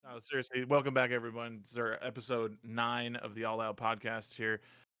seriously, welcome back, everyone. It's our episode 9 of the All Out podcast here.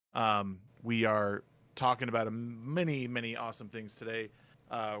 We are talking about many awesome things today.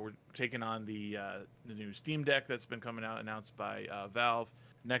 We're taking on the new Steam Deck that's been coming out, announced by Valve,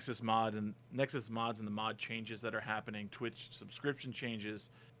 Nexus mods and the mod changes that are happening, Twitch subscription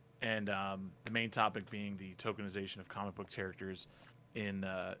changes, and the main topic being the tokenization of comic book characters in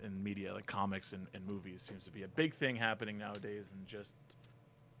media, like comics and movies. Seems to be a big thing happening nowadays, and just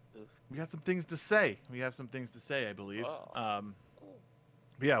we got some things to say. We have some things to say, I believe.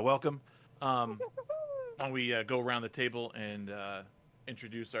 Yeah, welcome. Why don't we go around the table and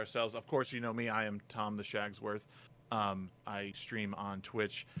introduce ourselves? Of course, you know me. I am Tom the Shagsworth. I stream on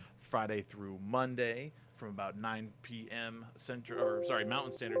Twitch Friday through Monday from about 9 p.m.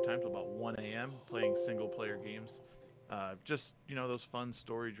 Mountain Standard Time to about 1 a.m. playing single player games. Just those fun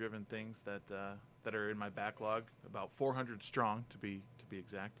story-driven things that are in my backlog, about 400 strong to be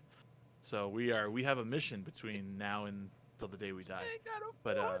exact. So we have a mission between now and till the day we die.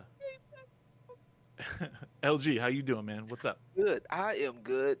 But LG, how you doing, man? What's up? Good. I am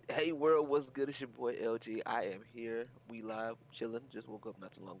good. Hey world, what's good? It's your boy LG. I am here. We live, chilling. Just woke up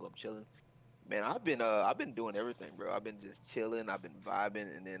not too long ago. I'm chilling. Man, I've been doing everything, bro. I've been just chilling. I've been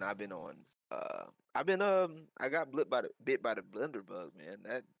vibing, and then I got bit by the blender bug, man.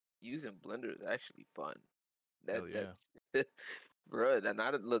 That using Blender is actually fun. Hell yeah. That's bro. And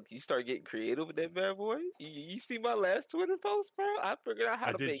look, you start getting creative with that bad boy. You see my last Twitter post, bro? I figured out how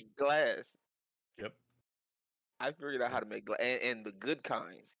I to did. make glass. Yep. I figured out how to make glass, and the good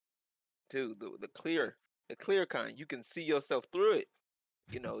kind too. The clear kind. You can see yourself through it.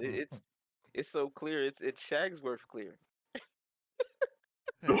 It's so clear. It's Shagsworth clear.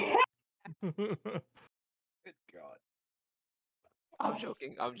 Good God. I'm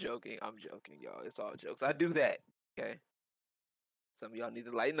joking. I'm joking. I'm joking, y'all. It's all jokes. I do that. Okay. Some of y'all need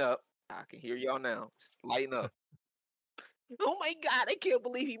to lighten up. I can hear y'all now. Just lighten up. Oh my God! I can't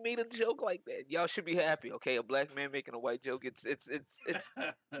believe he made a joke like that. Y'all should be happy. Okay, a black man making a white joke. It's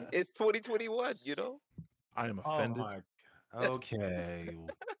 2021. I am Oh offended. my. Okay.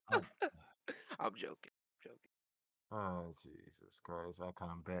 I'm joking. Joking. Oh Jesus Christ! I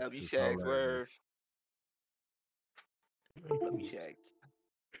come back W to Shagsworth. hilarious. Love you, Shags.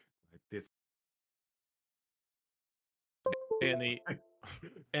 Like this.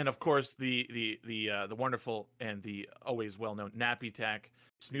 And of course the wonderful and the always well known Nappy Tack.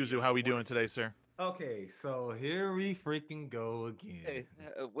 Snoozu, how we doing today, sir? Okay, so here we freaking go again. Hey,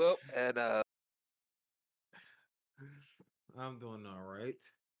 well, and I'm doing all right.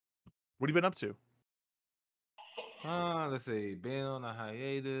 What have you been up to? Let's see. Been on a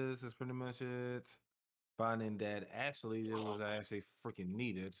hiatus is pretty much it. Finding that actually it was actually freaking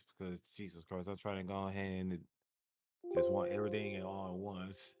needed because Jesus Christ, I'm trying to go ahead and just want everything all at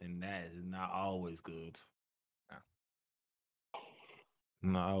once, and that is not always good.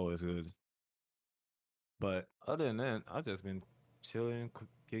 Not always good. But other than that, I've just been chilling,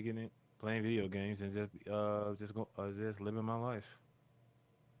 kicking it, playing video games, and just living my life.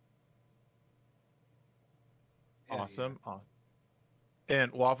 Awesome.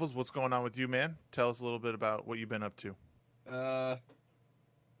 And Waffles, what's going on with you, man? Tell us a little bit about what you've been up to.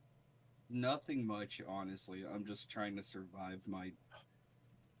 Nothing much, honestly. I'm just trying to survive my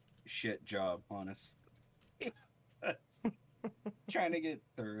shit job, honestly. Trying to get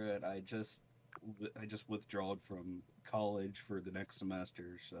through it. I just withdrawed from college for the next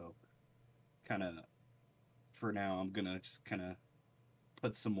semester, so kind of for now I'm gonna just kind of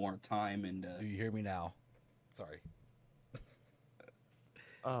put some more time into. Do you hear me now? Sorry.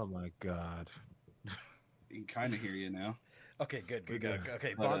 Oh my God. I can kind of hear you now. Okay, good.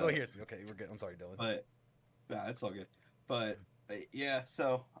 Okay, But, Bongo hears me. Okay, we're good. I'm sorry, Dylan. But yeah, it's all good. But yeah,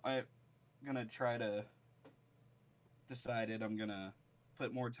 so I'm gonna try to decided I'm gonna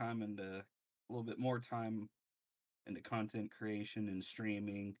put more time into a little bit more time into content creation and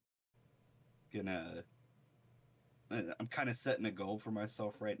streaming. I'm kind of setting a goal for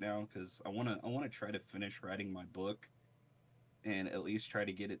myself right now because I wanna try to finish writing my book and at least try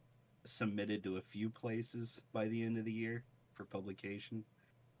to get it submitted to a few places by the end of the year for publication.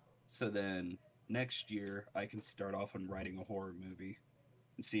 So then next year I can start off on writing a horror movie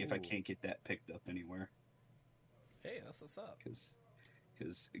and see if I can't get that picked up anywhere. Hey, that's what's up.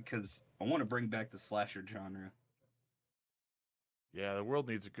 Because I want to bring back the slasher genre. Yeah, the world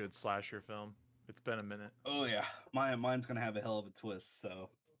needs a good slasher film. It's been a minute. Oh yeah, mine's gonna have a hell of a twist.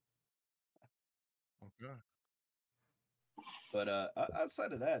 So, Okay. but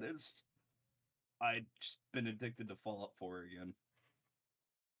outside of that, I just been addicted to Fallout 4 again,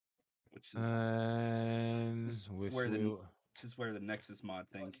 which is And where the just where the Nexus mod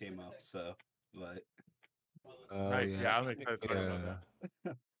thing came up. So, but Nice. Yeah, I'm excited to talk about yeah.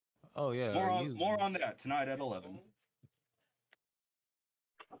 that. Oh yeah, more on that tonight at 11.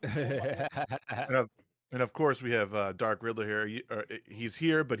 And of course, we have Dark Riddler here. He's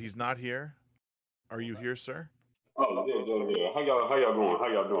here, but he's not here. Are you here, sir? Oh, yeah. How y'all going? How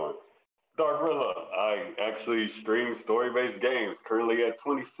y'all doing? Dark Rilla, I actually stream story-based games, currently at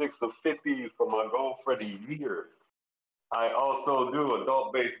 26 of 50 for my goal for the year. I also do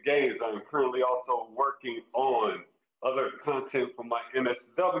adult-based games. I'm currently also working on other content for my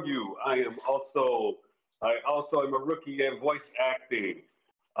MSW. I also am a rookie at voice acting.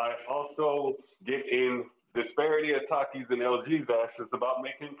 I also get in disparity of Takis and LG's asses about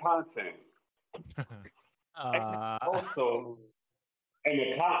making content. Also,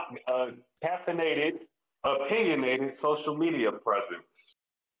 caffeinated, opinionated social media presence.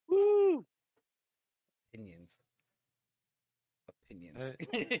 Woo! Opinions.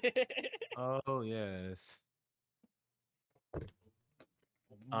 Oh yes.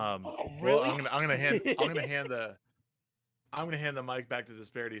 Well, Really? I'm gonna hand the mic back to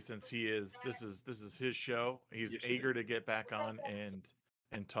Disparity since this is his show. He's Yes, sir. eager to get back on and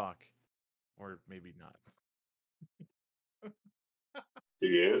talk, or maybe not. He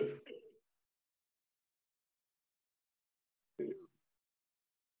is.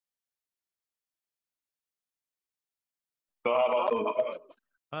 So how about those?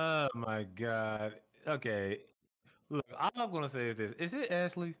 Oh my god. Okay. Look, all I'm gonna say is this. Is it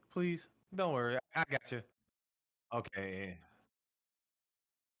Ashley? Please? Don't worry. I got you. Okay.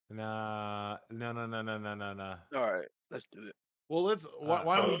 Nah. No. All right, let's do it. Well, let's.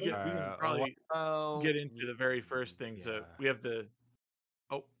 Why don't we get? We can probably well, get into the very first thing. So yeah. we have the.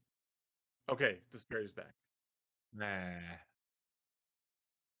 Oh, okay. Disparity's back. Nah.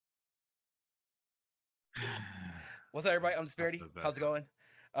 What's up, everybody? I'm Disparity. How's it going?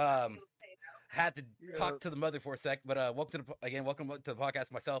 Had to talk to the mother for a sec, but welcome to the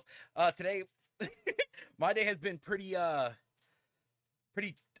podcast myself. Today, my day has been pretty, I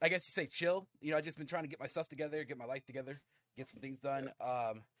guess you say chill. You know, I just been trying to get my stuff together, get my life together, get some things done,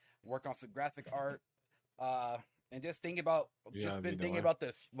 work on some graphic art, and just thinking about,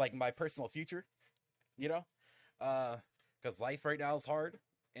 my personal future, you know, because life right now is hard,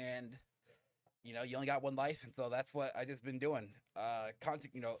 and you know, you only got one life, and so that's what I just been doing.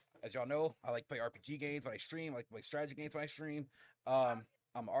 Content, you know, as y'all know, I like to play RPG games when I stream, I like to play strategy games when I stream. I'm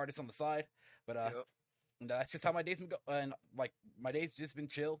an artist on the side, but that's just how my days been and like my days just been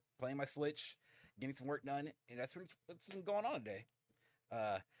chill, playing my Switch, getting some work done, and that's what's been going on today.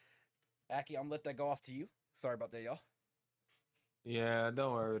 Aki, I'm gonna let that go off to you. Sorry about that, y'all. Yeah,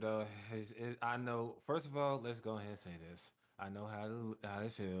 don't worry though. I know. First of all, let's go ahead and say this. I know how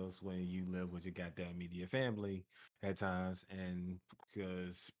it feels when you live with your goddamn media family at times, and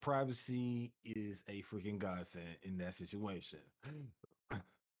because privacy is a freaking godsend in that situation.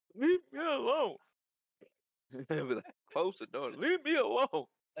 Leave me alone. Close the door. Leave me alone.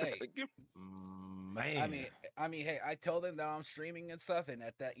 Hey, Man, I mean, hey, I tell them that I'm streaming and stuff, and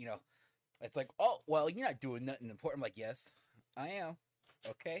that you know, it's like, oh, well, you're not doing nothing important. I'm like, yes, I am.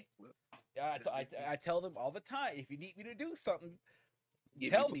 Okay. I tell them all the time, if you need me to do something,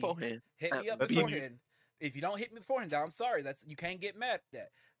 tell me. Hit me up beforehand. If you don't hit me beforehand, I'm sorry. You can't get mad at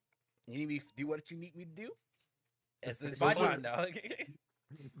that. You need me to do what you need me to do. It's my time now.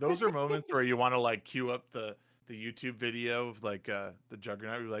 Those are moments where you want to like queue up the YouTube video of like the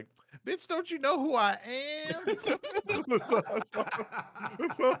Juggernaut. You're like, bitch, don't you know who I am? That's all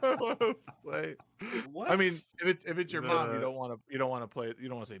I want to play. What? I mean, if it's your mom, you don't want to play it. You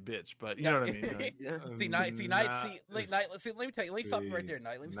don't want to say bitch, but you know what I mean. Like, See, Night. Let me tell you. Let me stop you right there,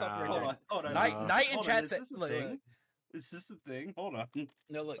 Night. Let me stop you right there. Hold on. Night in chat said, look. Is this a thing? Hold on.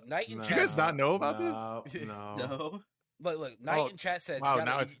 No, look, Night in Do chat. you guys not know about this? No. Look, Night in chat says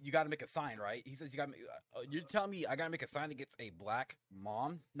wow, you got to make a sign, right? He says you got. You're telling me I got to make a sign against a black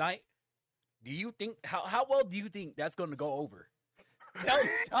mom, Night? Do you think how well do you think that's going to go over?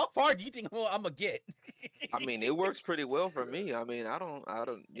 How far do you think I'm gonna get? I mean, it works pretty well for me. I mean, I don't.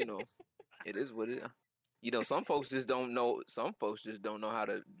 You know, it is what it. You know, some folks just don't know. Some folks just don't know how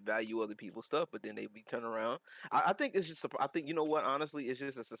to value other people's stuff. But then they be turning around. I think it's just. I think you know what. Honestly, it's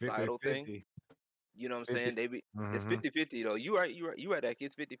just a societal thing. You know what I'm saying? It's 50-50 though. You right, that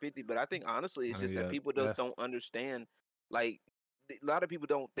it's 50-50. But I think honestly, it's just that people just don't understand. Like a lot of people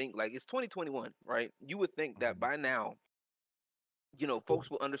don't think like it's 2021, right? You would think that by now, you know,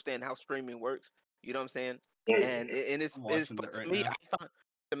 folks will understand how streaming works. You know what I'm saying? And it's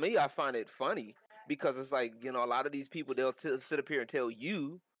to me, I find it funny because it's like, you know, a lot of these people they'll sit up here and tell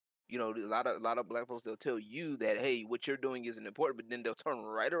you, You know, a lot of black folks, they'll tell you that, hey, what you're doing isn't important, but then they'll turn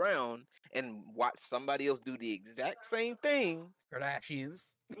right around and watch somebody else do the exact same thing,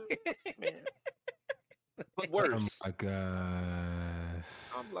 Kardashians. man, but Oh worse. my gosh.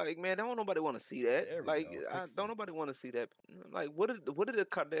 I'm like, man, don't nobody want to see that. There we Like, go. Fix don't it. nobody want to see that. Like, what did the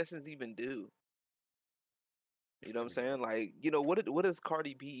Kardashians even do? You know what I'm saying? Like, you know, what does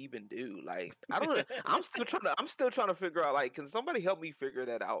Cardi B even do? Like, I don't know. I'm still trying to figure out, like, can somebody help me figure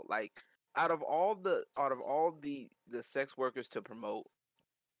that out? Like, out of all the sex workers to promote,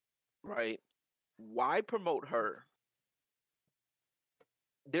 right? Why promote her?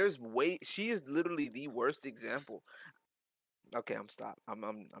 She is literally the worst example. Okay, I'm stopped. I'm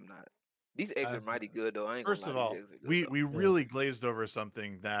not. These eggs are mighty good though. I ain't gonna First lie, of these all, eggs are good we though. we really glazed over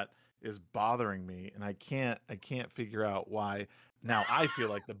something that is bothering me, and I can't figure out why. Now I feel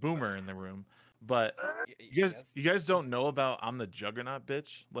like the boomer in the room, but Yes. you guys don't know about I'm the Juggernaut,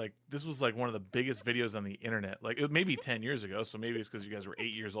 bitch. Like, this was like one of the biggest videos on the internet. Like, it maybe 10 years ago, so maybe it's because you guys were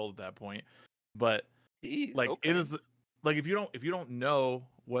 8 years old at that point. But Jeez, like, okay. it is like, if you don't know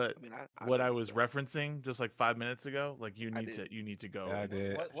what I mean, I what I agree was with that. referencing just like 5 minutes ago, like, you I need did. to go. Yeah, I and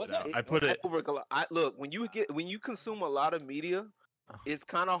did. check that What's shit out. that? I put it. Look, when you consume a lot of media, it's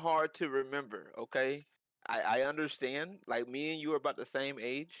kind of hard to remember. Okay, I understand. Like, me and you are about the same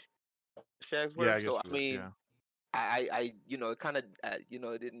age, Shagsworth. Yeah, I guess So I we were, mean, yeah. I you know, it kind of it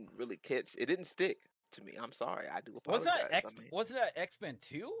didn't really catch. It didn't stick to me. I'm sorry. I do Was apologize. that I mean, was that X-Men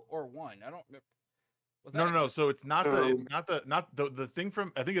 2 or 1? I don't remember. Was that No. X-Men? So it's not the thing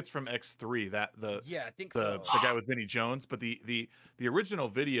from, I think it's from X3, that Yeah, I think the so. guy with Vinnie Jones, but the original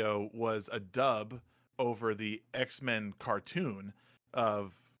video was a dub over the X-Men cartoon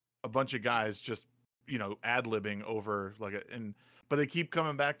of a bunch of guys just, ad-libbing over like but they keep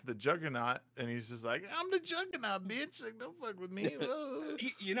coming back to the Juggernaut, and he's just like, I'm the Juggernaut, bitch. Like, don't fuck with me.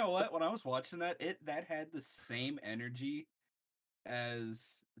 You know what? When I was watching that had the same energy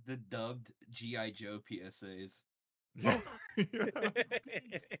as the dubbed GI Joe PSAs.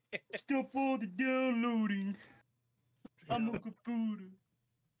 Stop all the downloading. I'm a computer.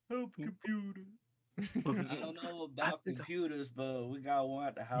 Help computer. I don't know about computers, but we got one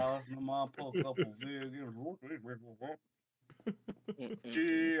at the house. My mom put a couple videos.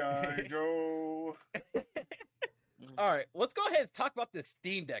 G.I. Joe. All right, let's go ahead and talk about the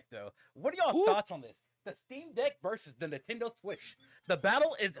Steam Deck, though. What are y'all thoughts on this? The Steam Deck versus the Nintendo Switch. The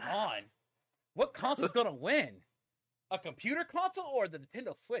battle is on. What console's gonna win? A computer console or the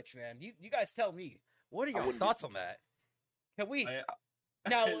Nintendo Switch, man? You guys tell me. What are your thoughts on that? Can we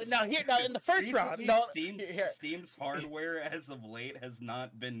now in the first round? No, Steam's hardware as of late has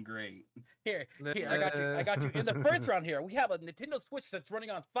not been great. Here, I got you. In the first round here, we have a Nintendo Switch that's running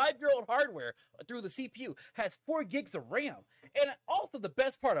on 5-year-old hardware through the CPU, has 4 gigs of RAM, and also the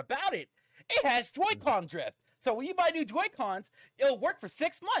best part about it, it has Joy-Con drift. So when you buy new Joy-Cons, it'll work for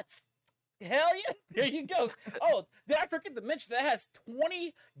 6 months. Hell yeah! There you go. Oh, did I forget to mention that it has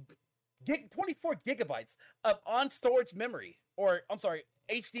 24 gigabytes of on-storage memory, or I'm sorry,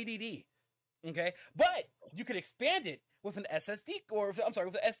 HDD. Okay, but you can expand it with an SSD, or with an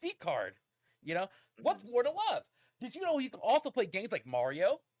SD card. You know, what's more to love? Did you know you can also play games like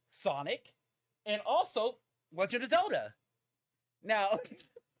Mario, Sonic, and also Legend of Zelda? Now,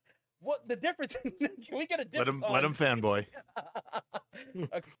 what the difference? Can we get a difference? Let him fanboy.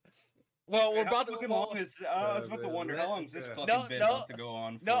 Okay. Well, we're about to. I was about to wonder how long is this fucking bit about to go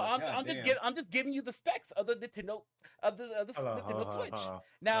on for? No, I'm just giving you the specs of the Nintendo Nintendo Switch.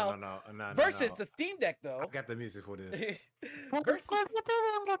 Now, versus the Steam Deck, though. I got the music for this.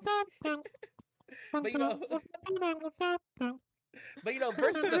 But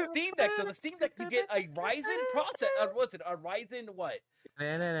versus the Steam Deck, though, the Steam Deck, you get a Ryzen processor. What's it? A Ryzen what?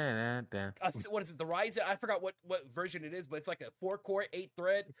 What is it? The Ryzen? I forgot what version it is, but it's like a 4-core,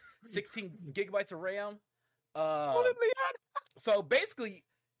 8-thread, 16 gigabytes of RAM. So basically,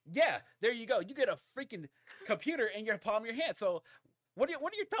 yeah, there you go. You get a freaking computer in your palm of your hand. So, what are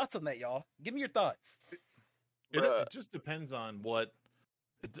your thoughts on that, y'all? Give me your thoughts. It just depends on what.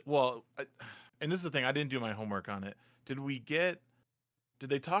 And this is the thing. I didn't do my homework on it. Did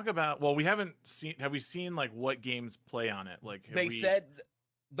they talk about? Well, we haven't seen. Have we seen like what games play on it? Like, they said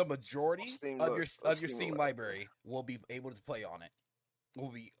the majority of your Steam library will be able to play on it.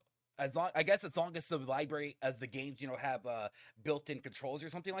 Will be as long as the library as the games have built-in controls or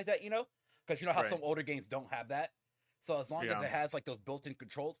something like that. Because how some older games don't have that. So as long as it has like those built-in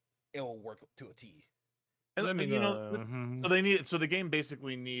controls, it will work to a T. So so the game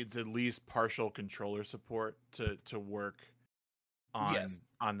basically needs at least partial controller support to work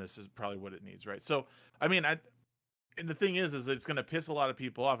on this is probably what it needs, right? So I mean, and the thing is it's going to piss a lot of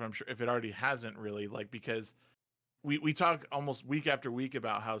people off. I'm sure if it already hasn't really, like, because we talk almost week after week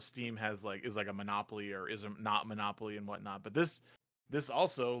about how Steam is like a monopoly or is not monopoly and whatnot. But this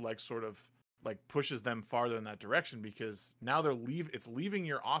also like sort of like pushes them farther in that direction, because now it's leaving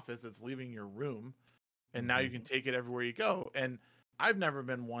your office, it's leaving your room, and now you can take it everywhere you go. And I've never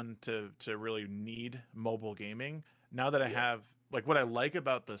been one to really need mobile gaming. Now that I have, like, what I like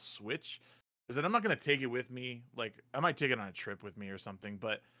about the Switch is that I'm not going to take it with me. Like, I might take it on a trip with me or something,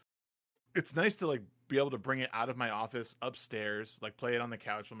 but it's nice to like be able to bring it out of my office upstairs, like play it on the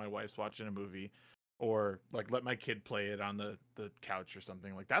couch when my wife's watching a movie, or like let my kid play it on the couch or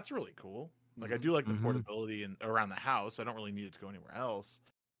something. Like, that's really cool. Like, I do like the portability and around the house. I don't really need it to go anywhere else,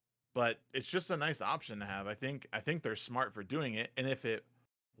 but it's just a nice option to have. I think they're smart for doing it, and if it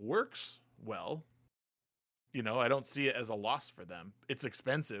works well, you know, I don't see it as a loss for them. It's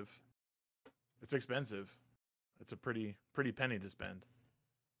expensive. It's a pretty penny to spend.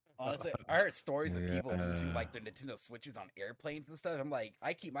 Honestly, I heard stories of people using like their Nintendo Switches on airplanes and stuff. I'm like,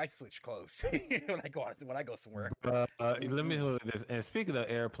 I keep my Switch close when I go somewhere. Let me hold this. And speaking of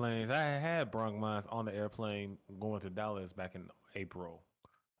airplanes, I had brung mine on the airplane going to Dallas back in April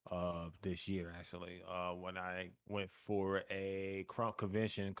of this year, actually. When I went for a crunk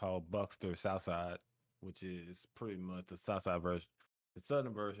convention called Buckster Southside, which is pretty much the Southside version, the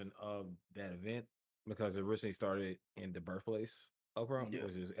Southern version of that event, because it originally started in the birthplace of crunk,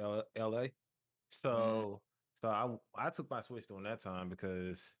 which is L.A. So I took my Switch during that time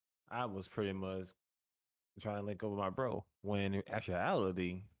because I was pretty much trying to link up with my bro. When in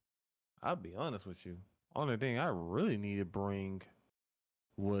actuality, I'll be honest with you, only thing I really need to bring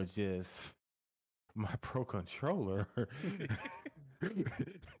was just my pro controller.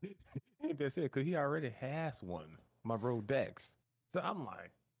 That's it, because he already has one, my bro Dex. So I'm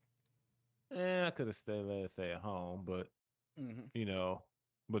like, I could have let it stay at home, but you know,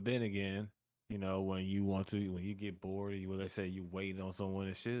 but then again, you know, when you get bored, let's say you wait on someone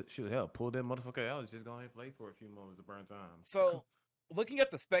that should help pull that motherfucker out. Just go ahead and play for a few moments to burn time. So, looking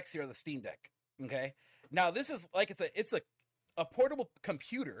at the specs here of the Steam Deck, okay, now this is like it's a portable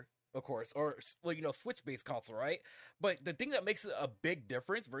computer, of course, or you know, Switch based console, right? But the thing that makes it a big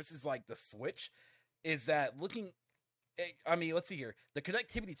difference versus like the Switch is that I mean, let's see here. The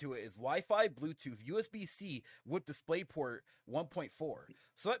connectivity to it is Wi-Fi, Bluetooth, USB-C with DisplayPort 1.4.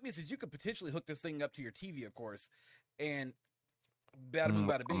 So that means that you could potentially hook this thing up to your TV, of course, and bada boom,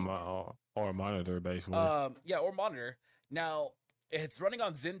 bada bing. Or a monitor, basically. Yeah, or monitor. Now, it's running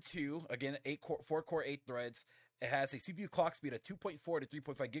on Zen 2, again, 4-core, 8 threads. It has a CPU clock speed of 2.4 to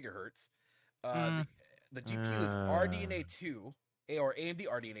 3.5 gigahertz. The GPU is RDNA 2, or AMD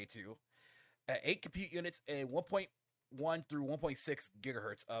RDNA 2, at 8 compute units and 1.1 through 1.6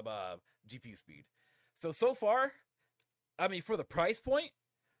 gigahertz of GPU speed. So far, I mean, for the price point,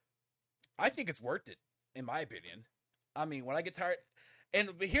 I think it's worth it, in my opinion. I mean, when I get tired, and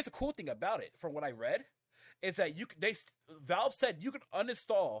here's the cool thing about it, from what I read, is that Valve said you can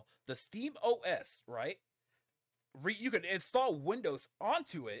uninstall the Steam OS, right? You can install Windows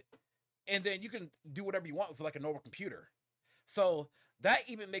onto it, and then you can do whatever you want with like a normal computer. So that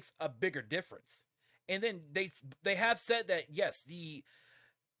even makes a bigger difference. And then they have said that yes, the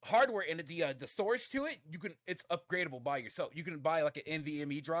hardware and the storage to it, it's upgradable by yourself. You can buy like an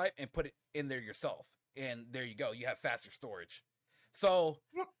NVMe drive and put it in there yourself, and there you go. You have faster storage. So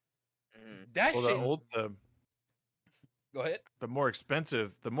that go ahead. The more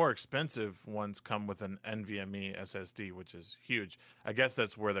expensive ones come with an NVMe SSD, which is huge. I guess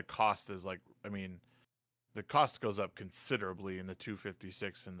that's where the cost is. Like, I mean, the cost goes up considerably in the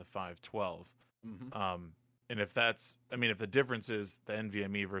 256 and the 512. And if the difference is the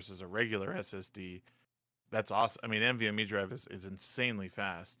NVMe versus a regular SSD, that's awesome. I mean, NVMe drive is insanely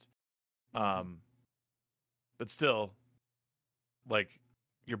fast. But still, like,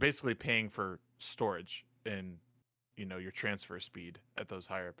 you're basically paying for storage and, you know, your transfer speed at those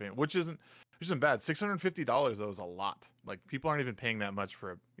higher payment, which isn't bad. $650 though is a lot. Like, people aren't even paying that much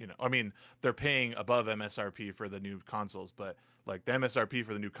for, you know, I mean, they're paying above MSRP for the new consoles, but like the MSRP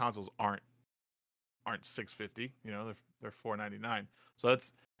for the new consoles aren't $650, you know, they're $499. So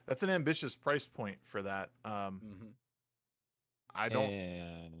that's an ambitious price point for that. I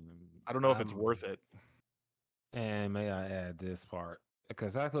don't know if it's worth it. And may I add this part,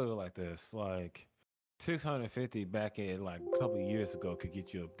 because I look like this, like $650 back in like a couple of years ago could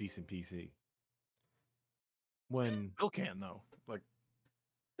get you a decent PC. When still can though, like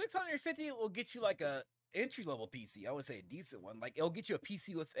 $650 will get you like a entry level PC. I would say a decent one. Like, it'll get you a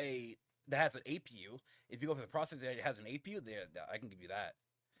PC that has an APU. If you go for the processor that has an APU, there I can give you that.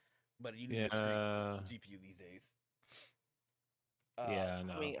 But you need a GPU these days. Yeah,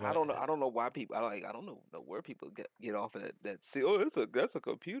 no. I mean, but I don't know why people. I don't know where people get off of that. That see, oh, that's a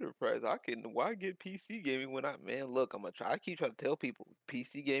computer price. Why get PC gaming when man? Look, I'm gonna try. I keep trying to tell people,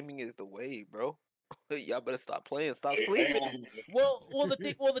 PC gaming is the way, bro. Y'all better stop playing, stop sleeping.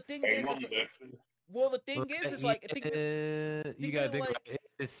 The thing Hey, is, money, the thing is like, I think you gotta think about it.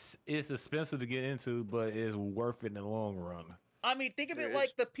 It's expensive to get into, but it's worth it in the long run. I mean, think of it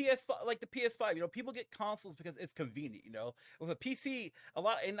like the PS5, like the PS5. You know, people get consoles because it's convenient. You know, with a PC,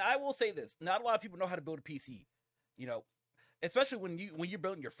 and I will say this: not a lot of people know how to build a PC. You know, especially when you're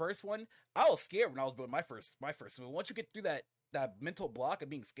building your first one. I was scared when I was building my first one. Once you get through that mental block of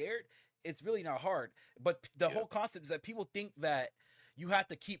being scared, it's really not hard. But the whole concept is that people think that you have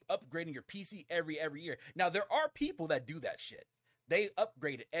to keep upgrading your PC every year. Now there are people that do that shit. They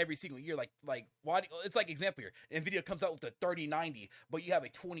upgrade it every single year. Like why? It's like example here. Nvidia comes out with a 3090, but you have a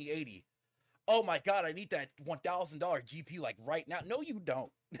 2080. Oh my god, I need that $1,000 GPU like right now. No, you don't.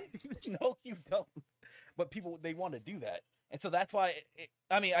 No, you don't. But people, they want to do that, and so that's why.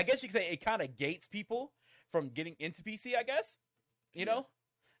 I mean, I guess you could say it kind of gates people from getting into PC. I guess, you know,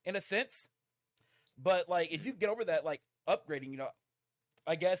 in a sense. But like, if you get over that, like upgrading, you know,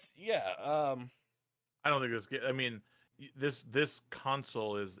 I guess, yeah. I don't think this. I mean, this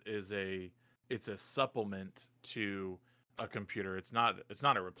console is it's a supplement to a computer. It's not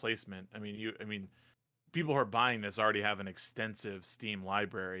a replacement. I mean, people who are buying this already have an extensive Steam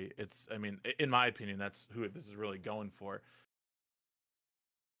library. I mean, in my opinion, that's who this is really going for,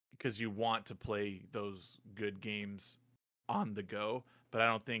 because you want to play those good games on the go. But I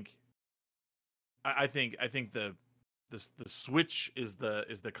don't think. I think the Switch is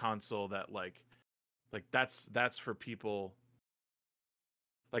the console that like that's for people.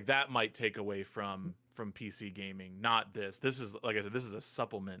 Like that might take away from PC gaming. Not this. This is, like I said, this is a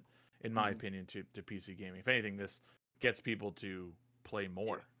supplement, in my opinion, to PC gaming. If anything, this gets people to play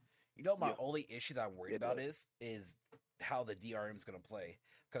more. You know, my only issue that I'm worried about is how the DRM is going to play.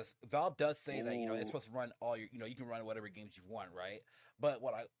 Because Valve does say that, you know, it's supposed to run all your, you know, you can run whatever games you want, right? But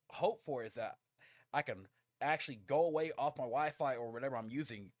what I hope for is that I can actually go away off my Wi-Fi or whatever I'm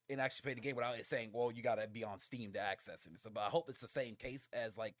using and actually play the game without it saying, well, you got to be on Steam to access it. So, but I hope it's the same case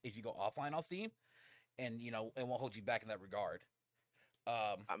as like if you go offline on Steam, and you know, it won't hold you back in that regard.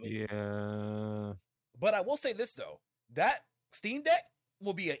 I mean, Yeah. But I will say this though, that Steam Deck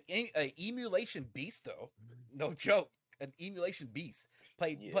will be a emulation beast though. No joke, an emulation beast.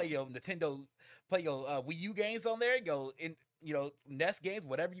 Play your Nintendo, play your Wii U games on there. Go in, you know, NES games,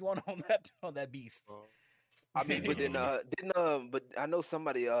 whatever you want on that beast. I mean, but then but I know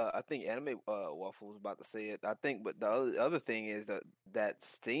somebody I think Anime Waffle was about to say it. I think, but the other thing is that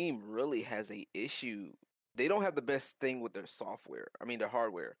Steam really has a issue. They don't have the best thing with their software. I mean, their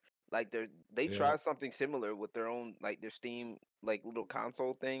hardware. Like they tried something similar with their own, like their Steam like little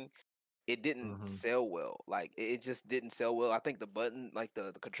console thing. It didn't sell well. Like it just didn't sell well. I think the button, like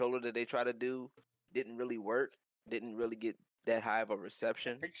the controller that they try to do, didn't really work. Didn't really get that high of a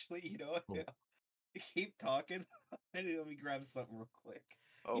reception. Actually, you know what? Keep talking. Let me grab something real quick.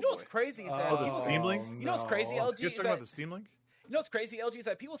 Oh, you know what's crazy is that the Steam Link? You know what's crazy, LG? You're talking about the Steam Link? You know what's crazy, LG, is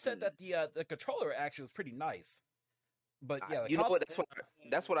that people said that the controller actually was pretty nice. But yeah, you know what?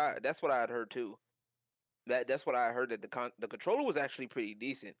 That's what I had heard too. That's what I heard, that the controller was actually pretty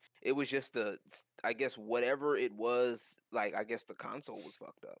decent. It was just I guess whatever it was, like I guess the console was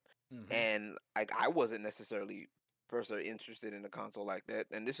fucked up, and like I wasn't necessarily personally interested in a console like that.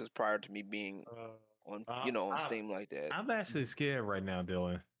 And this is prior to me being on on Steam like that. I'm actually scared right now,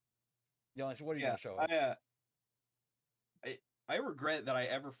 Dylan. Dylan, what are you gonna show us? I regret that I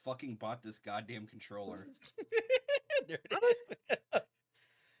ever fucking bought this goddamn controller. There it is.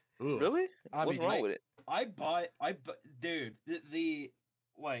 Really? What's wrong with it? Dude, the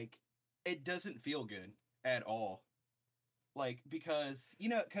like, it doesn't feel good at all. Like, because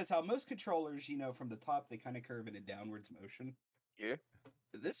how most controllers, from the top, they kind of curve in a downwards motion. Yeah.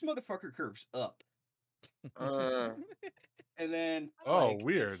 This motherfucker curves up. And then,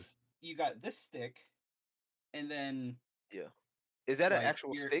 weird. You got this stick, and then is that an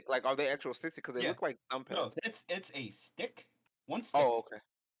actual stick? Like, are they actual sticks? Because they look like thumb pads. No, it's a stick. One stick. Oh, okay.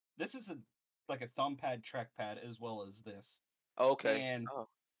 This is like a thumb pad, trackpad, as well as this. Okay. And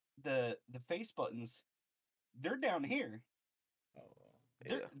the face buttons, they're down here.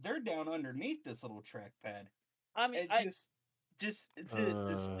 They're down underneath this little trackpad. I mean, this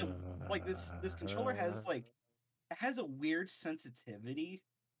controller has a weird sensitivity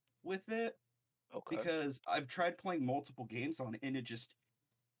with it. Okay. Because I've tried playing multiple games on it, and it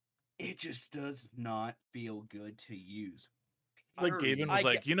just does not feel good to use. Like Gaben was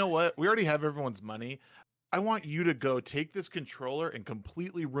like, you know what? We already have everyone's money. I want you to go take this controller and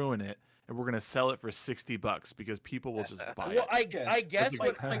completely ruin it, and we're gonna sell it for $60 because people will just buy Well, it. I guess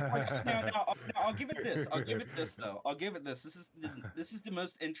That's Now, I'll give it this. I'll give it this though. I'll give it this. This is the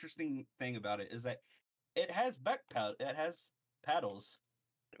most interesting thing about it is that it has it has paddles,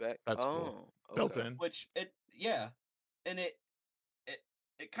 That's cool. Built in. which and it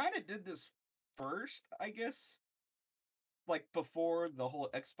kind of did this first, I guess, like before the whole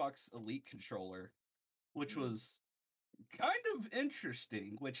Xbox Elite controller, which was kind of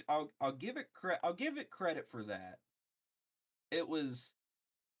interesting. Which I'll give it credit for that. It's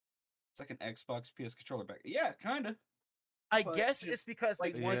like an Xbox PS controller back. Yeah, kind of. I But guess just, it's because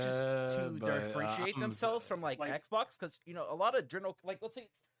they like, want just yeah, to but, differentiate I'm themselves from like like- Xbox, because a lot of general let's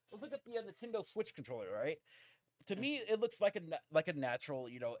look at the Nintendo Switch controller, right? To me, it looks like a natural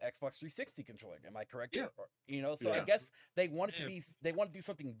Xbox 360 controller. Am I correct? Yeah. So I Yeah. guess they want it to they want to do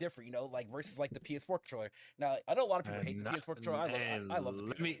something different, like versus like the PS4 controller. Now I know a lot of people hate the PS4 controller. I love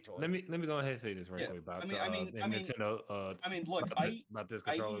the PS4 controller. Let me go ahead and say this right Yeah, quick about I the mean, Nintendo. look, about this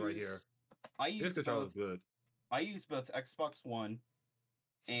controller right here. I This use controller is both. good. I use both Xbox One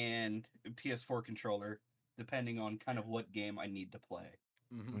and PS4 controller, depending on kind of what game I need to play.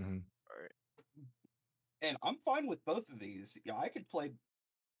 Mm-hmm. Mm-hmm. And I'm fine with both of these. Yeah, I could play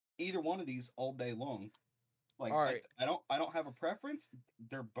either one of these all day long. Like, All right. I don't have a preference.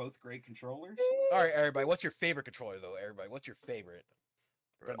 They're both great controllers. All right, everybody. What's your favorite controller, though? Everybody, what's your favorite?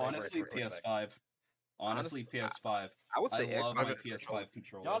 Honestly, PS5. Honestly, PS5. I would say I love my Xbox PS5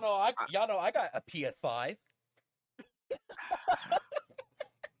 controller. Y'all know I got a PS5.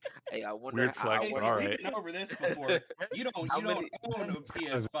 Hey, I wonder. Weird flex, I but wonder- all We've right. been over this before. You don't How many- own a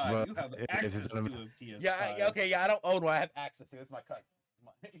PS5. You have access to a PS5. Yeah, I don't own one. I have access to it. It's my cousin.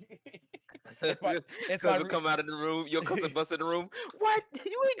 It's my Cousin come out of the room. Your cousin bust in the room. What?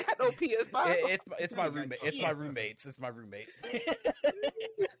 You ain't got no PS5. It's my roommate. It's my roommates. It's my roommates.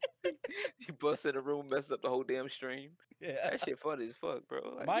 You bust in the room, messed up the whole damn stream. Yeah. That shit funny as fuck,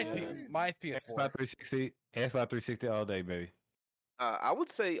 bro. Like, Mine's yeah. PS4. Xbox 360. Xbox 360 all day, baby. I would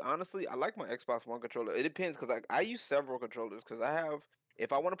say honestly, I like my Xbox One controller. It depends because I use several controllers because I have.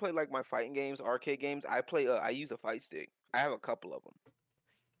 If I want to play like my fighting games, arcade games, I use a fight stick. I have a couple of them,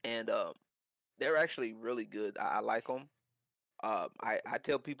 and they're actually really good. I like them. I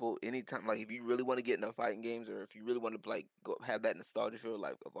tell people anytime, like if you really want to get into fighting games or if you really want to like go have that nostalgia feel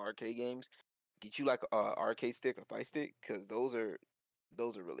like of arcade games, get you like a arcade stick or fight stick because those are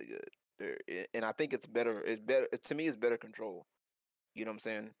really good. And I think it's better. It's better to me. It's better control. You know what I'm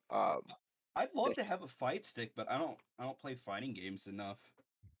saying? I'd love to have a fight stick, but I don't play fighting games enough.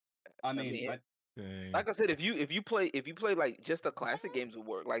 I mean, like I said, if you play like just the classic games would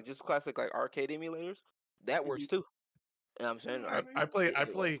work, like just classic like arcade emulators, that works too. You know what I'm saying? I play They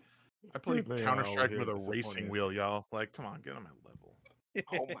are Counter over Strike here with a disappointing racing us. wheel, y'all. Like, come on, get on my level.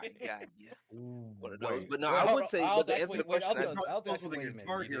 Oh my god, yeah. One of those. Wait. But no, Wait, I hold would on. say, I but was to answer the actually- wait, question, I'll do it. I'll also wait the a minute,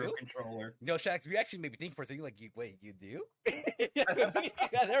 Guitar you Hero do? controller. Shax, you actually made me think for a second. Like, wait, you do? I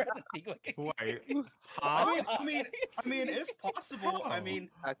never had to think like. Wait. I mean, it's possible. I mean,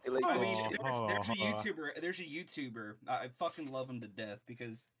 calculate I that mean, shit. there's a Hold on. YouTuber. There's a YouTuber. I fucking love him to death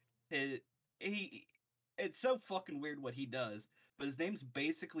because he it's so fucking weird what he does. But his name's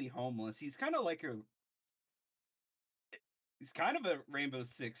basically homeless. He's kind of a Rainbow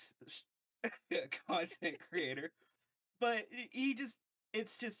Six content creator, but he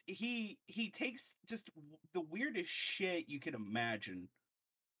takes just the weirdest shit you can imagine.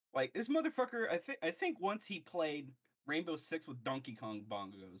 Like this motherfucker, I think once he played Rainbow Six with Donkey Kong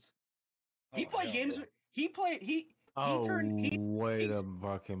bongos. He played games. He played. He turned. Wait a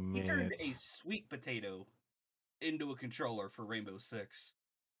fucking He turned minute. a sweet potato into a controller for Rainbow Six.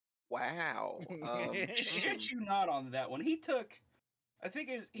 Wow. Shit you not on that one. He took. I think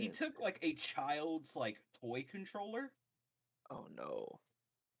he Yes. took like a child's like toy controller Oh no.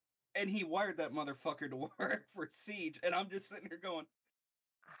 and he wired that motherfucker to work for Siege. And I'm just sitting here going,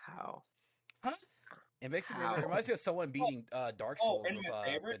 How? huh? It makes me How? remember. It reminds me of someone beating Dark Oh, Souls and with my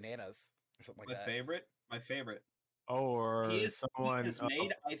favorite? bananas or something My like that. favorite. My favorite. Or He someone has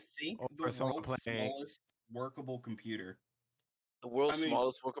made, I think, or the someone world's playing- smallest workable computer. The world's I mean-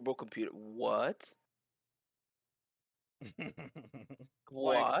 smallest workable computer. What? Like-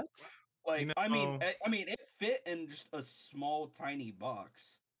 What? Like, You I mean, know- it fit in just a small, tiny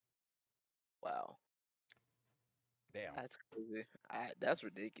box. Wow. Damn. That's crazy. That's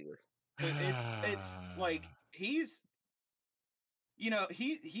ridiculous. But it's like he's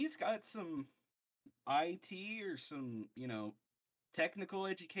got some IT or some technical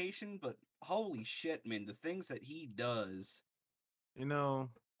education, but holy shit, man, the things that he does, you know,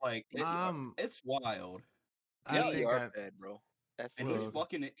 like I'm it's wild. I Yeah, think DDR pad, bro. That's And what he's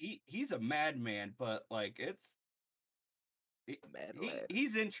fucking he's a madman, but like mad lad.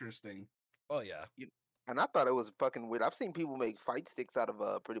 he's interesting. Oh yeah. And I thought it was fucking weird. I've seen people make fight sticks out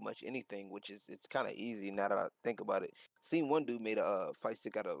of pretty much anything, which is it's kind of easy now that I think about it. Seen one dude made a fight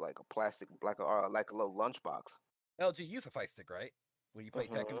stick out of like a plastic, like a little lunchbox. LG, use a fight stick, right? When you play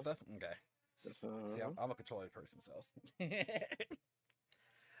Tekken and Mhm. stuff. Okay. See, Mhm. I'm a controller person, so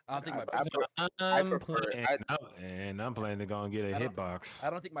I don't think my I prefer it. I'm planning to go and get a I don't- hitbox. I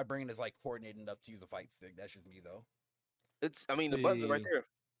don't think my brain is like coordinated enough to use a fight stick. That's just me though. It's I mean the buttons are right See. there.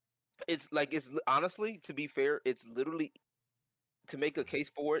 It's honestly, to be fair, it's literally to make a case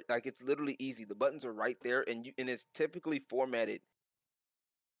for it. Like it's literally easy. The buttons are right there, and it's typically formatted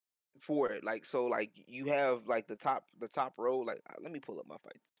for it. Like so, like you have like the top row. Like let me pull up my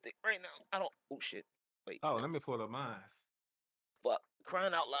fight stick right now. I don't. Oh shit. Wait. Oh, no, let me pull up mine. fuck.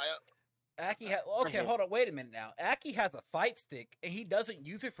 Crying out loud. Aki has okay. here. Hold on, wait a minute now. Aki has a fight stick and he doesn't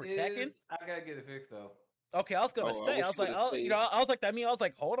use it for Tekken. I gotta get it fixed though. Okay, I was gonna Oh, I say. wish I was you like, would've oh, you said- know, I was like that. I was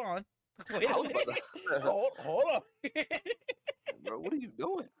like, hold on. Wait I a was about minute. to- hold on. Bro, what are you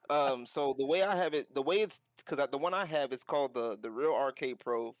doing? So the way I have it, the way it's because the one I have is called the Real Arcade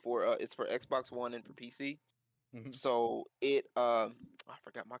Pro for it's for Xbox One and for PC. Mhm. So it I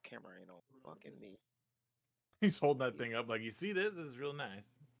forgot my camera ain't on fucking me. He's holding that thing up like, you see this? This is real nice.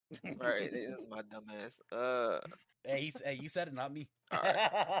 Right, it is my dumb ass. Hey, you said it, not me. All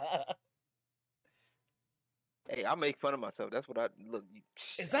Hey, I make fun of myself. That's what I look.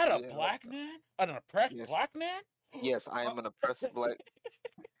 Is I that do a all the black time. man? An oppressed Yes. black man? Yes, I am an oppressed black.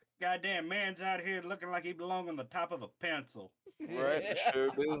 Goddamn man's out here looking like he belongs on the top of a pencil. Right, sure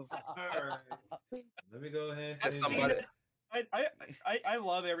do. Let me go ahead That's and somebody. I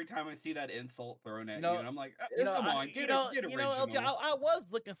love every time I see that insult thrown at You know- you, and I'm like, You know, come on, get original. LJ, I was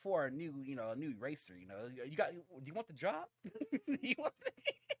looking for a new racer. You know, you got. Do you want the job? you want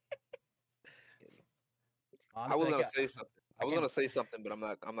I was gonna say something. I was gonna say something, but I'm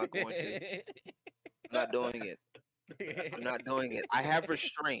not. I'm not going to. I'm not doing it. I'm not doing it. I have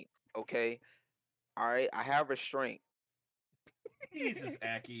restraint. Okay. All right. I have restraint. Jesus,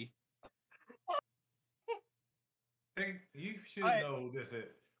 Aki. You should I- know who this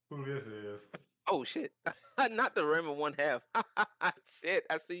is. Oh shit! Not the Raymond one half. Shit,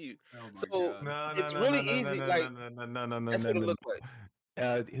 I see you. Oh my So God. No, it's really easy. Like no. that's what it looked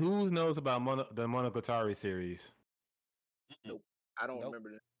like. Who knows about the Monogatari series? Nope. I don't Nope.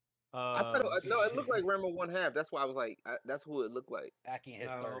 remember that. I thought no, it looked like Rainbow one half. That's why I was like, that's who it looked like. Aki and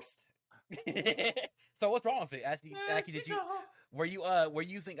his No. thirst. So what's wrong with it? Aki, did you were you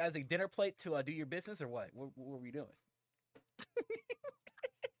using as a dinner plate to do your business or what? What were we doing?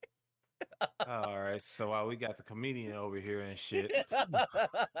 All right, so while we got the comedian over here and shit.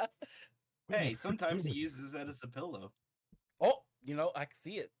 Hey, sometimes he uses that as a pillow. Oh, you know, I can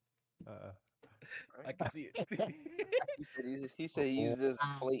see it. Uh, I can see it. He said he uses it as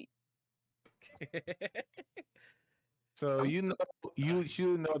a plate. so you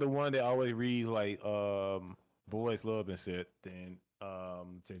should know the one that always reads like boys love and shit. Then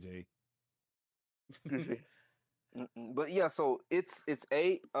JJ. Excuse me. But yeah, so it's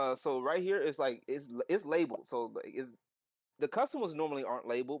so right here is like it's labeled. So like, it's the customers normally aren't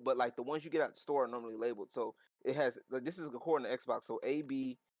labeled, but like the ones you get at the store are normally labeled. So it has like this is according to Xbox. So A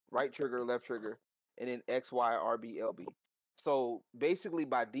B right trigger left trigger and then X Y R B L B. So basically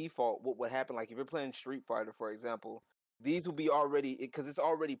by default, what would happen like if you're playing Street Fighter, for example, these will be already because it's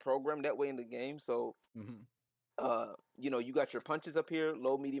already programmed that way in the game. So Mhm. you got your punches up here,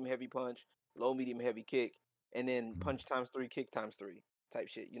 low, medium, heavy punch, low, medium, heavy kick, and then punch times 3, kick times 3 type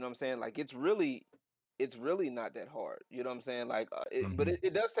shit. You know what I'm saying? Like it's really not that hard. You know what I'm saying? Like, but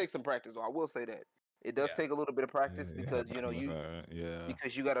it does take some practice. Though I will say that it does Yeah. take a little bit of practice because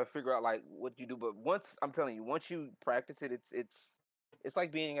because you got to figure out like what you do. But once I'm telling you, once you practice it, it's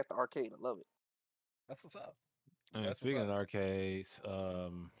like being at the arcade. I love it. That's what's up. And That's speaking what's of up. arcades,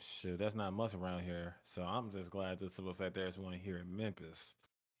 shit, that's not much around here. So I'm just glad to the fact there's one here in Memphis.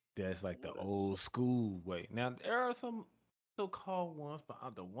 That's like the old school way. Now there are some so-called ones, but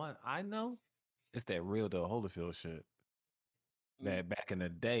the one I know, it's that real the Holyfield shit. That back in the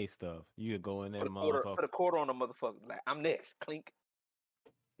day stuff. You could go in there, Put motherfucker. a quarter on a motherfucker. Like I'm next. Clink.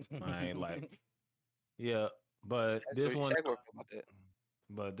 I like, yeah, but That's this what one, Shaq worked about that.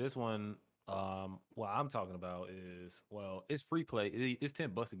 but this one, what I'm talking about is, well, it's free play. It's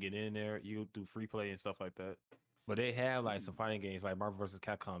 $10 to get in there. You do free play and stuff like that. But they have like some fighting games like Marvel vs.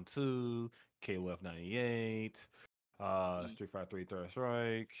 Capcom 2, KOF 98, Street Fighter 3 Third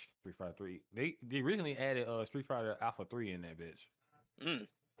Strike, Street Fighter 3. They recently added Street Fighter Alpha 3 in that bitch.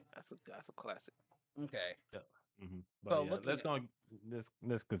 That's a classic. Okay. But So yeah, looking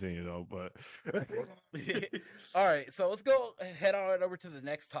let's continue though. But all right, so let's go head on over to the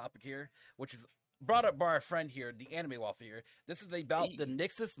next topic here, which is brought up by our friend here, the Anime Wall here. This is about the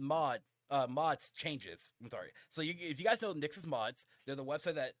Nixus mods changes. I'm sorry. So if you guys know Nixus Mods, they're the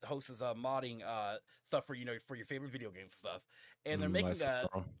website that hosts modding stuff for for your favorite video games and stuff, and they're making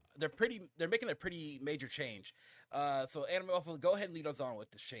they're making a pretty major change. So Anime Waffle, go ahead and lead us on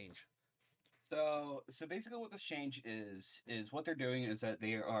with this change. So basically, what this change is what they're doing is that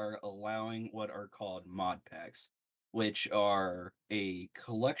they are allowing what are called mod packs, which are a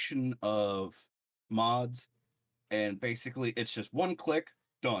collection of mods, and basically it's just one click,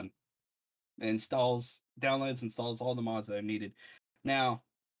 done. It installs all the mods that are needed. Now,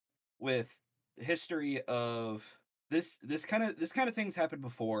 with history of this kind of things happened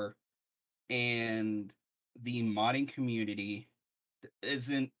before, and the modding community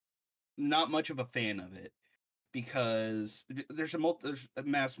isn't not much of a fan of it because there's a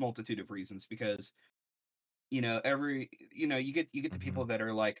mass multitude of reasons. Because you get the people that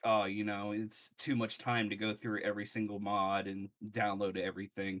are like, oh, it's too much time to go through every single mod and download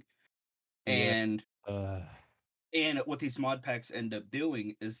everything. yeah, And what these mod packs end up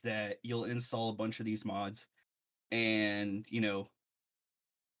doing is that you'll install a bunch of these mods, and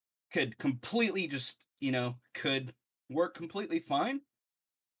could completely just could work completely fine,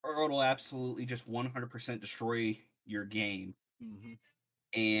 or it'll absolutely just 100% destroy your game. Mm-hmm.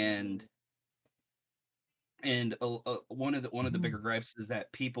 And one of the bigger gripes is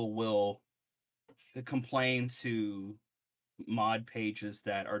that people will complain to mod pages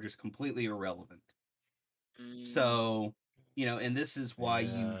that are just completely irrelevant. So and this is why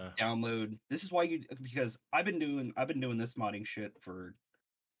you download. This is why because I've been doing this modding shit for.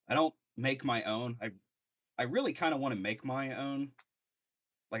 I don't make my own. I really kind of want to make my own.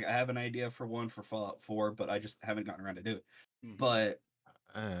 Like, I have an idea for one for Fallout 4, but I just haven't gotten around to do it. Mm-hmm. But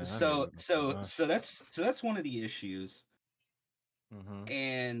that's one of the issues.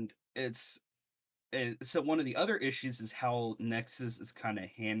 And so one of the other issues is how Nexus is kind of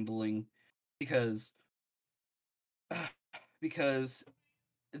handling, because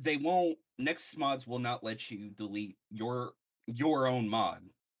they won't. Nexus mods will not let you delete your own mod.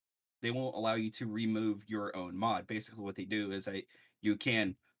 They won't allow you to remove your own mod. Basically, what they do is you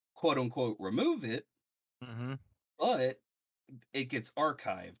can quote unquote remove it, but it gets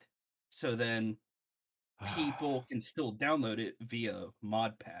archived. So then people can still download it via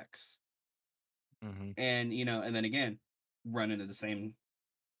mod packs. And and then again, run into the same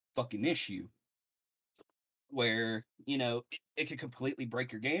fucking issue where it could completely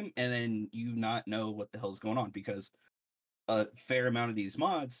break your game, and then you not know what the hell's going on, because a fair amount of these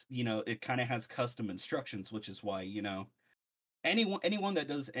mods, it kind of has custom instructions, which is why anyone that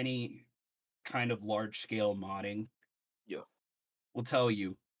does any kind of large scale modding will tell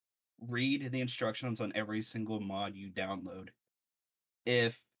you, read the instructions on every single mod you download.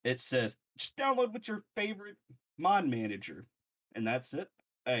 If it says just download with your favorite mod manager and that's it,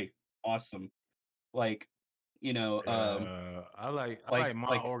 hey, awesome. Like, I like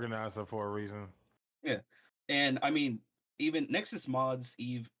mod organizer for a reason. Yeah. And I mean, even Nexus mods,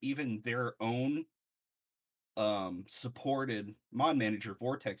 even their own supported mod manager,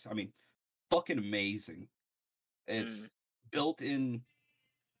 Vortex, I mean, fucking amazing. It's built in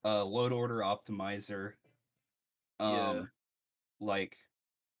load order optimizer. Like,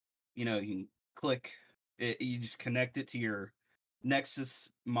 you can click it, you just connect it to your Nexus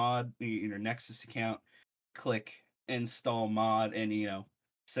mod, your Nexus account, click install mod, and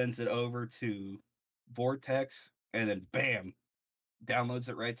sends it over to Vortex, and then bam, downloads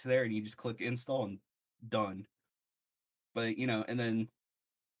it right to there, and you just click install and done. But and then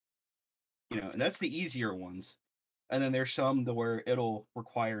and that's the easier ones. And then there's some to where it'll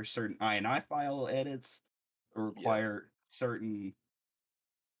require certain INI file edits, or require certain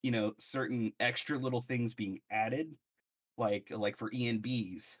certain extra little things being added, like for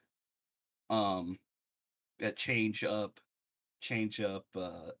ENBs, that change up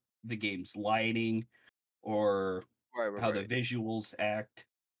the game's lighting, or how the visuals act.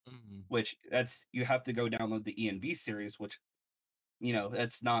 Which you have to go download the ENB series, which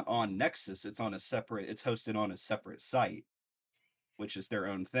that's not on Nexus. It's hosted on a separate site, which is their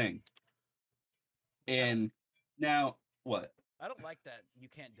own thing. And now what? I don't like that you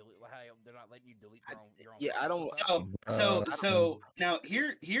can't delete. How they're not letting you delete your own. Yeah, I don't. So now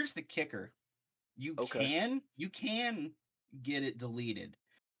here's the kicker. You can get it deleted,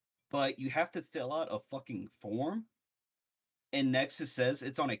 but you have to fill out a fucking form. And Nexus says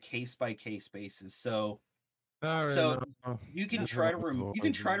it's on a case by case basis. So So you can try to remove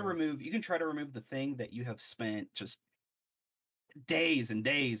the thing that you have spent just days and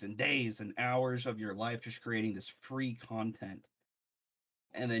days and days and hours of your life just creating this free content,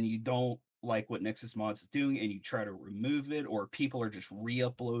 and then you don't like what Nexus Mods is doing and you try to remove it, or people are just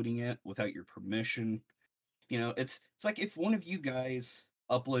re-uploading it without your permission. It's like if one of you guys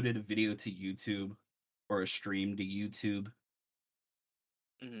uploaded a video to YouTube or a stream to YouTube,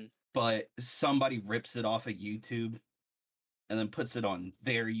 but somebody rips it off of YouTube and then puts it on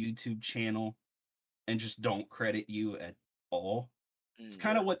their YouTube channel and just don't credit you at all. It's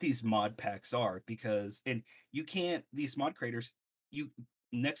kind of what these mod packs are, because you can't, these mod creators,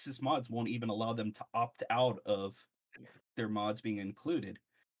 Nexus Mods won't even allow them to opt out of their mods being included.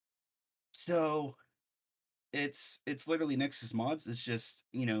 So it's literally Nexus Mods is just,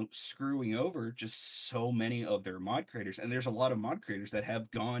 screwing over just so many of their mod creators. And there's a lot of mod creators that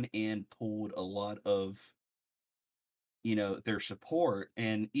have gone and pulled a lot of their support.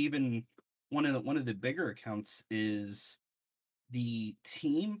 And even one of the bigger accounts is the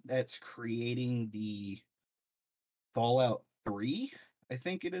team that's creating the Fallout 3, I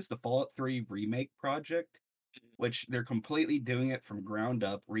think it is, the Fallout 3 remake project, which they're completely doing it from ground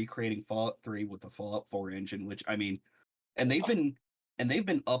up, recreating Fallout 3 with the Fallout 4 engine, which I mean, and they've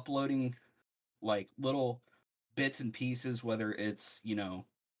been uploading like little bits and pieces, whether it's,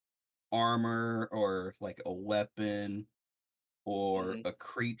 armor or like a weapon or a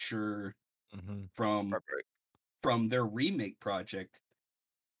creature from their remake project,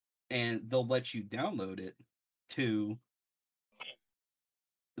 and they'll let you download it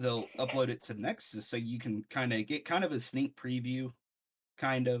they'll upload it to Nexus, so you can kind of get kind of a sneak preview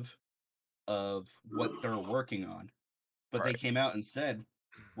of what they're working on. But they came out and said,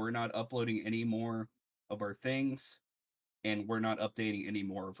 we're not uploading any more of our things, and we're not updating any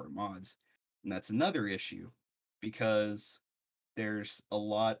more of our mods. And that's another issue, because there's a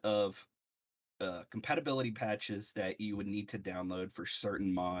lot of compatibility patches that you would need to download for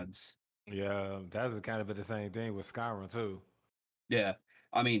certain mods. Yeah, that's kind of the same thing with Skyrim too. Yeah,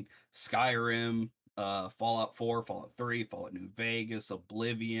 I mean Skyrim, Fallout 4, Fallout 3, Fallout New Vegas,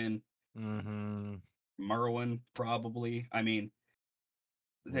 Oblivion, Morrowind, probably. I mean,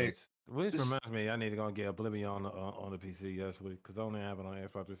 which reminds me, I need to go get Oblivion on the PC actually, because I only have it on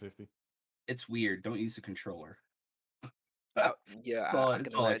Xbox 360. It's weird. Don't use the controller. Yeah,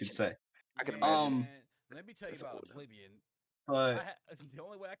 that's all I can say. I can imagine. Man, let me tell you about Oblivion. But the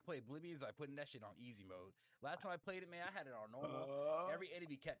only way I can play Oblivion is I put that shit on easy mode. Last time I played it, man, I had it on normal. Every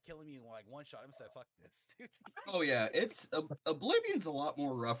enemy kept killing me in like one shot. I said, "Fuck this." Oh yeah, it's Oblivion's a lot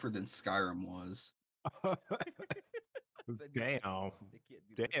more rougher than Skyrim was. Damn.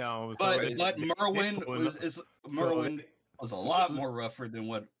 But Morrowind was a lot more rougher than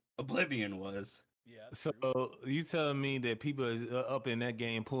what Oblivion was. Yeah. So you telling me that people is up in that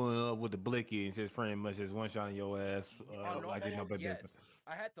game pulling up with the blicky and just pretty much just one shot in your ass like it's no business?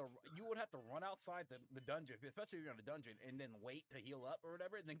 You would have to run outside the dungeon, especially if you're in a dungeon, and then wait to heal up or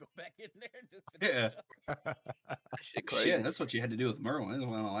whatever, and then go back in there and just shit crazy. Shit, that's what you had to do with Merlin. I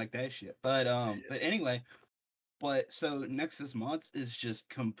don't like that shit. But anyway, so Nexus Mods is just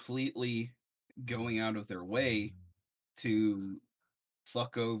completely going out of their way to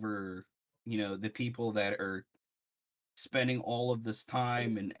fuck over, the people that are spending all of this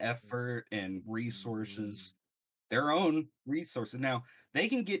time and effort and resources, their own resources. Now, they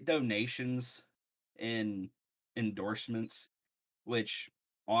can get donations and endorsements, which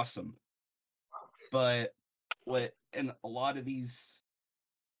awesome. But and a lot of these,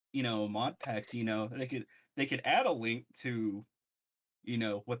 mod packs, they could add a link to,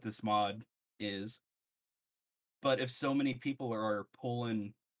 what this mod is. But if so many people are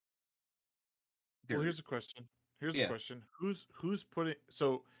pulling well, here's a question. The question. Who's putting,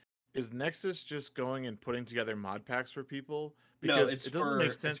 so is Nexus just going and putting together mod packs for people? Because it doesn't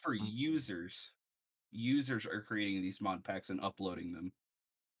make sense. It's for users. Users are creating these mod packs and uploading them.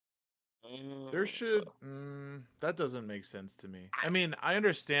 There should that doesn't make sense to me. I mean, I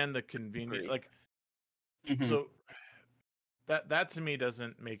understand the convenience, like so that to me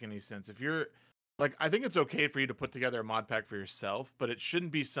doesn't make any sense. If you're like, I think it's okay for you to put together a mod pack for yourself, but it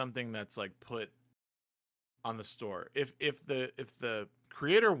shouldn't be something that's like put on the store. If the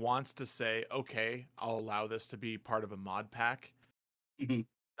creator wants to say, okay, I'll allow this to be part of a mod pack,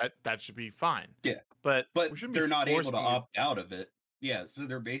 that should be fine. Yeah, but they're not able to opt out of it. Yeah, so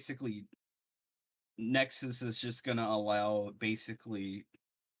they're basically, Nexus is just gonna allow basically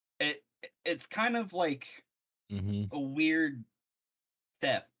it's kind of like a weird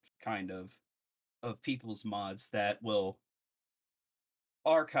theft kind of people's mods that will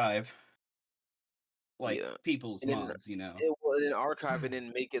archive like Yeah. people's And then mods, you know. and then archive it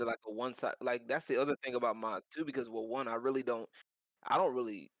and make it like a one side. Like that's the other thing about mods too, because well, one, I don't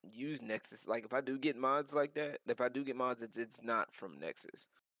really use Nexus. Like if I do get mods like that, if I do get mods, it's not from Nexus.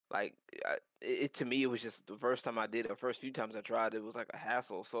 Like it to me, it was just the first time I did it. The first few times I tried, it was like a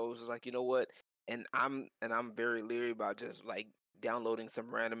hassle. So it was just like, you know what? And I'm very leery about just like downloading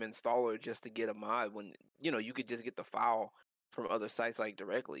some random installer just to get a mod when you could just get the file from other sites like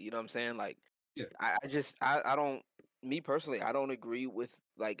directly. You know what I'm saying? Like Yeah. I don't me personally, I don't agree with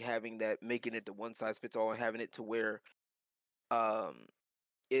like having that making it the one size fits all and having it to where um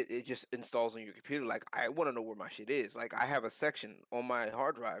it just installs on your computer. Like I want to know where my shit is. Like I have a section on my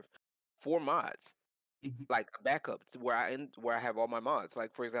hard drive for mods, Mhm. like a backup to where I have all my mods.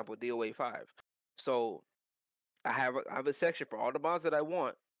 Like for example, DOA 5. So I have a section for all the mods that I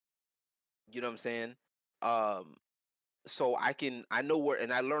want. You know what I'm saying? Um, so I know where,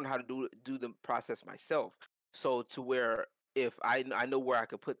 and I learned how to do the process myself. So to where if I know where I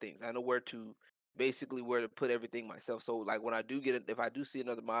could put things, I know where to basically where to put everything myself. So like when I do get it, if I do see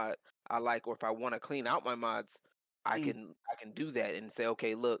another mod I like, or if I want to clean out my mods, I Mm. can do that and say,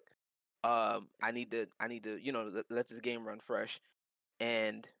 okay, look, I need to let this game run fresh,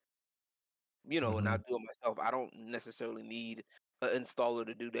 and and I'll Mhm. do it myself. I don't necessarily need an installer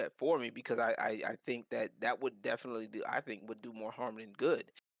to do that for me because I think that would definitely I think would do more harm than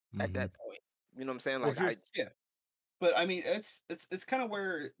good at Mhm. that point. You know what I'm saying? Well, Like here's yeah. But I mean, it's kind of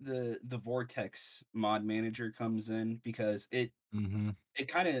where the Vortex mod manager comes in because Mhm. it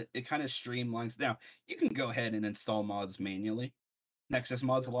kind of streamlines. Now you can go ahead and install mods manually. Nexus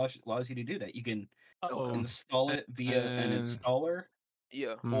Mods allows you to do that. You can Okay. Oh, install it via an and installer,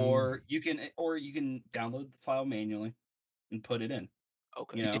 Yeah. mhm. or you can download the file manually and put it in.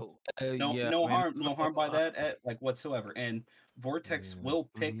 Okay. You know, Cool. no Yeah, no I mean, harm no harm by that at like whatsoever. And Vortex yeah. will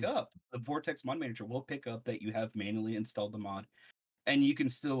pick Mhm. up the Vortex mod manager will pick up that you have manually installed the mod, and you can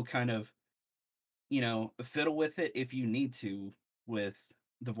still kind of fiddle with it if you need to with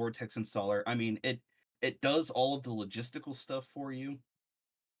the Vortex installer. I mean, it does all of the logistical stuff for you.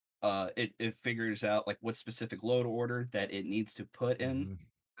 It figures out like what specific load order that it needs to put in. Mhm.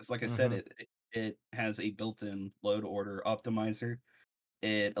 Because like I said, Mhm. it has a built-in load order optimizer.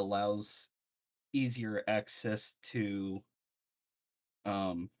 It allows easier access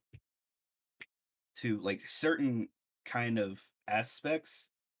um to like certain kind of aspects.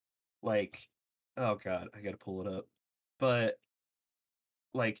 Like, oh god, I gotta pull it up. But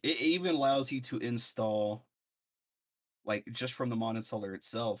like it even allows you to install, like, just from the mod installer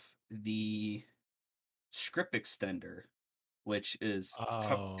itself, the script extender, which is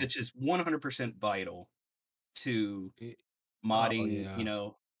Oh. which is 100% vital to y- Oh modding,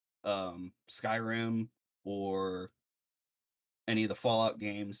 yeah. Skyrim or any of the Fallout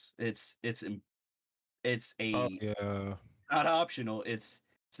games. It's Oh a yeah. not optional. It's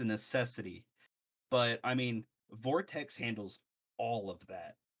a necessity. But I mean, Vortex handles all of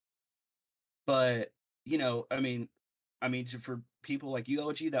that. But for people like you,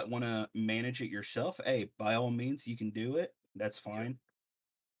 OG, that want to manage it yourself, hey, by all means, you can do it. That's Yeah. fine.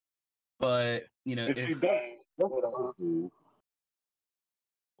 But And see, if that's what I do.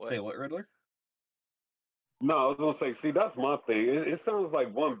 What? say what, Riddler? No, I was gonna say, see, that's my thing. It sounds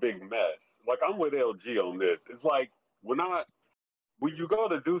like one big mess. Like I'm with LG on this. It's like when I when you go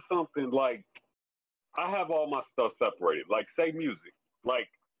to do something like I have all my stuff separated. Like say music. Like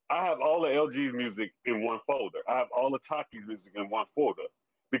I have all the LG music in one folder. I have all the Taki's music in one folder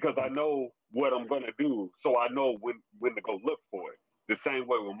because I Mhm. know what I'm gonna do, so I know when to go look for it. The same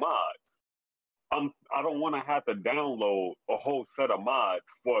way with mods. I don't want to have to download a whole set of mods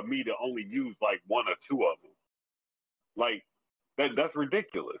for me to only use like one or two of them. Like that's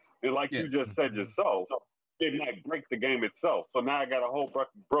ridiculous. And like Yeah. you just said Mhm. yourself, it might break the game itself. So now I got a whole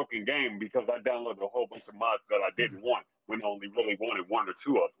broken game because I downloaded a whole bunch of mods that I didn't want when I only really wanted one or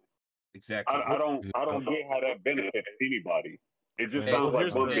two of them. Exactly. I Yeah. don't get how that benefits anybody. It just And, sounds Well, like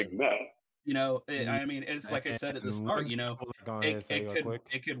here's the one thing. big mess. yeah, I mean, it's like I said at the and start. one thing I want to go ahead It and say it real could quick.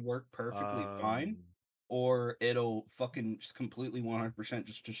 it could work perfectly fine, Um, or it'll fucking just completely 100%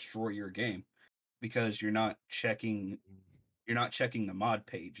 just destroy your game because you're not checking the mod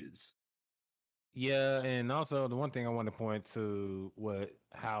pages. Yeah, and also the one thing I want to point to what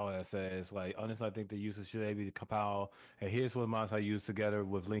Howard says, like honestly, I think the users should able to compile, and here's what mods I use together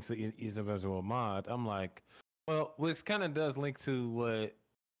with links to each individual mod. I'm like, well, which kind of does link to what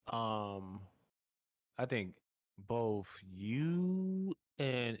I think both you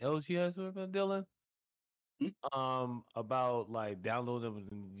and LG has been dealing Hmm? about like downloading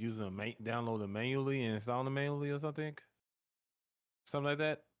and using downloading manually and installing them manually or something like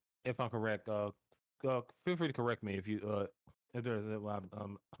that. If I'm correct, feel free to correct me if you if there's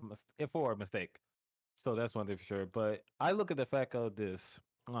if for a mistake. So that's one thing for sure. But I look at the fact of this,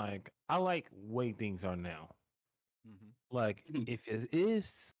 like I like way things are now. Like Mhm.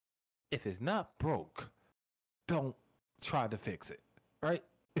 if it's not broke, don't try to fix it. Right?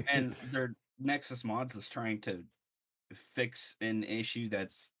 And their Nexus Mods is trying to fix an issue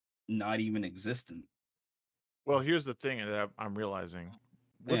that's not even existent. Well, here's the thing that I'm realizing.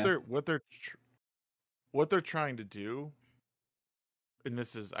 What Yeah. they're trying to do, and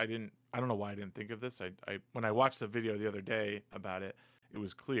this is I don't know why I didn't think of this. I when I watched the video the other day about it, it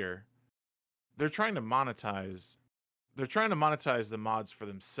was clear. They're trying to monetize the mods for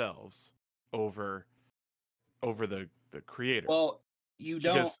themselves over the creator. Well, you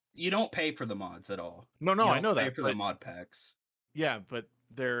Because- don't pay for the mods at all. No, You don't I know pay that, for the but- mod packs. Yeah, but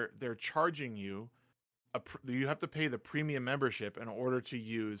they're charging you you have to pay the premium membership in order to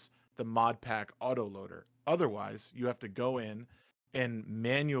use the mod pack autoloader. Otherwise, you have to go in and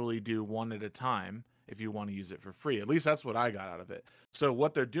manually do one at a time if you want to use it for free. At least that's what I got out of it. So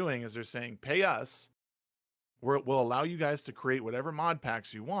what they're doing is they're saying, pay us. We'll allow you guys to create whatever mod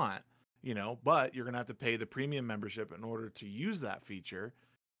packs you want, but you're going to have to pay the premium membership in order to use that feature,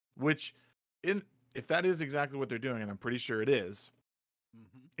 which if that is exactly what they're doing, and I'm pretty sure it is,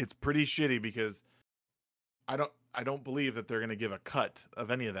 it's pretty shitty because I don't believe that they're going to give a cut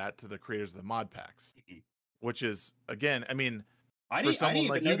of any of that to the creators of the mod packs, which is again, I mean, I for didn't someone even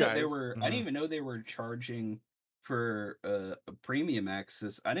like know you that guys, I didn't even know they were charging for a premium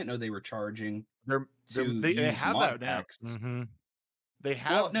access. I didn't know they were charging they use have mod that now. packs. They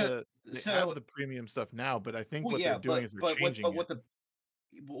have Well, have the premium stuff now, but I think Well, what yeah, they're doing is they're changing it.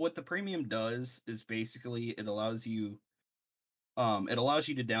 What the premium does is basically it allows you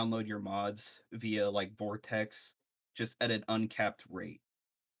to download your mods via like Vortex just at an uncapped rate.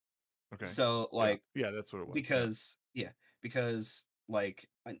 Okay. So like yeah, that's what it was. because like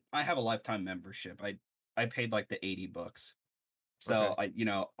I have a lifetime membership. I paid like the $80. So Okay.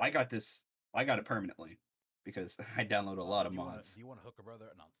 I got this. I got it permanently because I download a lot of Do mods. you want to hook a brother?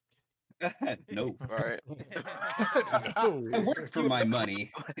 No, No. All right. I work for my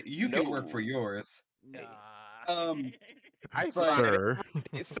money. You can work for No. yours. nah. I But- Sir.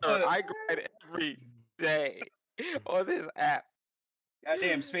 Sir, I grind every day on this app.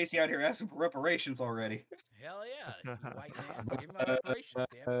 Goddamn, Spacey out here asking for reparations already. Hell yeah, you white man. Give him my reparations,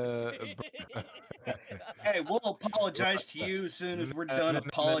 damn. Hey, we'll apologize to you as soon as we're done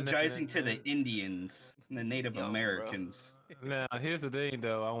apologizing to the Indians and the Native Yo, bro. Americans. Now, here's the thing,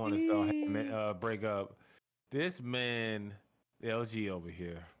 though. I want to break up. This man, the LG over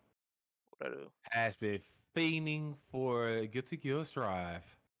here, What I do? has been fiending for Guilty Gear Strive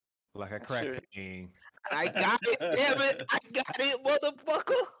like a crack Sure. fiend. I got it, damn it! I got it,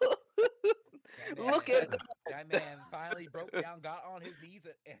 motherfucker! Look at that man finally broke down, got on his knees,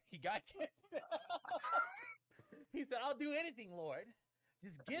 and he got he said, "I'll do anything, Lord.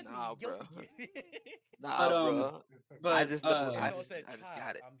 Just give Nah, me guilty bro. gear." Nah, bro. But I just don't- And I Noah just- said, I just "Child,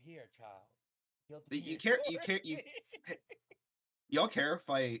 got it. I'm here, child. Guilty But you gear, y'all care if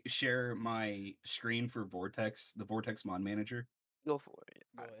I share my screen for Vortex, the Vortex mod manager? Go for it.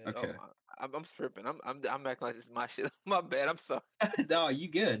 Go ahead. Okay. I'm stripping. I'm acting like this is my shit. My bad. I'm sorry. No, you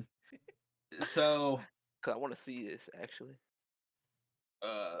good. So, Cause I want to see this actually.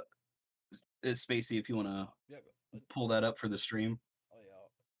 Spacey, if you want to Yeah, go- pull that up for the stream. Oh yeah,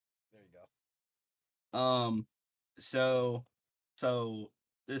 there you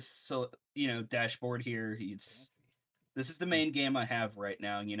go. Dashboard here. Fancy. This is the main game I have right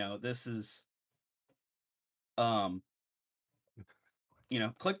now. This is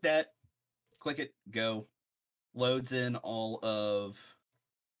click that, click it, go. Loads in all of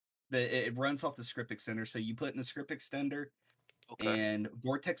it runs off the script extender. So you put in the script extender Okay. and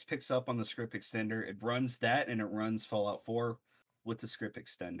Vortex picks up on the script extender. It runs that and it runs Fallout 4 with the script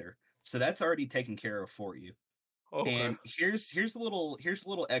extender. So that's already taken care of for you. Okay. And here's a little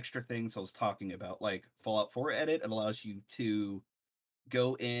extra things I was talking about. Like Fallout 4 edit, it allows you to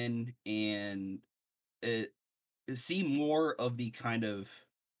go in and see more of the kind of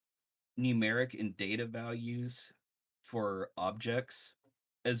numeric and data values for objects,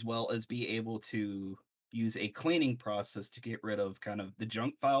 as well as be able to use a cleaning process to get rid of kind of the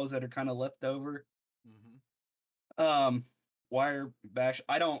junk files that are kind of left over. Wire bash.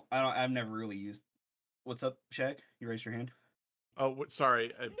 I've never really used. What's up, Shaq? You raised your hand. Oh,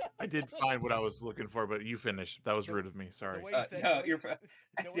 sorry. I did find what I was looking for, but you finished. That was rude of me. Sorry. The way he said, No, the you're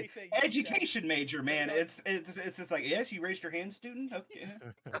way he said, you education major, man. No. It's just like, yes, you raised your hand, student. Okay.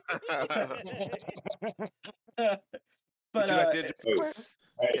 But you like to enjoy Hey, class?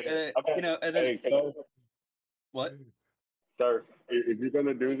 hey, you know, and hey, then sir, what? sir, if you're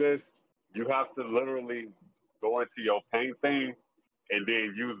gonna do this, you have to literally go into your paint thing and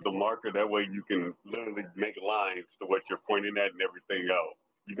then use the marker. That way, you can literally make lines to what you're pointing at and everything else.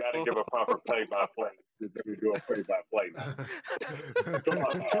 You got to give a proper play-by-play. You're gonna do a play-by-play now. Come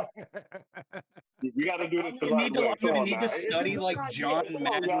on now. We got to do this the right way. Come on now. To study like John Come on,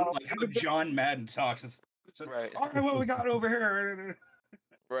 Madden, y'all. like how John Madden talks. Right. All right, what we got over here?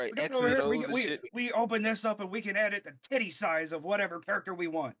 Right. We got X's over and here. O's and shit. We open this up and we can edit the titty size of whatever character we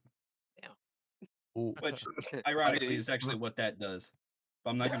want. Ooh. Which, ironically, is Titties. actually what that does.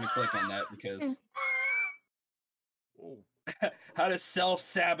 But I'm not going to click on that because how to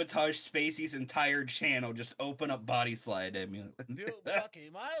self-sabotage Spacey's entire channel. Just open up body slide. I mean, Dude, okay,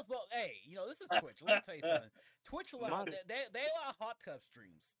 might as well. Hey, you know, this is Twitch. Let me tell you something. Twitch allow they allow hot tub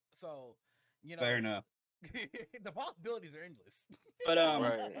streams, so you know. fair enough. The possibilities are endless. But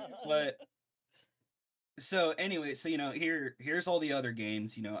Right. but so anyway, so here's all the other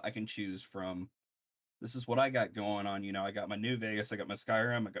games I can choose from. This is what I got going on. I got my New Vegas, I got my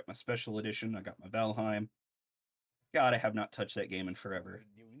Skyrim, I got my Special Edition, I got my Valheim. God, I have not touched that game in forever.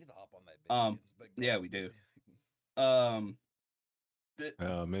 We need to hop on that bitch again, but go Yeah, ahead. we do.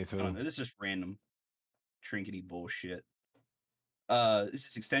 Me I too. don't know. This is just random trinkety bullshit. This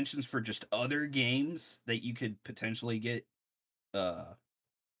is extensions for just other games that you could potentially get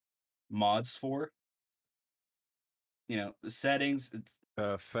mods for. The settings. It's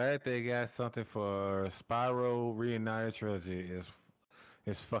The fact they got something for Spyro Reunited Trilogy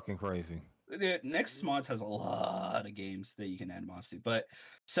is fucking crazy. Next mods has a lot of games that you can add mods to. But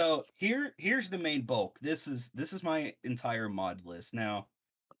so here's the main bulk. This is my entire mod list. Now,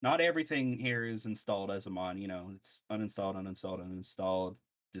 not everything here is installed as a mod. It's uninstalled, uninstalled,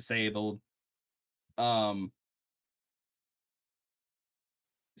 disabled.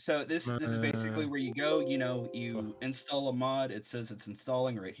 So this is basically where you go. You install a mod. It says it's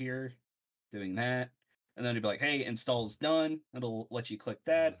installing right here, doing that, and then it'll be like, "Hey, install's done." It'll let you click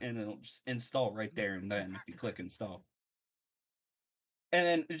that, and it'll just install right there and then if you click install. And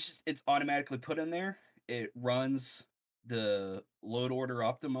then it's automatically put in there. It runs the load order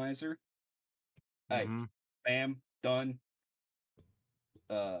optimizer. Hey, bam, done.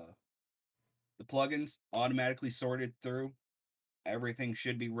 The plugins automatically sorted through. Everything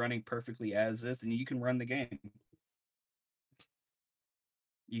should be running perfectly as is, and you can run the game.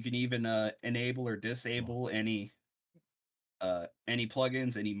 You can even enable or disable any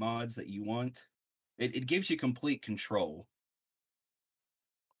plugins, any mods that you want. It gives you complete control.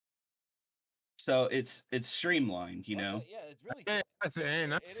 So it's streamlined, Okay, yeah, it's really. It's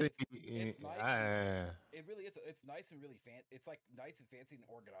nice. It really is. It's nice and really fancy. It's like nice and fancy and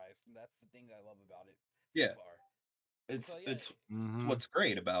organized, and that's the thing that I love about it so far. It's what's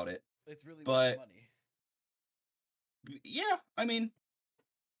great about it. It's really worth the money. Yeah, I mean,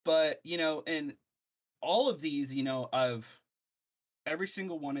 but and all of these, I've every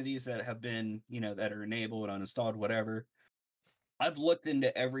single one of these that have been, that are enabled, uninstalled, whatever. I've looked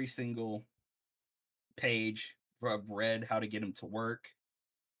into every single page. I've read how to get them to work.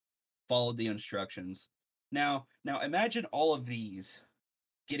 Followed the instructions. Now imagine all of these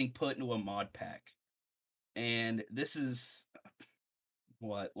getting put into a mod pack, and this is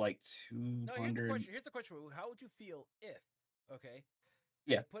what, like 200. No, here's the question. How would you feel if, okay,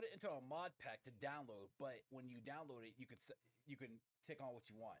 yeah, you put it into a mod pack to download, but when you download it, you can tick on what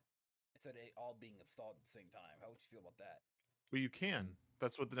you want instead of it all being installed at the same time? How would you feel about that? Well, you can.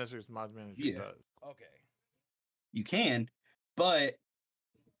 That's what the Necessary Mod Manager does. Okay. You can, but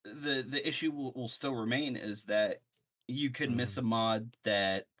the issue will still remain is that you could miss a mod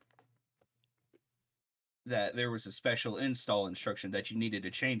that there was a special install instruction that you needed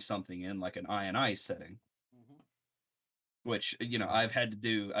to change something in, like an INI setting. Which, I've had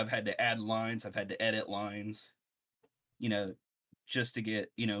to add lines, I've had to edit lines, just to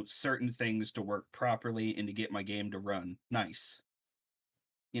get, certain things to work properly and to get my game to run nice.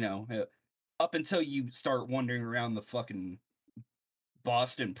 Up until you start wandering around the fucking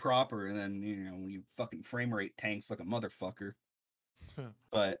Boston proper, and then, when you fucking frame rate tanks like a motherfucker.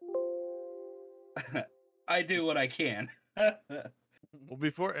 But I do what I can. Well,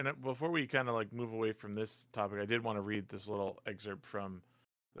 before we kind of like move away from this topic, I did want to read this little excerpt from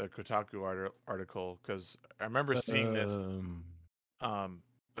the Kotaku article, because I remember seeing this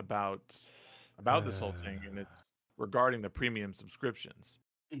about this whole thing, and it's regarding the premium subscriptions.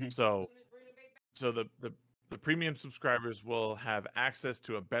 So the premium subscribers will have access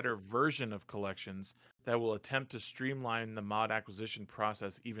to a better version of collections that will attempt to streamline the mod acquisition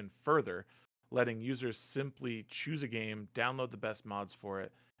process even further, letting users simply choose a game, download the best mods for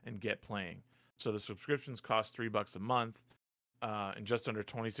it, and get playing. So the subscriptions cost $3 a month, and just under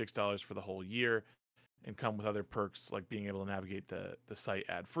 $26 for the whole year, and come with other perks like being able to navigate the site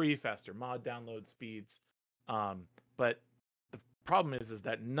ad free, faster mod download speeds. But the problem is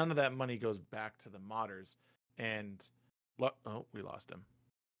that none of that money goes back to the modders. And oh, we lost him.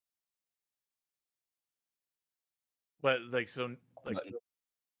 But like so, like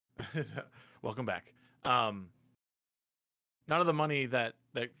welcome back. None of the money that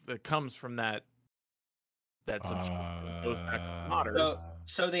comes from that subscription goes back to the modders.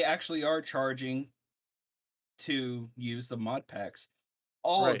 So they actually are charging to use the mod packs.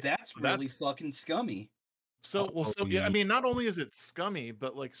 Oh, Right. that's really fucking scummy. So yeah, I mean, not only is it scummy,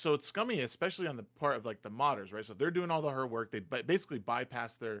 but like, so it's scummy, especially on the part of like the modders, right? So they're doing all the hard work. They basically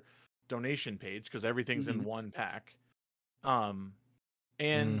bypass their donation page because everything's in one pack,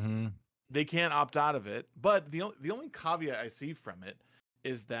 and they can't opt out of it. But the only caveat I see from it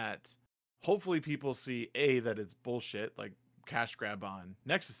is that hopefully people see that it's bullshit, like cash grab on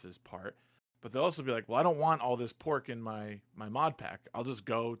Nexus's part. But they'll also be like, well, I don't want all this pork in my mod pack. I'll just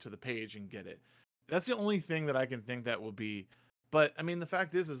go to the page and get it. That's the only thing that I can think that will be. But I mean, the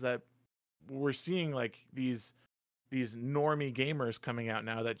fact is that we're seeing like these normie gamers coming out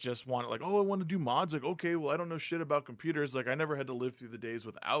now that just want like, oh, I want to do mods. Like, okay, well, I don't know shit about computers. Like, I never had to live through the days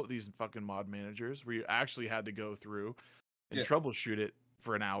without these fucking mod managers where you actually had to go through and troubleshoot it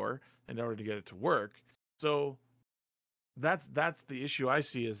for an hour in order to get it to work. So that's the issue I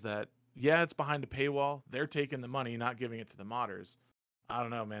see, is that yeah, it's behind a paywall. They're taking the money, not giving it to the modders. I don't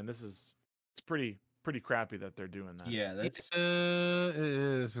know, man. It's pretty crappy that they're doing that. Yeah, that's it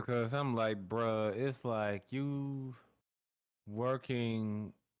is, because I'm like, bruh, it's like you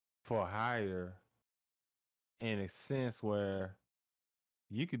working for hire in a sense where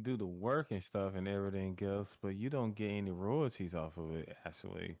you could do the work and stuff and everything else, but you don't get any royalties off of it,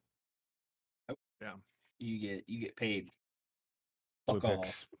 actually. Yeah. You get paid. Fuck With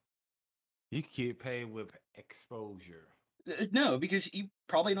off. You get paid with exposure. No, because you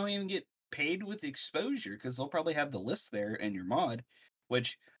probably don't even get paid with exposure, because they'll probably have the list there in your mod,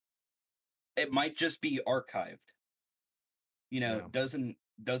 which it might just be archived. You know, doesn't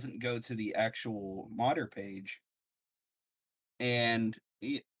go to the actual modder page, and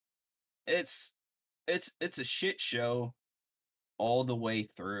it's a shit show all the way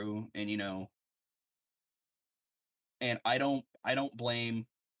through. And you know, and I don't blame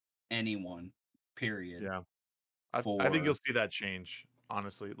anyone, period. Yeah. I think you'll see that change,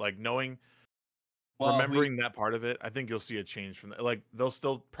 honestly. Like remembering that part of it, I think you'll see a change from that. Like, they'll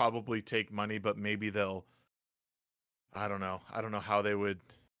still probably take money, but maybe they'll, I don't know how they would.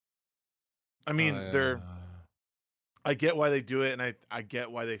 I mean, I get why they do it, and I get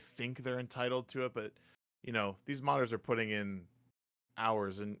why they think they're entitled to it, but you know, these modders are putting in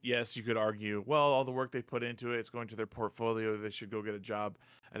hours, and yes, you could argue, well, all the work they put into it's going to their portfolio. They should go get a job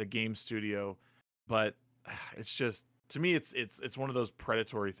at a game studio, but it's just, to me, it's one of those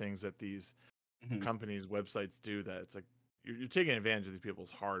predatory things that these companies' websites do, that it's like you're taking advantage of these people's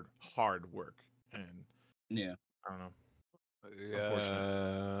hard work, and yeah, I don't know.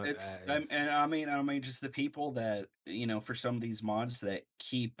 Yeah, it's and I mean just the people that, you know, for some of these mods that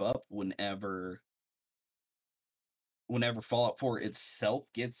keep up whenever Fallout 4 itself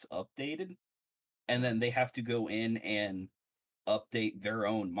gets updated, and then they have to go in and update their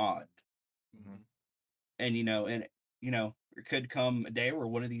own mod. And you know, there could come a day where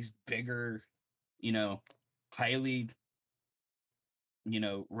one of these bigger, you know, highly, you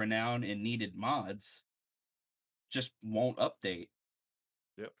know, renowned and needed mods just won't update.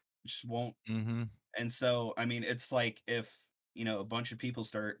 Just won't. And so, I mean, it's like if, you know, a bunch of people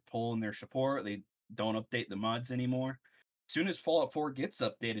start pulling their support, they don't update the mods anymore. As soon as Fallout 4 gets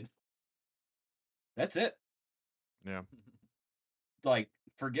updated, that's it. Yeah. Like,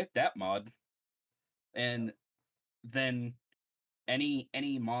 forget that mod. And then any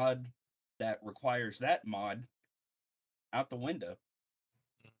mod that requires that mod, out the window.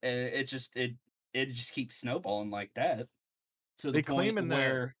 It just keeps snowballing like that, to the point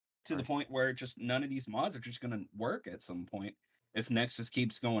where the point where just none of these mods are just going to work at some point if Nexus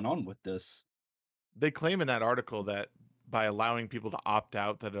keeps going on with this. They claim in that article that by allowing people to opt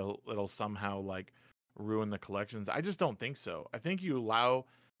out, that it'll somehow like ruin the collections. I just don't think so. I think you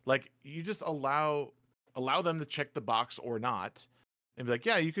just allow them to check the box or not, and be like,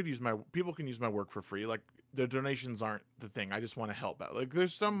 yeah, people can use my work for free. Like, the donations aren't the thing. I just want to help out. Like,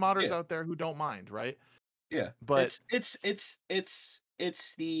 there's some modders out there who don't mind, right? Yeah, but it's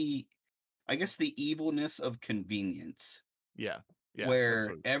the, I guess, the evilness of convenience. Yeah, Yeah,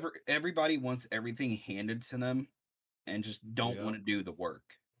 where everybody wants everything handed to them and just don't Yep. want to do the work.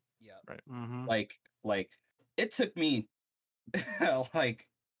 Yeah. Right. Mm-hmm. Like it took me like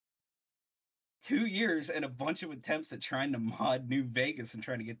 2 years and a bunch of attempts at trying to mod New Vegas and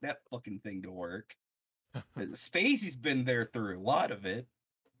trying to get that fucking thing to work. Spacey's been there through a lot of it.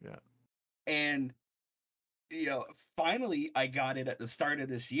 Yeah. And finally I got it at the start of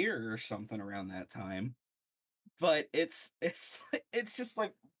this year or something around that time. But it's just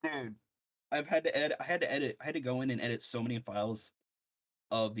like, dude, I had to go in and edit so many files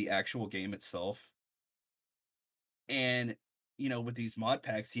of the actual game itself. And with these mod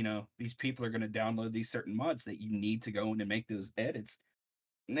packs, these people are going to download these certain mods that you need to go in and make those edits.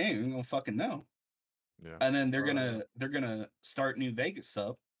 And they ain't gonna fucking know. Yeah. And then they're gonna start New Vegas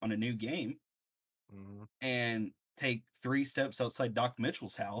up on a new game and take 3 steps outside Doc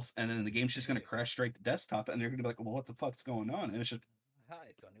Mitchell's house, and then the game's just gonna crash straight to desktop, and they're gonna be like, "Well, what the fuck's going on?" And it's just,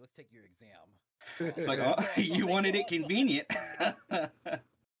 Hi, Sonny. Let's take your exam. it's like, oh, you wanted it convenient. And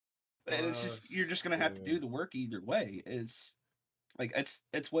it's just you're just gonna have to do the work either way. It's like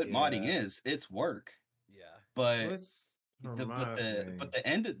it's what modding is. It's work. Yeah. But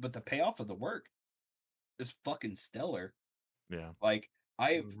the payoff of the work is fucking stellar. Yeah. Like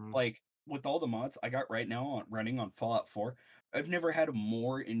like with all the mods I got right now running on Fallout 4, I've never had a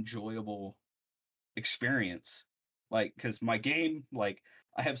more enjoyable experience. Like, because my game, like,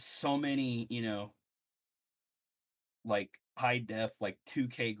 I have so many, like high def, like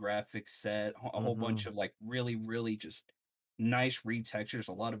 2K graphics set, a whole bunch of like really, really just nice retextures,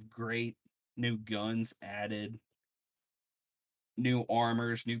 a lot of great new guns added, new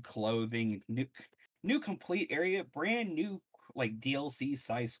armors, new clothing, new complete area, brand new like DLC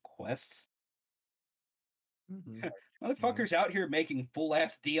size quests. Motherfuckers out here making full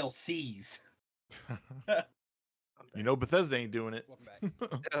ass DLCs. Bethesda ain't doing it. Welcome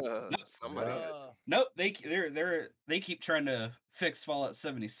back. Somebody. Nope, they keep trying to fix Fallout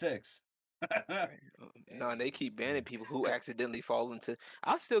 76. No, and they keep banning people who accidentally fall into.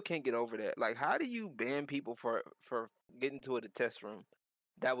 I still can't get over that. Like, how do you ban people for getting to the test room?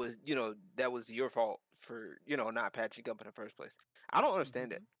 That was your fault for not patching up in the first place. I don't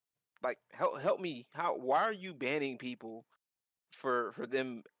understand that. Like, help me. Why are you banning people for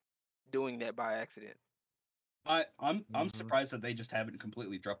them doing that by accident? I'm surprised that they just haven't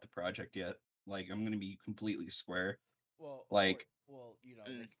completely dropped the project yet. Like, I'm gonna be completely square. Well, like,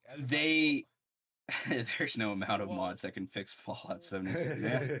 everybody- there's no amount of mods that can fix Fallout 76.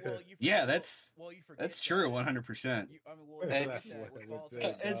 Yeah, you that's true, 100%.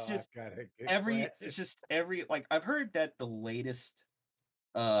 It's just every like I've heard that the latest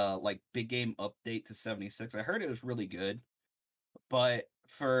like big game update to 76, I heard it was really good, but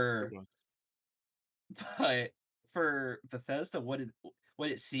for Bethesda, what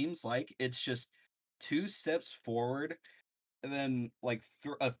it seems like, it's just 2 steps forward and then like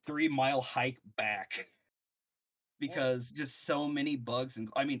a 3-mile hike back. Because just so many bugs, and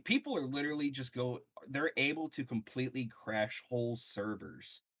I mean, people are literally they're able to completely crash whole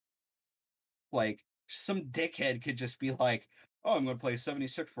servers. Like, some dickhead could just be like, "Oh, I'm going to play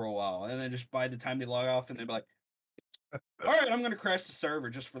 76 for a while," and then just by the time they log off, and they're like, "All right, I'm going to crash the server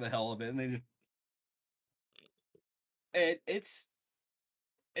just for the hell of it," and they just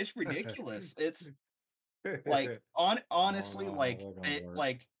it's ridiculous. It's like honestly, like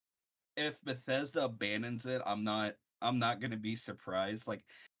if Bethesda abandons it, I'm not gonna be surprised. Like,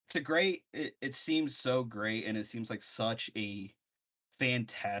 it seems so great, and it seems like such a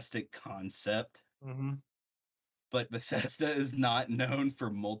fantastic concept. But Bethesda is not known for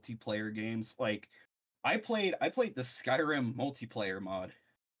multiplayer games. Like, I played the Skyrim multiplayer mod,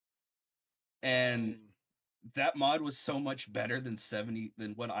 and that mod was so much better than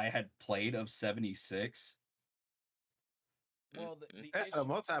what I had played of 76. Well, that's a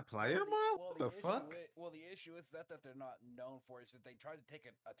multiplayer mod. What the fuck? The issue is that they're not known for is that they try to take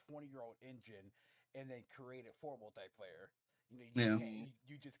a 20-year-old engine and then create it for multiplayer. You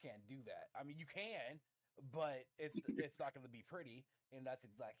just can't do that. I mean, you can, but it's not going to be pretty, and that's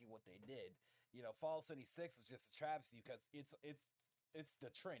exactly what they did. Fallout 76 is just a travesty because it's the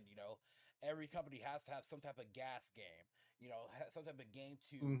trend. Every company has to have some type of gas game. Some type of game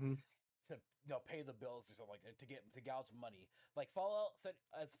to pay the bills or something like that, to gouge money. Like Fallout said,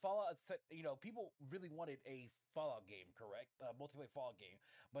 people really wanted a Fallout game, correct? Multiplayer Fallout game,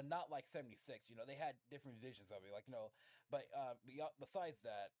 but not like 76. They had different visions of it, but besides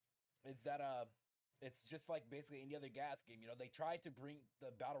that, it's just like basically any other gas game. They tried to bring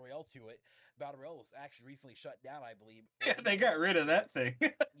the Battle Royale to it. Battle Royale was actually recently shut down, I believe. Yeah, they got rid of that thing.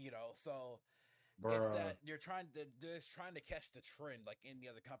 So It's Bruh. that they're trying to catch the trend like any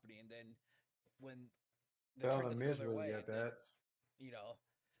other company, and then when the Tell trend the doesn't go Miz their really way, got then, that. you know,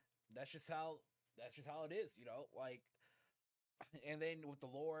 that's just how it is, like. And then with the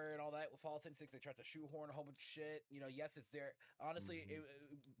lore and all that with Fallout 76, they tried to shoehorn a whole bunch of shit. Yes, it's there. Honestly,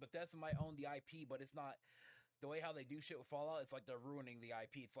 Bethesda might own the IP, but it's not the way how they do shit with Fallout. It's like they're ruining the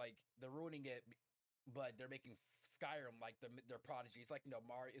IP. It's like they're ruining it, but they're making Skyrim like their prodigy. It's like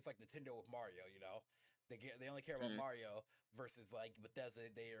Mario. It's like Nintendo with Mario. They only care about Mario versus like Bethesda.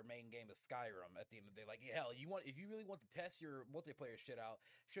 Their main game is Skyrim. At the end of the day, like hell, if you really want to test your multiplayer shit out,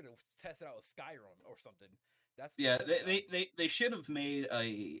 should have tested out with Skyrim or something. That's they should have made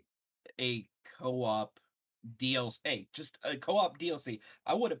a co-op DLC, just a co-op DLC.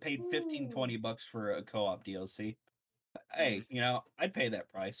 I would have paid $15-$20 for a co-op DLC. Hey, I'd pay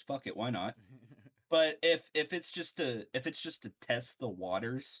that price. Fuck it, why not? But if it's just to test the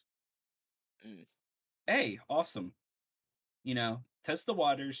waters, hey, awesome. Test the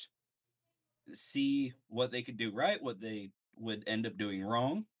waters, see what they could do right, what they would end up doing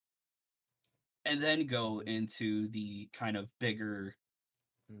wrong, and then go into the kind of bigger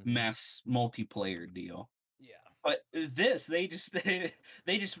mass multiplayer deal. Yeah. But this, they just took that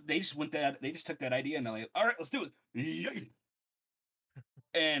idea and they're like, all right, let's do it.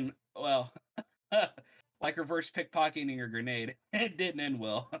 And well, like reverse pickpocketing your grenade, it didn't end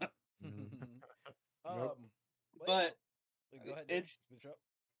well. Nope. But go ahead. it's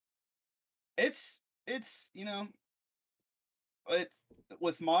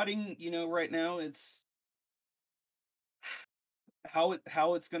with modding, right now it's how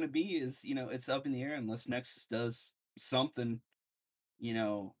it's going to be is it's up in the air unless Nexus does something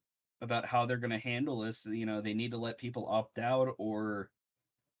about how they're going to handle this. They need to let people opt out, or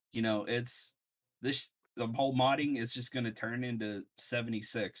it's this the whole modding is just going to turn into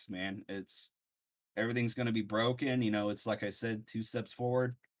 76, man. It's everything's going to be broken. It's like I said, 2 steps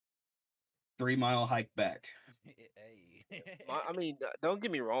forward, 3-mile hike back. I mean, don't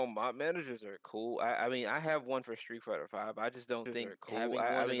get me wrong. My managers are cool. I mean, I have one for Street Fighter 5. I just don't think having one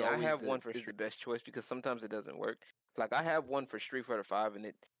I have one is the best choice because sometimes it doesn't work. Like I have one for Street Fighter 5, and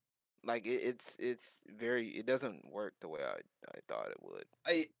it doesn't work the way I thought it would.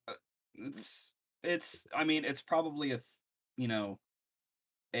 I mean, it's probably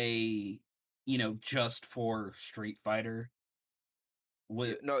a just for Street Fighter.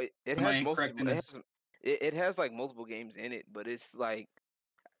 No, it has it has like multiple games in it, but it's like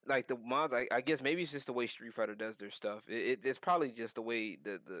the mods. I guess maybe it's just the way Street Fighter does their stuff. It's probably just the way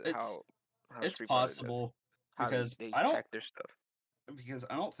how it's Street possible Fighter does, because they I don't hack their stuff. Because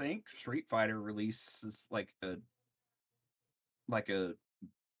I don't think Street Fighter releases like a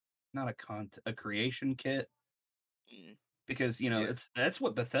not a creation kit, because that's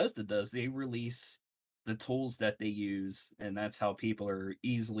what Bethesda does. They release the tools that they use, and that's how people are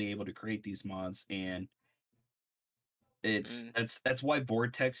easily able to create these mods. And that's why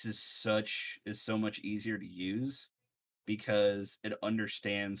Vortex is so much easier to use, because it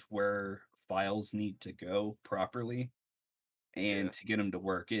understands where files need to go properly and to get them to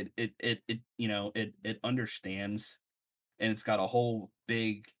work. It understands, and it's got a whole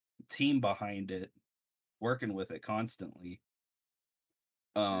big team behind it working with it constantly.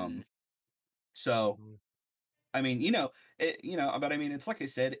 So I mean, but I mean, it's like I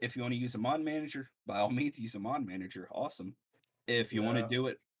said, if you want to use a mod manager, by all means use a mod manager. Awesome. If you want to do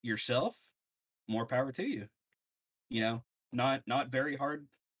it yourself, more power to you. Not very hard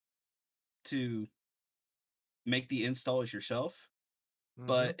to make the installs yourself,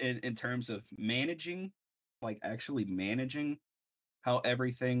 but in terms of managing, like actually managing how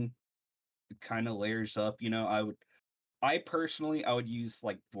everything kind of layers up, I personally would use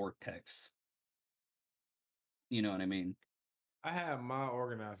like Vortex. You know what I mean? I have my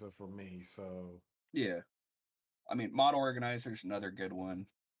organizer for me, so yeah. I mean, Mod Organizer's another good one,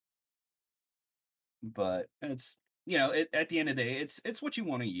 but it's at the end of the day, it's what you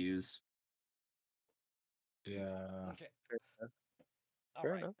want to use. Yeah. Okay.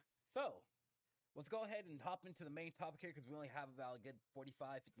 Fair enough. So let's go ahead and hop into the main topic here because we only have about a good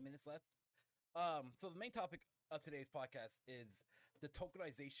 45, 50 minutes left. So the main topic of today's podcast is the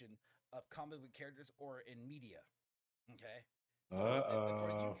tokenization of comic book characters or in media. Okay. So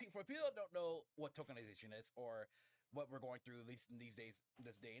for people that don't know what tokenization is or what we're going through, at least in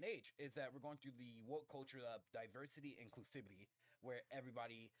this day and age, is that we're going through the woke culture of diversity and inclusivity, where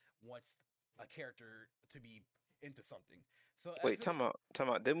everybody wants a character to be into something. So wait, time out.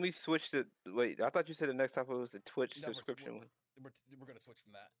 Didn't we switch to? Wait, I thought you said the next topic was the Twitch subscription one. We're gonna switch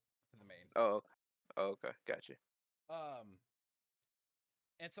from that to the main. Oh, okay, gotcha.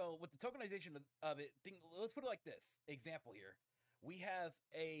 And so with the tokenization of it, let's put it like this. Example here. We have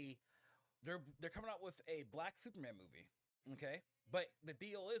they're coming out with a Black Superman movie. Okay? But the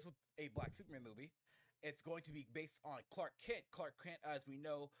deal is with a Black Superman movie, it's going to be based on Clark Kent. Clark Kent, as we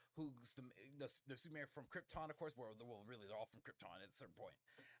know, who's the Superman from Krypton, of course. Well, really, they're all from Krypton at a certain point.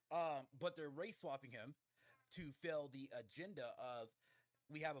 But they're race swapping him to fill the agenda of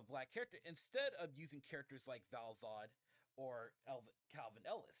we have a black character instead of using characters like Val Zod or Calvin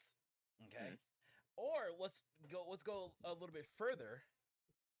Ellis. Okay, or let's go a little bit further.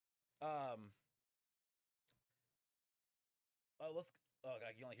 Let's. Oh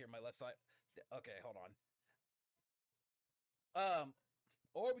God, you only hear my left side. Okay, hold on.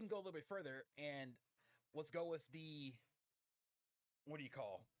 Or we can go a little bit further and let's go with the what do you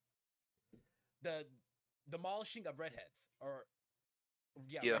call the demolishing of redheads or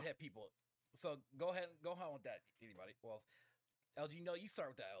redhead people. So go ahead with that. Anybody? Well, LG, you start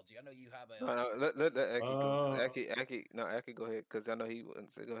with that. LG, I know you have a. No, let Aki go. Aki, go ahead, because I know he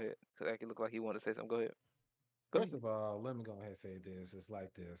wouldn't say. Go ahead, because Aki looked like he wanted to say something. Go ahead. First of all, let me go ahead and say this. It's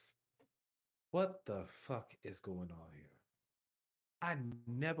like this. What the fuck is going on here? I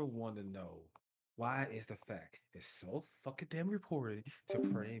never want to know why is the fact it's so fucking damn reported to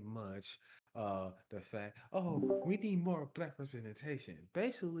pretty much the fact, oh, we need more black representation.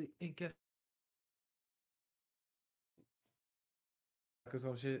 Basically, and guess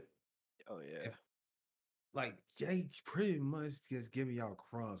some shit. Oh yeah. Like they pretty much just giving y'all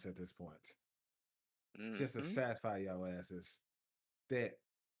crumbs at this point. Just to satisfy y'all asses. That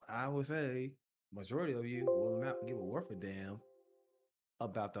I would say majority of you will not give a worth a damn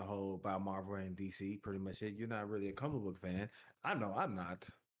about about Marvel and DC. Pretty much it. You're not really a comic book fan. I know I'm not.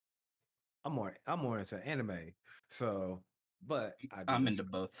 I'm more into anime. So, but I'm into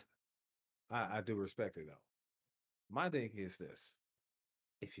both. I do respect it though. My thing is this: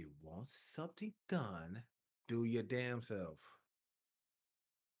 if you want something done, do your damn self.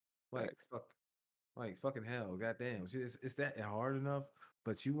 Like fucking hell, goddamn. It's that hard enough,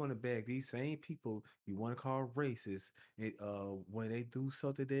 but you want to beg these same people you want to call racist, when they do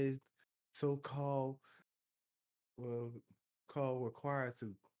something that is so-called required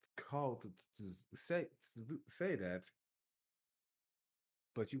to say that,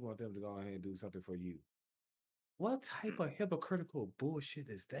 but you want them to go ahead and do something for you. What type of hypocritical bullshit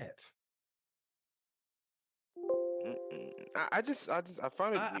is that? I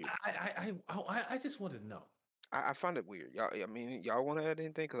find it weird. I just want to know. I find it weird. Y'all, I mean, y'all want to add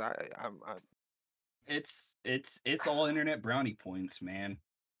anything? Because It's all internet brownie points, man.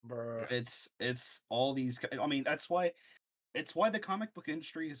 Bruh. It's all these. I mean, it's why the comic book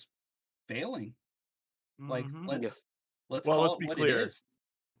industry is failing. Like, let's call it what it is.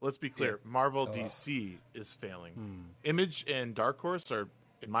 Let's be clear. Marvel DC is failing. Image and Dark Horse are,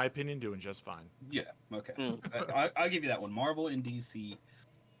 in my opinion, doing just fine. Yeah. Okay. I'll give you that one. Marvel and DC,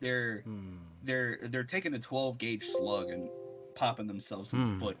 they're taking a 12 gauge slug and popping themselves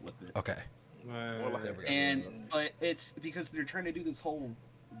in the foot with it. Okay. But it's because they're trying to do this whole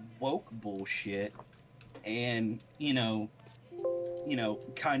woke bullshit, and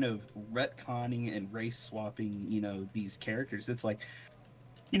kind of retconning and race swapping, these characters. It's like,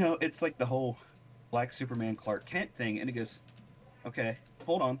 it's like the whole Black Superman Clark Kent thing, and it goes, okay,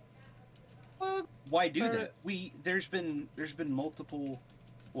 hold on. Well, why do that? There's been multiple.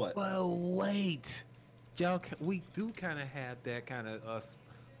 What? Well, wait, y'all. We do kind of have that kind of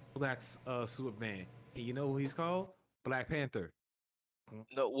Black Superman. And you know what he's called? Black Panther.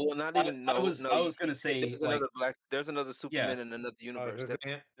 No, well, not even. I was gonna say there's another There's another Superman in another universe.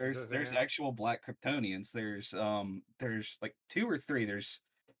 There's actual Black Kryptonians. There's like 2 or 3. There's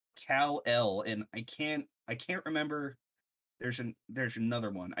Kal-El, and I can't remember. There's another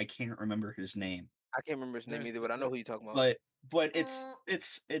one. I can't remember his name. I can't remember his name either, but I know who you're talking about. But it's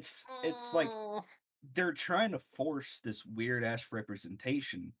like they're trying to force this weird ass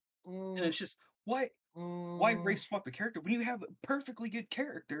representation, and it's just why race swap a character when you have a perfectly good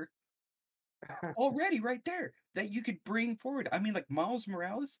character already right there that you could bring forward? I mean, like Miles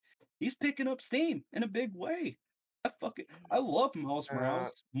Morales, he's picking up steam in a big way. I love Miles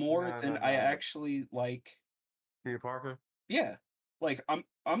Morales more than I actually like Peter Parker. Yeah, like I'm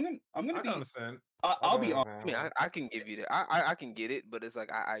gonna be. Understand. I'll be honest. I mean, I can give you that. I can get it, but it's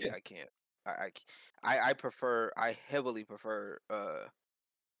like I can't. I heavily prefer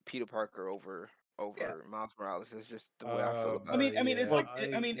Peter Parker over Miles Morales. It's just the way I feel about it. I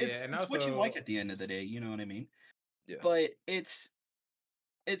mean, it's it's what you like at the end of the day. You know what I mean? Yeah. But it's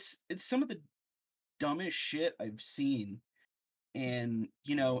some of the dumbest shit I've seen, and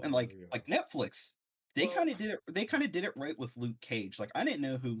and like Netflix. They Well- kind of did it. They kind of did it right with Luke Cage. Like I didn't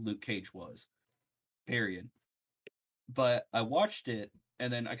know who Luke Cage was, period. But I watched it,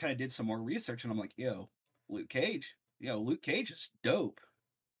 and then I kind of did some more research, and I'm like, yo, Luke Cage. Luke Cage is dope.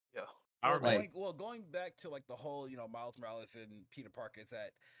 Yeah. Well, Like- going back to like the whole, Miles Morales and Peter Parker, is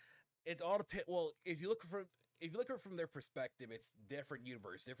that it all depends. Well, if you look at it from their perspective, it's different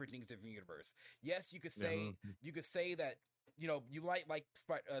universe, different things, different universe. Yes, you could say that you like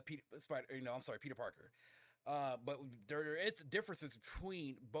Peter Parker, but there is differences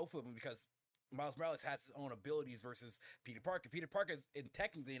between both of them because Miles Morales has his own abilities versus Peter Parker. Peter Parker,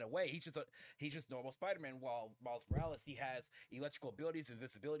 technically, in a way, he's just normal Spider-Man. While Miles Morales, he has electrical abilities,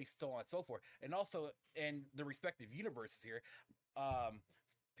 invisibility, so on and so forth. And also, in the respective universes here,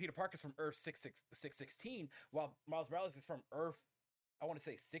 Peter Parker's from Earth 616, while Miles Morales is from Earth, I want to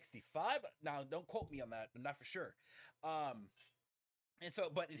say 65. Now, don't quote me on that. I'm not for sure. And so,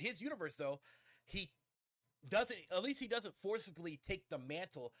 but in his universe, though, he doesn't forcibly take the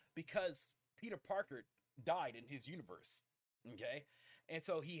mantle because Peter Parker died in his universe. Okay? And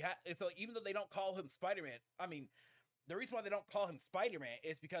so so even though they don't call him Spider-Man, I mean, the reason why they don't call him Spider-Man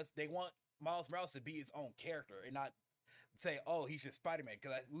is because they want Miles Morales to be his own character and not say, oh, he's just Spider-Man,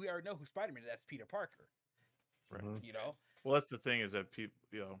 because we already know who Spider-Man is. That's Peter Parker. Right. Well, that's the thing, is that people,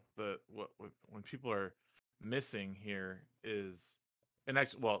 when people are missing here is, and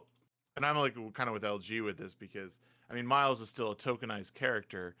actually, and I'm like kind of with LG with this, because I mean, Miles is still a tokenized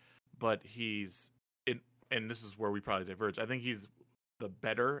character, but and this is where we probably diverge. I think he's the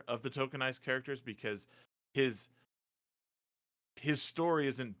better of the tokenized characters because his story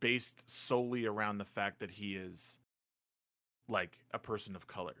isn't based solely around the fact that he is like a person of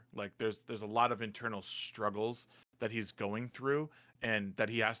color. Like there's a lot of internal struggles that he's going through and that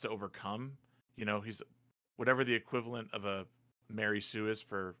he has to overcome. He's whatever the equivalent of a Mary Sue is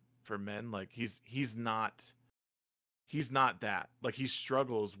for men. Like he's not that. Like he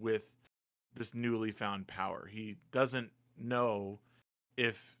struggles with this newly found power. He doesn't know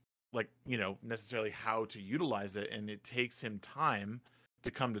if necessarily how to utilize it, and it takes him time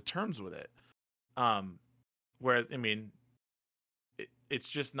to come to terms with it. Whereas, I mean, it's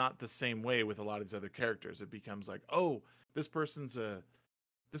just not the same way with a lot of these other characters. It becomes like, oh, this person's a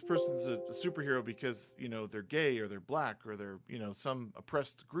superhero because they're gay or they're black or they're some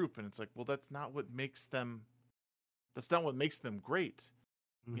oppressed group, and it's like, well, that's not what makes them great.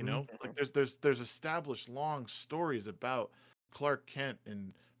 Like there's established long stories about Clark Kent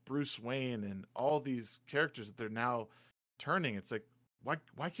and Bruce Wayne and all these characters that they're now turning. It's like,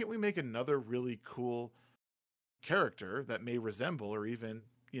 why can't we make another really cool character that may resemble, or even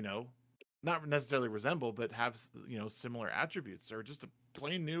not necessarily resemble, but have similar attributes, or just a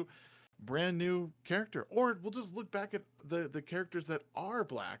brand new character? Or we'll just look back at the characters that are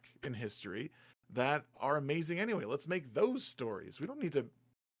black in history that are amazing anyway. Let's make those stories. We don't need to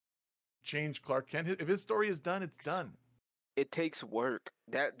change Clark Kent. If his story is done, it's done. It takes work.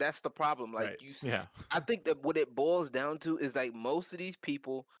 That's the problem. Like Right. you see, Yeah. I think that what it boils down to is like most of these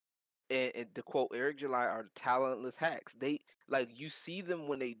people, and to quote Eric July, are talentless hacks. They like you see them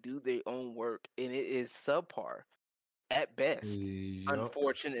when they do their own work, and it is subpar at best,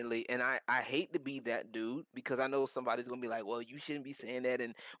 unfortunately. And I hate to be that dude because I know somebody's gonna be like, well, you shouldn't be saying that,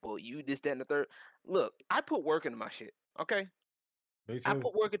 and well, you this, that, and the third. Look, I put work into my shit. Okay, I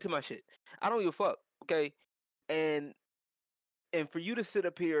put work into my shit. I don't give a fuck. Okay, and for you to sit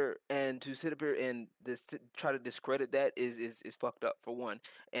up here and try to discredit that is fucked up, for one.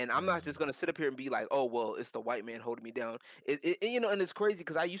 And I'm not just gonna sit up here and be like, oh well, it's the white man holding me down. And it's crazy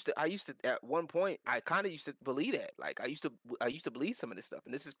because I used to at one point I kind of used to believe that. Like I used to believe some of this stuff,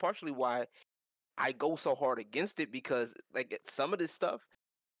 and this is partially why I go so hard against it, because like some of this stuff,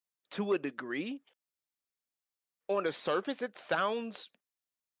 to a degree, on the surface it sounds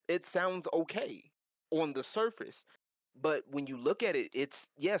okay on the surface. But when you look at it, it's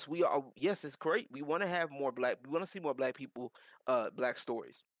yes, it's great. We want to have more we want to see more black people, black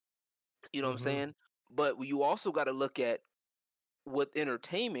stories. You know what I'm saying? But you also got to look at with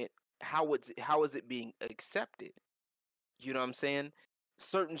entertainment, how is it being accepted? You know what I'm saying?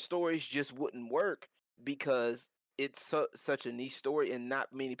 Certain stories just wouldn't work because it's such a niche story, and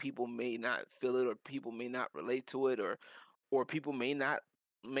not many people may not feel it, or people may not relate to it, or people may not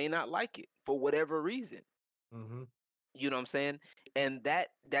like it for whatever reason. You know what I'm saying? And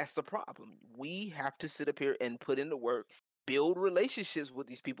that's the problem. We have to sit up here and put in the work, build relationships with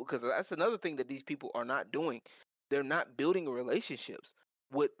these people, because that's another thing that these people are not doing. They're not building relationships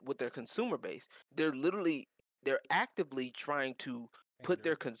with their consumer base. They're actively trying to put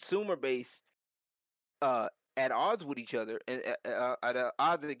their consumer base at odds with each other, and at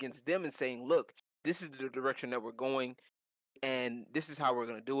odds against them, and saying, look, this is the direction that we're going, and this is how we're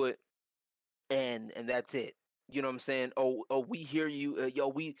gonna do it, and that's it. You know what I'm saying? Oh, we hear you,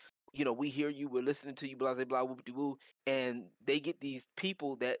 we hear you. We're listening to you. Blah blah blah. Whoop de woo. And they get these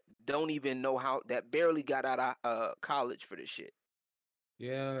people that don't even know how, that barely got out of college for this shit.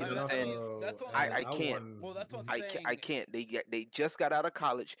 Yeah, You know and what I'm saying? That's what also, I'm I saying. can't. Well, that's what I'm saying. I can't. They just got out of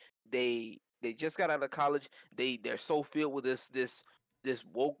college. They just got out of college. They're so filled with this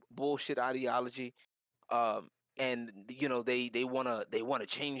woke bullshit ideology. And they wanna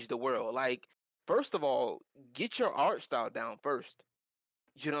change the world. Like, first of all, get your art style down first.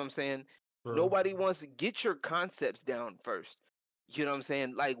 You know what I'm saying? True. Nobody wants to get your concepts down first. You know what I'm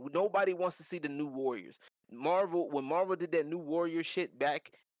saying? Like, nobody wants to see the new Warriors. When Marvel did that new Warrior shit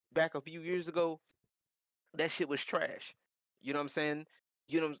back a few years ago, that shit was trash. You know what I'm saying?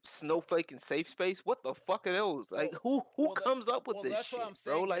 Snowflake and Safe Space. What the fuck are those? Like, who comes up with this that's shit, what I'm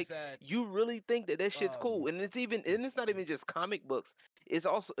bro? saying. Like, Is that you really think that shit's cool? And it's not even just comic books. It's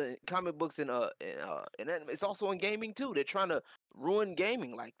also comic books and anime. It's also in gaming too. They're trying to ruin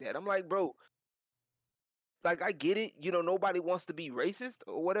gaming like that. I'm like, bro, like, I get it. Nobody wants to be racist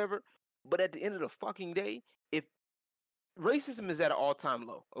or whatever. But at the end of the fucking day, if racism is at an all-time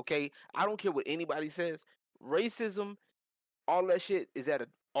low, okay? I don't care what anybody says. Racism, all that shit is at an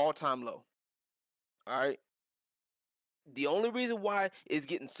all-time low. All right. The only reason why it's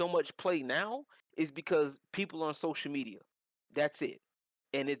getting so much play now is because people on social media. That's it,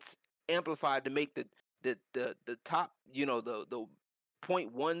 and it's amplified to make the top, the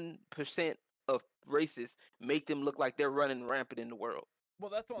 0.1% of racists, make them look like they're running rampant in the world, well,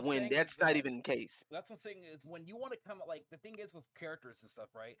 that's what I'm when saying. that's not even the case. That's what I'm saying is when you want to come, like, the thing is with characters and stuff,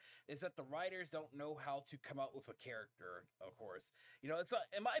 right? Is that the writers don't know how to come out with a character. Of course, it's not,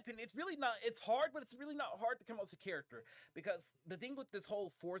 in my opinion, it's really not. It's hard, but it's really not hard to come up with a character, because the thing with this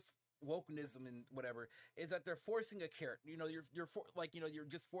whole force wokenism and whatever is that they're forcing a character. You're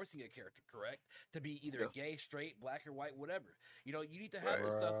just forcing a character, correct, to be either Yeah. gay, straight, black or white, whatever. You need to have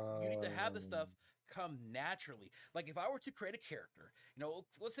the stuff. You need to have the stuff come naturally. Like, if I were to create a character,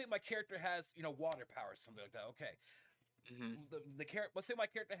 let's say my character has, water powers, something like that. Okay. Let's say my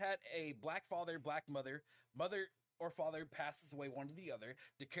character had a black father, black mother or father passes away, one or the other.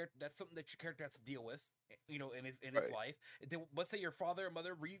 That's something that your character has to deal with, in his Right. life. Then, let's say your father and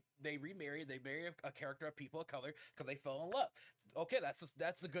mother they remarry, they marry a character of people of color because they fell in love. Okay, that's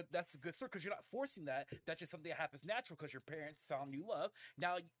a good story, because you're not forcing that. That's just something that happens natural because your parents found new love.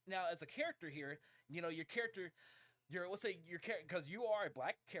 Now as a character here, your character. Let's say your character, because you are a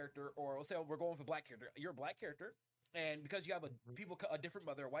black character, or let's say we're going for black character. You're a black character, and because you have a different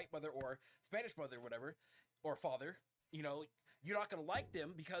mother, a white mother, or Spanish mother, or whatever, or father, you're not gonna like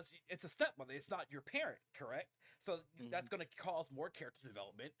them because it's a stepmother. It's not your parent, correct? So that's gonna cause more character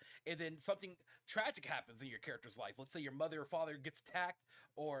development, and then something tragic happens in your character's life. Let's say your mother or father gets attacked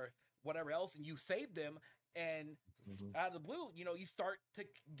or whatever else, and you save them, and out of the blue, you start to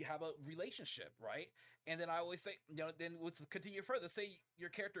have a relationship, right? And then I always say, then let's continue further. Say your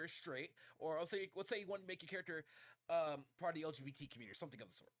character is straight, or let's say you want to make your character part of the LGBT community or something of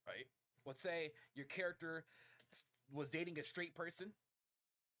the sort, right? Let's say your character was dating a straight person,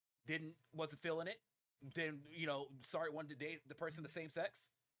 wasn't feeling it, then wanted to date the person of the same sex,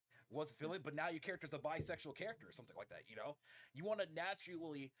 wasn't feeling it, but now your character's a bisexual character or something like that. You want to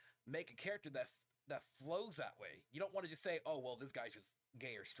naturally make a character that flows that way. You don't want to just say, oh, well, this guy's just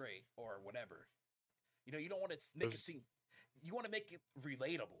gay or straight or whatever. You don't want to make it seem. You want to make it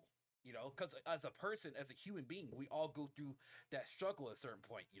relatable. Because as a person, as a human being, we all go through that struggle at a certain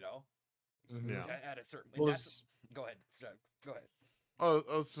point. Yeah. At a certain. Well, go ahead. Go ahead.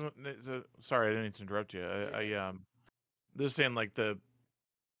 Oh, sorry, I didn't mean to interrupt you. I they're saying, like,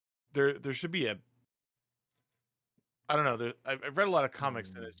 there should be a. I don't know. I've read a lot of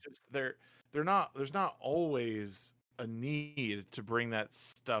comics, and it's just there's not always a need to bring that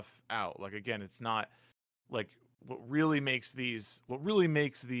stuff out. Like, again, it's not like what really makes these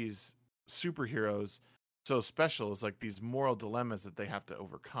superheroes so special is like these moral dilemmas that they have to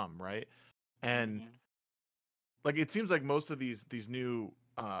overcome, right? And like, it seems like most of these new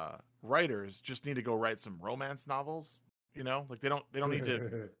writers just need to go write some romance novels. Like, they don't need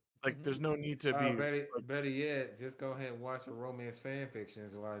to. Like, there's no need to be. Better yet, just go ahead and watch the romance fan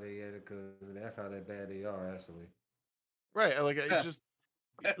fictions while they at it, because that's how that bad they are, actually. Right, like, it's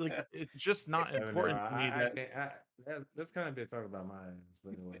just not important to me that's kind of been talking about my ass,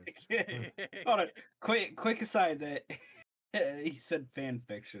 but anyways. Hold on, quick aside that he said fan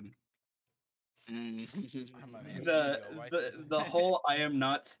fiction. The whole "I am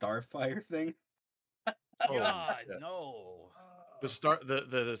not Starfire" thing. God, no.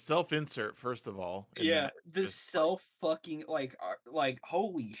 the self insert first of all. in Yeah, that the just- self fucking like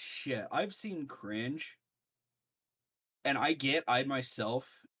holy shit! I've seen cringe, and I myself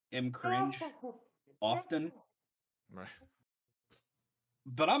am cringe often, Right.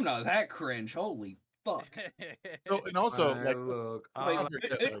 but I'm not that cringe. Holy fuck! So and also Man, like look, let's all not I forget,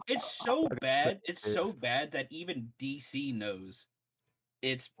 can say- like, It's so can say bad. It's so is- bad that even DC knows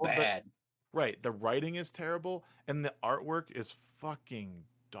it's Well, bad. right, the writing is terrible and the artwork is fucking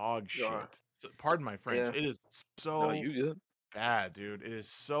dog shit. Yeah. So, pardon my French. Yeah. It is so No, you good. bad, dude. It is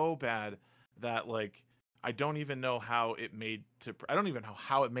so bad that like I don't even know how it made to. I don't even know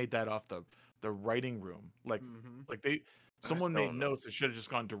how it made that off the writing room. Like Mhm. like someone made don't know. notes that should have just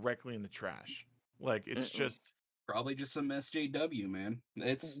gone directly in the trash. Like it's Mm-mm. just Probably just some SJW, man.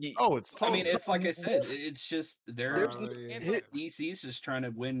 It's oh, it's I totally. mean, it's like I said, There's- it's just there's Probably- And here- DC's just trying to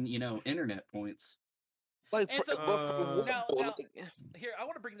win, internet points. like And so- but for one, Now- though, now- like, Here, I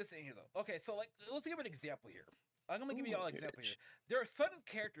want to bring this in here though. Okay, so like, let's give an example here. I'm gonna give you all an example bitch. here. There are certain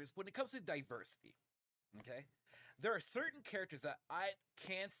characters when it comes to diversity. Okay, there are certain characters that I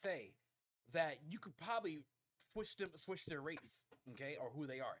can say that you could probably switch their race. Okay, or who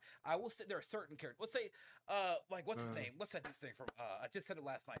they are. I will say there are certain characters. Let's say, like what's his name? What's that dude's name from? I just said it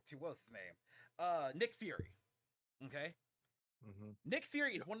last night too. What's his name? Nick Fury. Okay. Mhm. Nick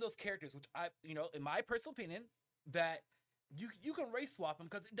Fury is one of those characters which in my personal opinion, that you can race swap him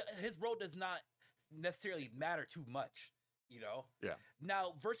because his role does not necessarily matter too much. Yeah.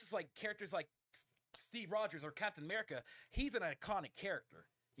 Now versus like characters like Steve Rogers or Captain America, he's an iconic character.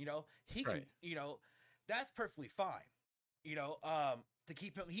 He can. Right. That's perfectly fine. To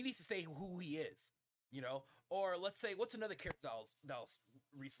keep him, he needs to say who he is. Or let's say what's another character that was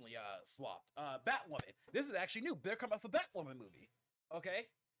recently swapped? Batwoman. This is actually new. They're coming out with a Batwoman movie. Okay,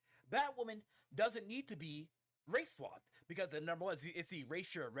 Batwoman doesn't need to be race swapped because the number one, it's the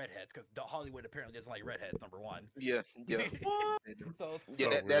erasure of redheads because Hollywood apparently doesn't like redheads. Number one. yeah. So Yeah,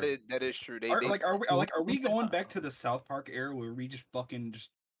 So that is true. Are we it's going not- back to the South Park era where we just fucking just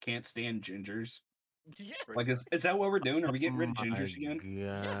can't stand gingers? yeah. Like, is that what we're doing? Are we getting rid of Oh gingers my again?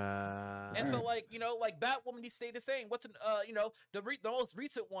 God. And so, Alright. like Batwoman, needs to stay the same. What's the most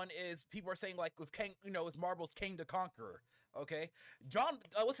recent one is people are saying like with with Marvel's King the Conqueror. Okay,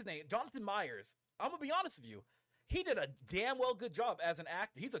 what's his name? Jonathan Myers. I'm gonna be honest with you, he did a damn well good job as an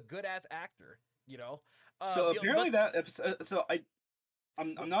actor. He's a good ass actor. So apparently that episode. So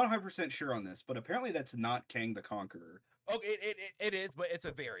I'm not 100% sure on this, but apparently that's not Kang the Conqueror. Okay, it is, but it's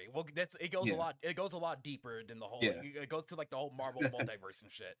a very well. It goes Yeah. a lot. It goes a lot deeper than the whole. Yeah. It goes to like the whole Marvel multiverse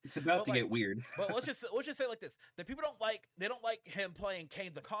and shit. It's about But, to like, get weird. But let's just say it like this: the people they don't like him playing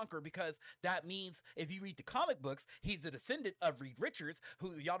Kang the Conqueror because that means if you read the comic books, he's a descendant of Reed Richards,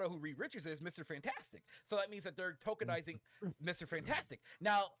 who y'all know who Reed Richards is, Mr. Fantastic. So that means that they're tokenizing Mr. Fantastic.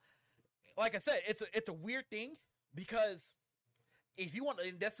 Now, like I said, it's a weird thing because if you want,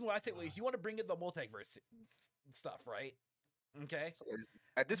 and that's what I say. If you want to bring in the multiverse stuff, right? Okay.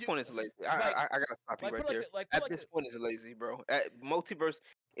 At this You- point, it's lazy. like- I gotta stop you Like right put it there. like, put At like this the- point, it's lazy, bro. At multiverse,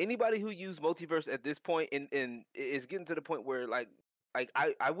 anybody who used multiverse at this point and is getting to the point where like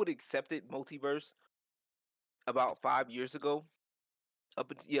I would accept it multiverse about 5 years ago. Up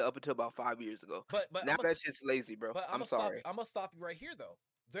until about 5 years ago. but Now I'm that's just lazy, bro. But I'm sorry. I'm gonna stop you right here, though.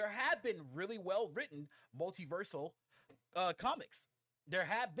 There have been really well written multiversal comics. There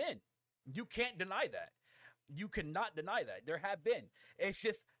have been. You can't deny that. You cannot deny that. There have been. It's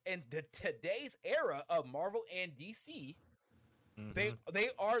just in today's era of Marvel and DC, they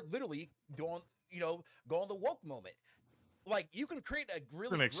are literally going the woke moment. Like you can create a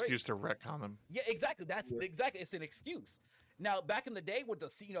really It's an great excuse to retcon them. Yeah, exactly. That's Yeah. exactly. It's an excuse. Now, back in the day with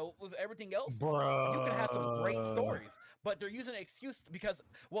with everything else, Bruh. you can have some great stories, but they're using an excuse because,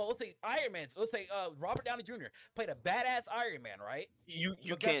 well, let's say Iron Man. Let's say Robert Downey Jr. played a badass Iron Man, right? You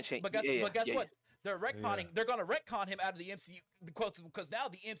But can't guess- change. But guess, yeah, but guess yeah, what? They're retconning. Yeah. They're going to retcon him out of the MCU because now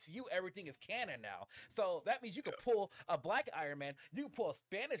the MCU everything is canon now. So that means you can pull a black Iron Man, you can pull a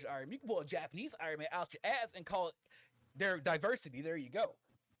Spanish Iron Man, you can pull a Japanese Iron Man out your ass and call it their diversity. There you go.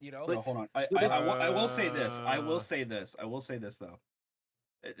 But- No, hold on. I will say this. I will say this though.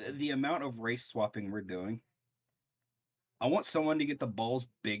 The amount of race swapping we're doing, I want someone to get the balls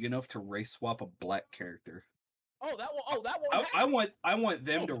big enough to race swap a black character. Oh, that won't happen. I want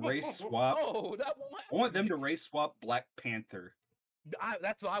them to race swap. Oh, that won't happen. I want them to race swap Black Panther.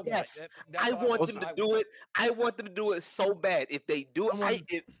 That's what I want. Yes. That's I what want them them to I do want. it. I want them to do it so bad. If they do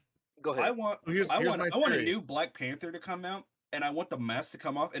it, go ahead. I want Here's I my want a theory. new Black Panther to come out, and I want the mask to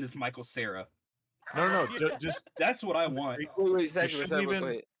come off, and it's Michael Cera. No, Yeah. just That's what I want. Wait, shouldn't even- go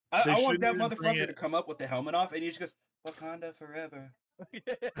ahead. I they want shouldn't that even bring motherfucker it- to come up with the helmet off, and he just goes, Wakanda forever.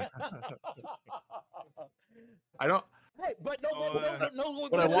 I don't. Hey, but no,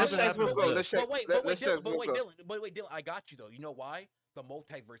 What I want Let's to check happen what's is going. this. Let's check what's going. Dylan, I got you though. You know why? The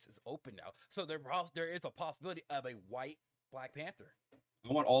multiverse is open now, so there is a possibility of a white Black Panther.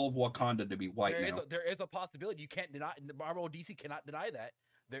 I want all of Wakanda to be white now. There is a possibility. You can't deny. Marvel and DC cannot deny that.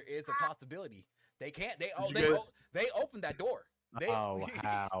 There is a possibility. They can't. They opened that door. How?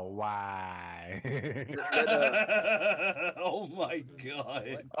 Why? Oh my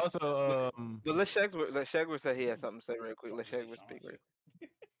god! Also, But let Shagward say he has something to say real quick. Let Shagward speak real.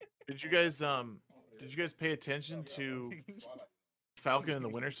 Did you guys pay attention to Falcon and the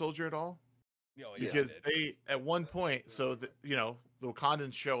Winter Soldier at all? Oh, yeah, Because they at one point, so the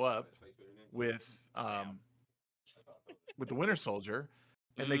Wakandans show up with the Winter Soldier,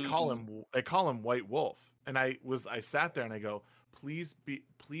 and they call him White Wolf. And I sat there and I go, please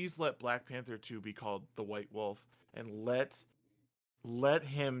let Black Panther 2 be called the White Wolf, and let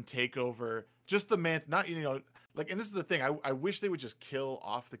him take over just the man, not and this is the thing, I wish they would just kill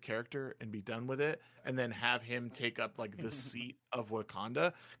off the character and be done with it, and then have him take up like the seat of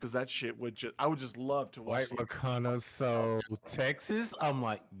Wakanda, because that shit I would just love to watch White Wakanda, so Texas. I'm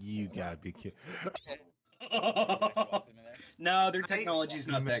like, you gotta be kidding. No, their technology's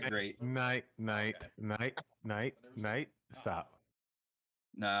not that great. Night. Stop.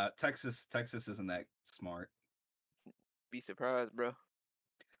 Nah, Texas isn't that smart. Be surprised, bro.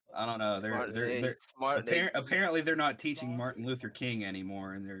 I don't know. They're smart. Apparently, they're not teaching Martin Luther King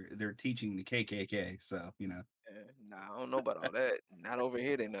anymore, and they're teaching the KKK. So Nah, I don't know about all that. Not over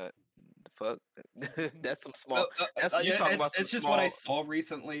here. They not. The fuck. That's some small. That's what you talking about. It's just small, what I saw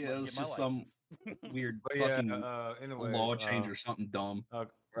recently. It was just some weird fucking anyways, law change or something dumb.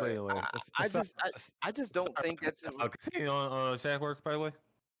 Right. I just don't think that's. Continue on Shaq work, by the way.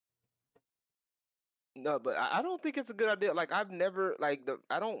 No, but I don't think it's a good idea. Like I've never I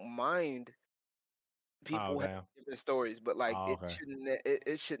don't mind people having different stories, but like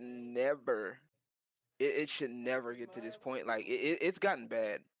it should never it should never get to this point. Like it's gotten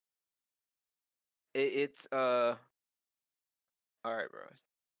bad. It's all right, bro.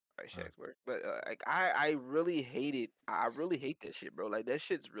 All right, Shaq's work. But like I really hate it. I really hate that shit, bro. Like that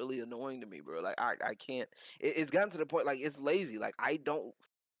shit's really annoying to me, bro. Like I can't. It's gotten to the point like it's lazy. Like I don't.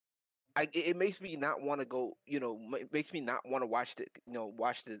 It makes me not want to go, it makes me not want to watch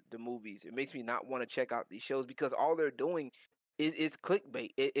the movies. It makes me not want to check out these shows, because all they're doing is clickbait.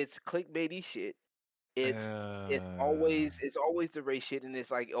 It's clickbaity shit. It's always the race shit, and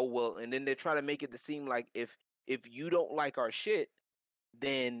it's like, oh well, and then they're trying to make it to seem like if you don't like our shit,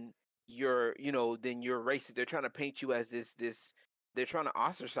 then you're racist. They're trying to paint you as this. They're trying to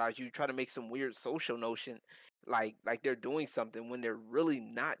ostracize you, try to make some weird social notion, like they're doing something when they're really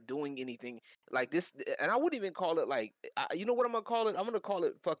not doing anything like this. And I wouldn't even call it you know what I'm gonna call it? I'm gonna call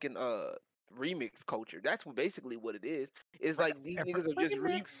it fucking remix culture. That's basically what it is. It's like these niggas are just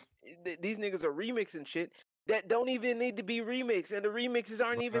these niggas are remixing shit that don't even need to be remixed, and the remixes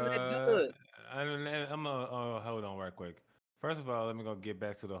aren't even that good. I'm gonna hold on right quick. First of all, let me go get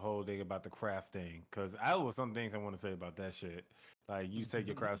back to the whole thing about the craft thing, because I was some things I want to say about that shit. Like, you take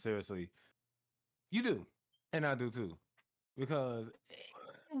your craft seriously. You do. And I do too. Because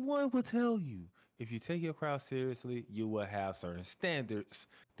one will tell you, if you take your craft seriously, you will have certain standards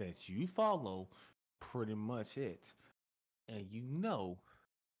that you follow, pretty much it. And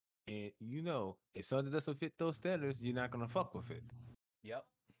if something doesn't fit those standards, you're not gonna fuck with it. Yep.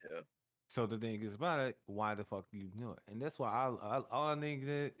 Yeah. So the thing is about it, why the fuck you do it? And that's why all I think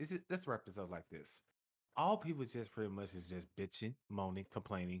is let's wrap this up like this. All people just pretty much is just bitching, moaning,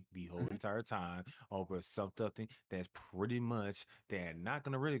 complaining the whole entire time over something that's pretty much they're not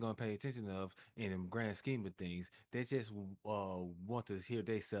gonna pay attention of in the grand scheme of things. They just want to hear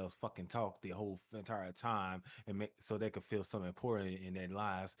themselves fucking talk the whole entire time and make so they can feel something important in their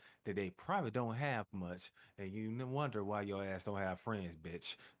lives that they probably don't have much, and you wonder why your ass don't have friends,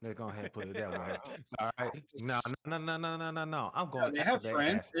 bitch. They're gonna have to put it that way. All right, no. I'm going. They have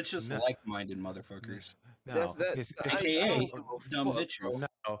friends. It's just like-minded motherfuckers. No, AKA dumb bitch,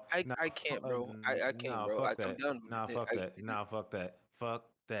 bro. I can't, bro. I can't, bro. Fuck that. I'm done. Fuck that. Fuck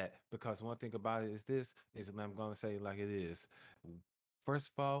that. Because one thing about it is I'm gonna say it like it is. First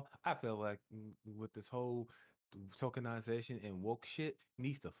of all, I feel like with this whole tokenization and woke shit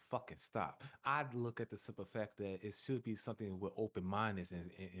needs to fucking stop. I'd look at the simple fact that it should be something with open mindedness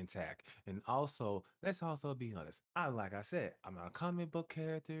intact. And also, let's also be honest. Like I said, I'm not a comic book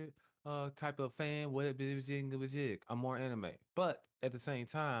character type of fan. What it I'm more anime. But at the same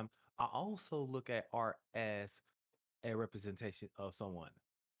time, I also look at art as a representation of someone.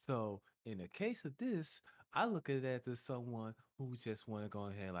 So in the case of this, I look at that as someone who just want to go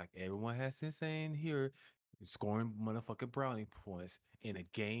ahead, like everyone has been saying here, scoring motherfucking brownie points in a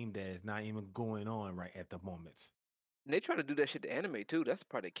game that is not even going on right at the moment. And they try to do that shit to anime too. That's the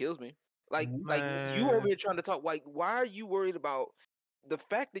part that kills me. Like you over Man. here trying to talk. Like, why are you worried about the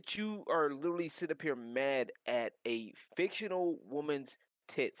fact that you are literally sit up here mad at a fictional woman's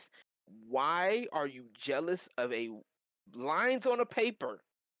tits? Why are you jealous of a lines on a paper?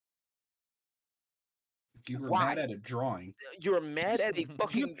 You were Why? mad at a drawing. You're mad at a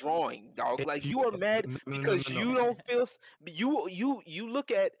fucking drawing, dog. Like you are mad No, because you don't feel you look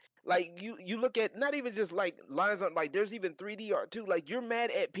at like you look at not even just like lines on like there's even 3D art too. Like you're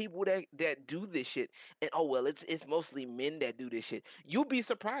mad at people that do this shit. And oh well, it's mostly men that do this shit. You'll be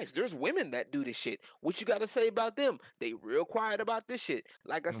surprised. There's women that do this shit. What you got to say about them? They real quiet about this shit.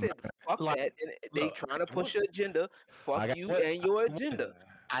 Like I said, fuck Like, that. And they look, trying to I push want- an agenda. I Fuck got you one- and your I got agenda. one.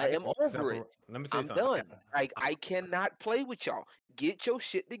 I am got over it. Let me tell you I'm something. done. Like I cannot play with y'all. Get your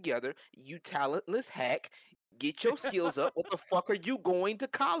shit together, you talentless hack. Get your skills up. What the fuck are you going to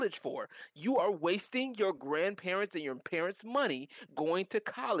college for? You are wasting your grandparents and your parents' money going to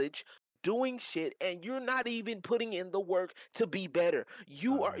college doing shit and you're not even putting in the work to be better.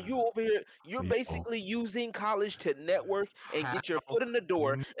 You over here, you're Yo. basically using college to network and get your How foot in the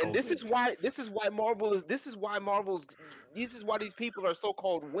door. And this is knowledge? why these people are so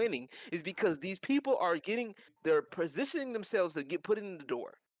called winning is because these people are they're positioning themselves to get put in the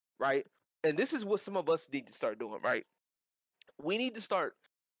door, right? And this is what some of us need to start doing, right? We need to start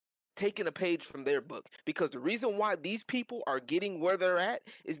taking a page from their book because the reason why these people are getting where they're at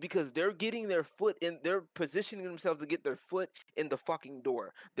is because they're getting their foot in, they're positioning themselves to get their foot in the fucking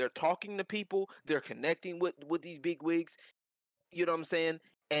door. They're talking to people, they're connecting with these big wigs, you know what I'm saying?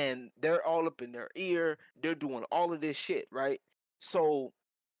 And they're all up in their ear, they're doing all of this shit, right? So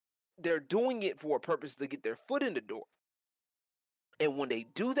they're doing it for a purpose to get their foot in the door. And when they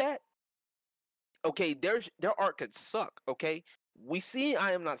do that, okay, their art could suck, okay? We see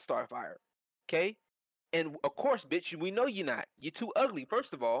I Am Not Starfire, okay? And of course, bitch, we know you're not. You're too ugly,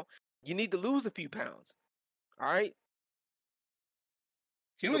 first of all. You need to lose a few pounds, all right?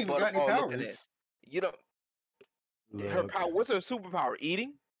 She don't The even got any butterball looking powers. ass. You know, her Look, power, what's her superpower?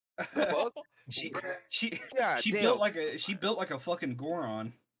 Eating? The fuck? she God she damn. built like a fucking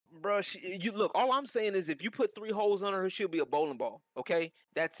Goron. Bro, you look. All I'm saying is, if you put 3 holes on her, she'll be a bowling ball. Okay,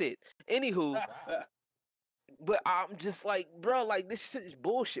 that's it. Anywho, but I'm just like, bro, like this shit is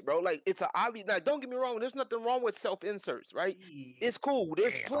bullshit, bro. Like it's an obvious. Now, don't get me wrong. There's nothing wrong with self inserts, right? It's cool.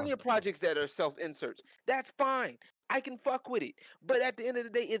 There's plenty of projects that are self inserts. That's fine. I can fuck with it. But at the end of the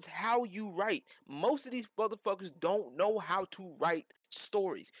day, it's how you write. Most of these motherfuckers don't know how to write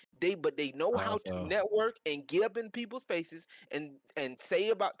stories. They know how to Also- network and get up in people's faces and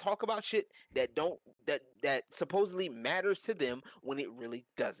talk about shit that don't that supposedly matters to them when it really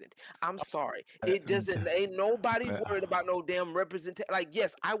doesn't. I'm sorry. It doesn't. Ain't nobody worried about no damn representation. Like,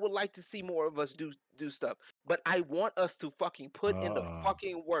 yes, I would like to see more of us do stuff, but I want us to fucking put in the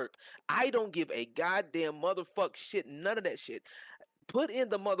fucking work. I don't give a goddamn motherfuck shit. None of that shit. Put in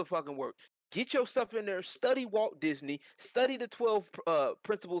the motherfucking work. Get your stuff in there. Study Walt Disney. Study the 12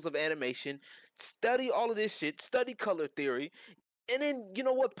 principles of animation. Study all of this shit. Study color theory. And then, you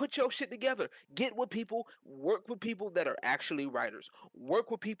know what? Put your shit together. Get with people. Work with people that are actually writers.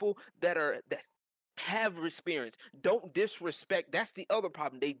 Work with people that have experience. Don't disrespect. That's the other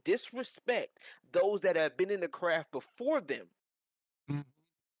problem. They disrespect those that have been in the craft before them. Mhm.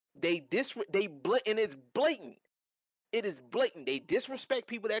 And it's blatant. It is blatant. They disrespect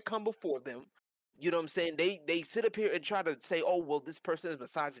people that come before them. You know what I'm saying? They sit up here and try to say, oh, well, this person is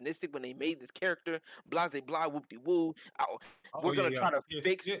misogynistic when they made this character, blah, blah, blah, whoop-de-woo. We're going to try to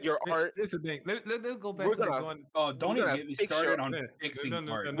fix your art. Here's the thing. Let's go back We're to the gonna- going. Oh, don't We're even gonna get me fix started your- on No, fixing no,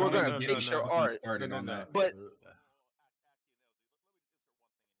 no, art. no, We're Don't gonna even get fix me your fucking art. started on that. But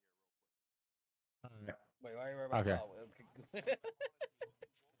Wait, why are you worried about Okay. Saul?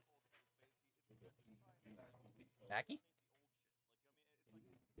 Mackie?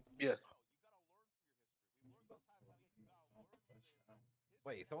 yes,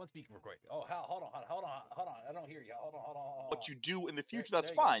 Wait, someone's speaking real quick. Oh, hell, hold on. I don't hear you. Hold on. What you do in the future, There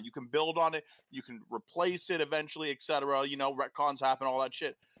that's you go. fine. You can build on it. You can replace it eventually, etc. You know, retcons happen, all that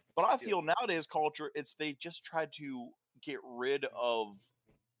shit. But I feel nowadays culture, it's they just try to get rid of,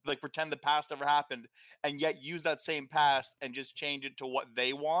 like, pretend the past never happened, and yet use that same past and just change it to what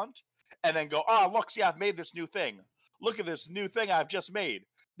they want, and then go, oh, look, see, I've made this new thing. Look at this new thing I've just made.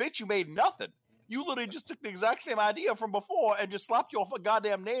 Bitch, you made nothing. You literally just took the exact same idea from before and just slapped your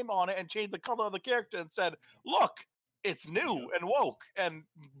goddamn name on it and changed the color of the character and said, look, it's new and woke and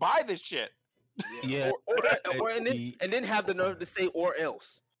buy this shit. Yeah, and then have the nerve to say or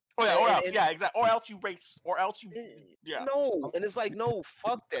else. Oh yeah, And- or and- else, and- yeah, exactly. Or else you race, or else you, yeah. No, and it's like no,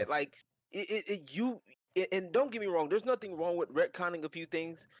 fuck that. Like and don't get me wrong. There's nothing wrong with retconning a few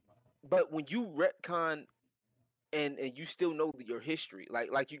things, but when you retcon and you still know your history,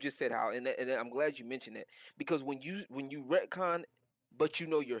 like you just said, how and I'm glad you mentioned that, because when you retcon but you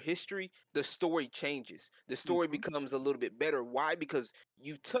know your history, the story changes. The story becomes a little bit better. Why? Because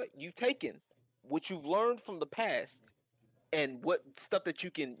you've taken what you've learned from the past and what stuff that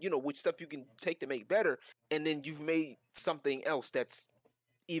you can, which stuff you can take to make better, and then you've made something else that's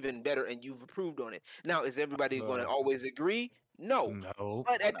even better and you've improved on it. Now, is everybody going to always agree? No. No.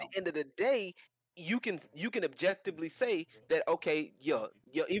 But at the end of the day, you can objectively say that, okay, yeah,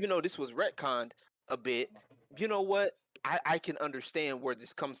 even though this was retconned a bit, you know what? I can understand where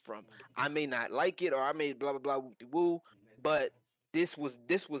this comes from. I may not like it, or I may blah blah blah woo, but this was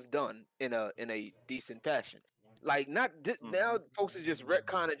done in a decent fashion. Like now, folks are just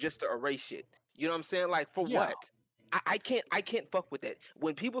retconning just to erase shit. You know what I'm saying? Like for what? I can't fuck with that.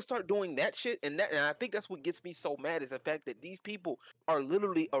 When people start doing that shit, and I think that's what gets me so mad, is the fact that these people are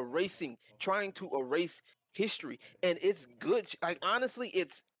literally trying to erase history, and it's good. Like honestly,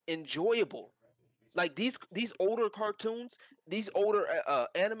 it's enjoyable. Like these older cartoons, these older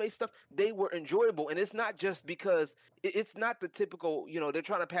anime stuff, they were enjoyable, and it's not just because it's not the typical. They're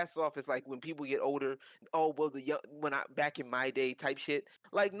trying to pass it off as like when people get older. Oh well, back in my day type shit.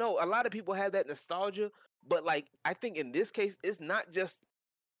 Like no, a lot of people have that nostalgia, but like I think in this case, it's not just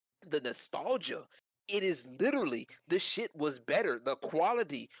the nostalgia. It is literally the shit was better. The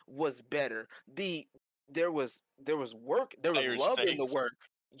quality was better. There was work. There was Higher love in the stakes. work.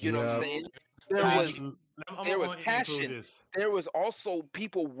 You know what I'm saying? There was passion. There was also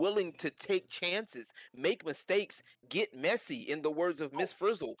people willing to take chances, make mistakes, get messy. In the words of Miss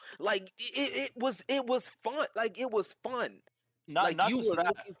Frizzle, like it was fun. Like it was fun. Not you just were that,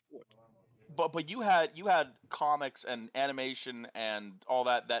 looking for it. but you had comics and animation and all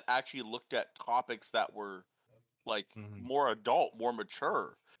that actually looked at topics that were like more adult, more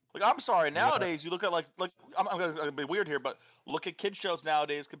mature. Like I'm sorry, nowadays you look at like I'm gonna be weird here, but look at kids shows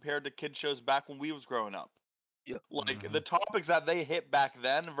nowadays compared to kids shows back when we was growing up. Yeah. Like the topics that they hit back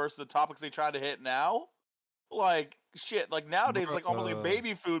then versus the topics they try to hit now. Like shit, like nowadays, like almost like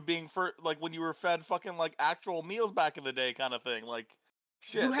baby food being for like when you were fed fucking like actual meals back in the day, kind of thing. Like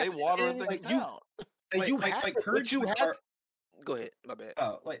shit, they water things down. And you have like to, Courage but you the have. Car- Go ahead, my bad.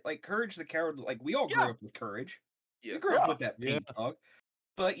 like Courage the Coward. Like we all grew up with Courage. Yeah. We grew up with that pink dog.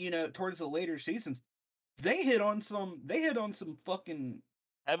 But towards the later seasons, they hit on some fucking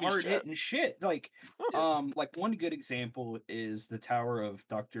Heavy hard shit. hitting shit. Like like one good example is the Tower of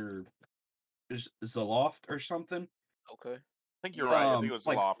Dr. Zaloft or something. Okay. I think you're right. I think it was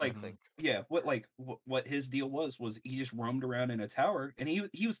like, Loft. like, I think. Yeah, what his deal was he just roamed around in a tower and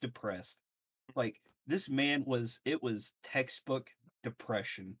he was depressed. Like this man was textbook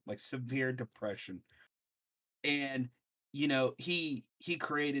depression, like severe depression. And he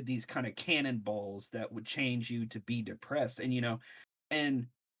created these kind of cannonballs that would change you to be depressed. And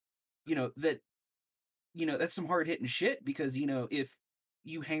that's some hard hitting shit, because if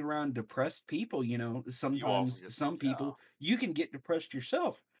you hang around depressed people, sometimes some people you can get depressed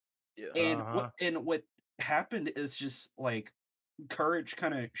yourself. Yeah. And what happened is just like Courage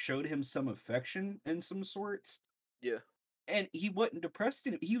kind of showed him some affection in some sorts. Yeah. And he wasn't depressed.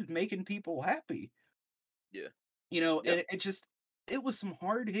 He was making people happy. Yeah. And it was some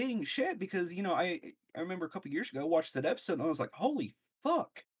hard hitting shit, because I remember a couple years ago I watched that episode and I was like, holy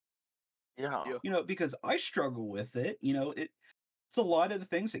fuck. Yeah. Because I struggle with it. It's a lot of the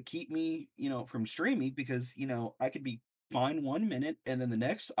things that keep me, from streaming, because I could be fine 1 minute and then the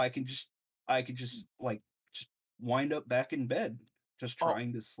next I could just like just wind up back in bed, just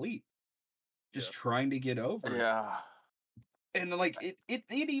trying to sleep, just trying to get over it. Yeah. And like it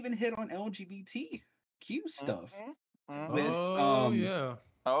even hit on LGBTQ stuff. With oh yeah.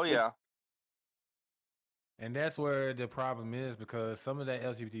 Oh, And that's where the problem is, because some of that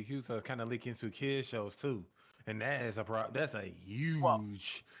LGBTQ stuff kind of leak into kids shows too, and that is that's a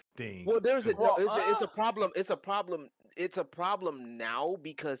huge thing. Well, it's a problem. It's a problem. It's a problem now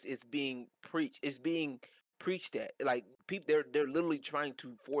because it's being preached. It's being preached at, like people. They're literally trying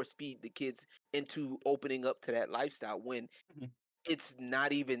to force feed the kids into opening up to that lifestyle when it's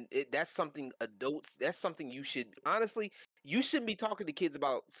not even. That's something adults. That's something you should honestly. You shouldn't be talking to kids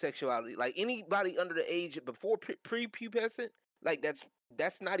about sexuality. Like anybody under the age before prepubescent, like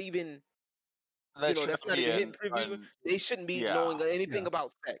that's not even. That's not even hitting preview. They shouldn't be knowing anything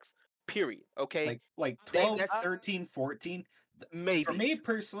about sex. Period. Okay. Like 12, 13, 14. Maybe. For me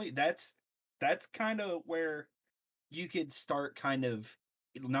personally, that's that's kind of where you could start kind of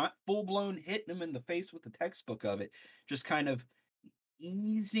not full blown hitting them in the face with the textbook of it, just kind of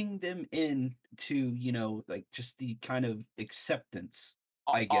easing them in to, like just the kind of acceptance,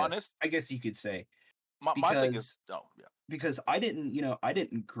 Honest, I guess you could say. my thing is, Because yeah. because I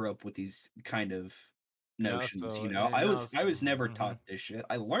didn't grow up with these kind of Yeah, notions, so I and was never mhm. taught this shit.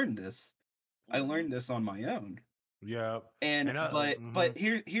 I learned this on my own. Yeah, And but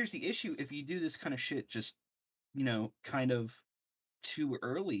mhm. here's the issue: if you do this kind of shit just kind of too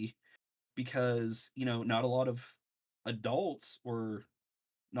early, because not a lot of adults or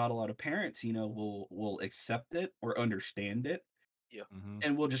not a lot of parents will accept it or understand it, Yeah. Mhm.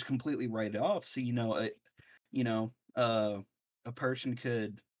 and will just completely write it off. So you know uh a person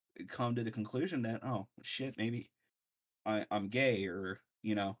could come to the conclusion that, oh shit, maybe I'm gay, or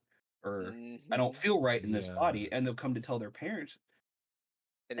I don't Hmm. feel right in this Yeah. body, and they'll come to tell their parents,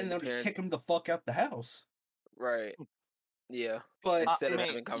 And then and the they'll just parents, kick them the fuck out the house. right? Yeah. But Instead I of mean, it's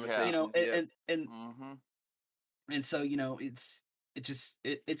having yeah. conversations, yeah. Hmm. and so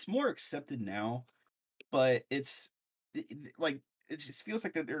it's more accepted now, but like it just feels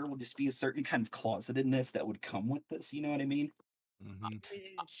like that there will just be a certain kind of closetedness that would come with this. You know what I mean? Mhm.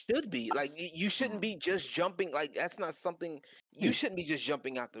 It should be like you shouldn't Mm. be just jumping. Like that's not something you shouldn't be just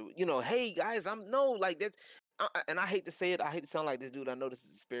jumping out the. Hey guys, I'm no like that's. And I hate to say it. I hate to sound like this dude. I know this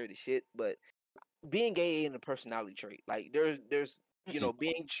is the spirit of shit, but being gay ain't a personality trait. Like there's Mm-mm.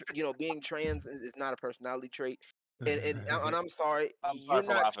 being trans is not a personality trait. And I'm sorry, I'm sorry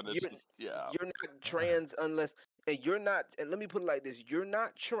for laughing. It's just, yeah. you're not trans unless and you're not. And let me put it like this: you're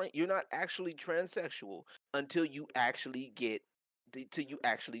not actually transsexual until you actually till you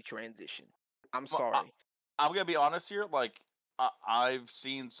actually transition. I'm Well, sorry. I'm gonna be honest here. Like, I've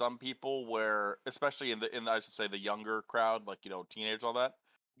seen some people where, especially in I should say the younger crowd, like teenagers, all that,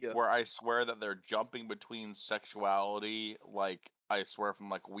 Yeah. where I swear that they're jumping between sexuality, like I swear from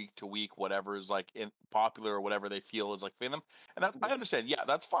like week to week, whatever is like popular or whatever they feel is like fitting them, and that I Yes. understand. Yeah,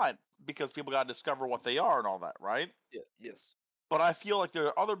 that's fine because people got to discover what they are and all that, right? Yeah. Yes. But I feel like there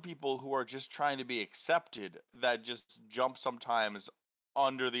are other people who are just trying to be accepted that just jump sometimes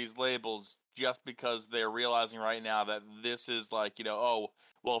under these labels just because they're realizing right now that this is like, oh,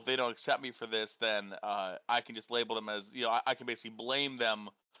 well, if they don't accept me for this, then I can just label them as, I can basically blame them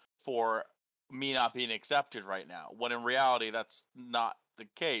for me not being accepted right now. When in reality, that's not the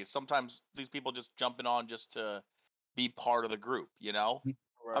case. Sometimes these people just jumping on just to be part of the group,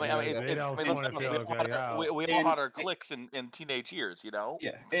 Right. I mean, Yeah, it's they it's. don't I mean, let's want be to honest. feel We all okay had our, out. we all And had our clicks in teenage years,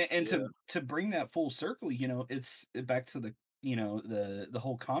 yeah, and Yeah. to bring that full circle, it's back to the the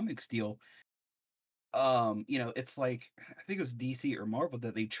whole comics deal. It's like, I think it was DC or Marvel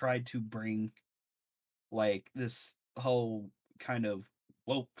that they tried to bring like this whole kind of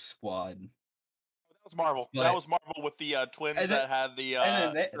woke squad, That was Marvel. That but was Marvel with the twins and then that had the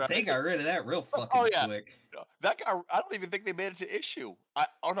and then they right? got rid of that real Oh fucking yeah, quick. no, that guy. I don't even think they made it to issue.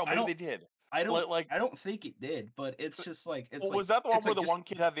 Oh no, I maybe don't they did. I don't Like, I don't think it did, but it's just like well, was that the one where the just one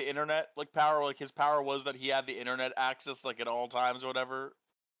kid had the internet like power? Like his power was that he had the internet access like at all times or whatever.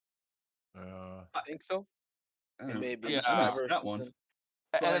 I think so. I It don't know. may have been I missed cyber or that one. something.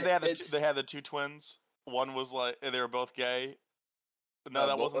 And then But they had the two twins. One was like they were both gay. No,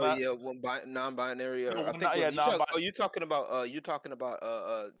 that But wasn't that. yeah, one non-binary. No, I think yeah, was you non. talk. Oh, you talking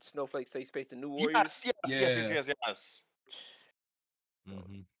about Snowflake Safe Space and New Warriors. Yes, yes, yes, yes, Yeah, yes, yes.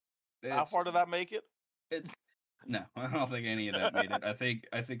 Mhm. How it's far did that make it? it's no, I don't think any of that made it.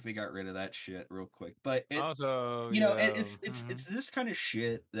 I think they got rid of that shit real quick. But it's Also, it's this kind of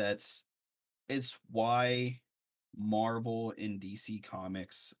shit it's why Marvel and DC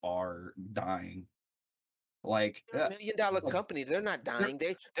comics are dying. Like They're $1 million like company. They're not dying.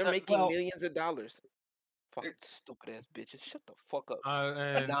 They're Uh, making well, millions of dollars. they're- Fucking stupid ass bitches. Shut the fuck up.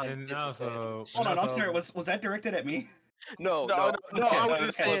 and Non-business hold on, I'm asses. sorry. Was that directed at me? No, No, no, no, no. Okay, I was no,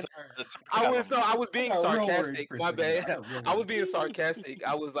 just that saying. was the sarcasm. I was I being got real worried sarcastic. for a My second there. bad. I got real I was worried. being sarcastic.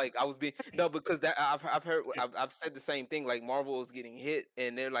 I was being no because that I've heard I've said the same thing. Like Marvel is getting hit,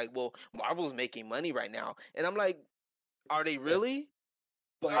 and they're like, well, Marvel's making money right now, and I'm like, are they really?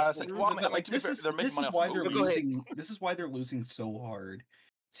 But I said, well, I mean, like to be fair, they're making this money is off why they're movies. Go ahead. losing. This is why they're losing so hard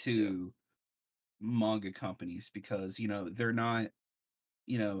Yeah. to manga companies, because they're not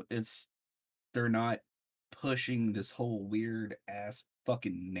it's they're not pushing this whole weird ass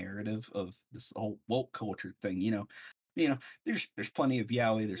fucking narrative of this whole woke culture thing. There's plenty of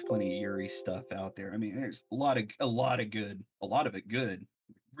yaoi, there's plenty of yuri stuff out there. I mean, there's a lot of good, a lot of it good,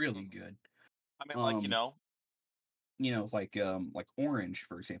 really Mhm. good. I mean, like um like Orange,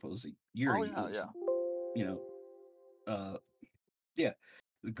 for example, is oh Yuri yeah, is yeah. you know uh yeah,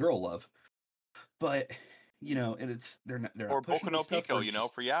 the girl love. but and they're not Or pushing Boku the no stuff Pico, where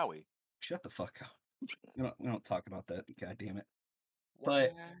for Yaoi. shut the fuck up. We don't talk about that. God damn it.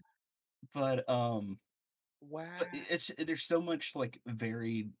 Why? But Why? there's so much like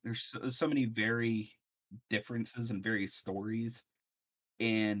there's so many very differences and various stories,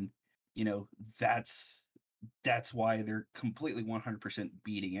 and that's why they're completely 100%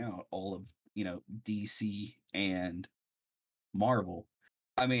 beating out all of DC and Marvel.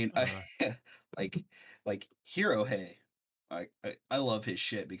 I mean, like Hero Hey. I love his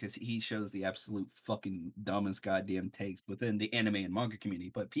shit because he shows the absolute fucking dumbest goddamn takes within the anime and manga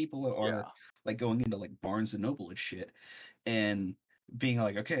community. But people are Yeah. like going into like Barnes and Noble and shit and being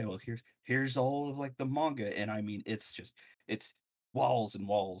like, okay, well here's all of like the manga, and I mean it's walls and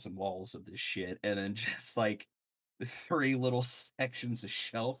walls and walls of this shit, and then just like 3 little sections of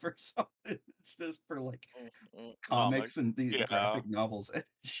shelf or something. It's just for like comics and the Yeah. graphic novels. It's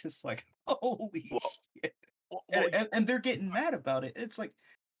just like holy Well, shit. well, And they're getting mad about it. It's like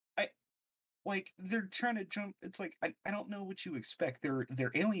they're trying to jump. It's like I don't know what you expect.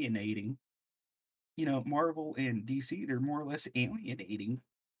 They're alienating, Marvel and DC. They're more or less alienating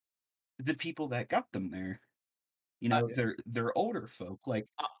the people that got them there. They're older folk. Like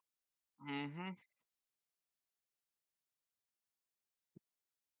mm-hmm.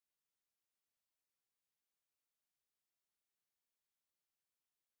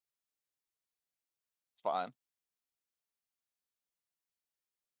 It's fine.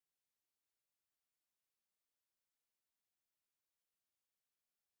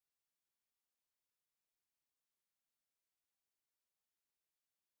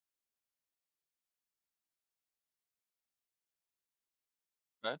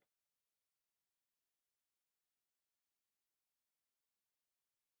 Okay.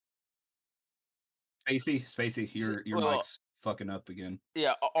 Spacey, your well, mic's fucking up again.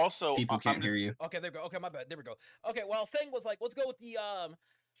 Yeah. Also, People can't hear you. Okay, there we go. Okay, my bad. There we go. Okay, what I was saying was like, let's go with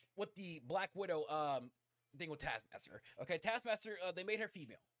the Black Widow thing with Taskmaster. Okay, Taskmaster, they made her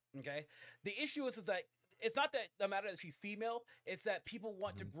female. Okay, the issue is that it's not that the matter that she's female. It's that people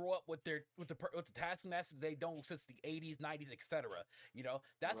want to grow up with the Taskmaster they don't since the 80s, 90s, etc.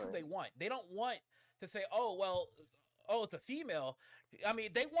 That's what they want. They don't want to say, oh well, it's a female. I mean,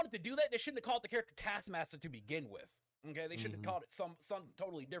 they wanted to do that. They shouldn't have called the character Taskmaster to begin with. Okay, they should have called it something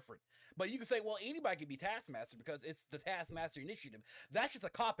totally different. But you can say, well, anybody can be Taskmaster because it's the Taskmaster Initiative. That's just a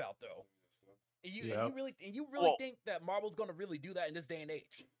cop out, though. And you really think that Marvel's going to really do that in this day and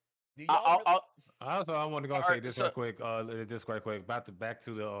age? Also, I want to go say this real quick. This quite quick. Back to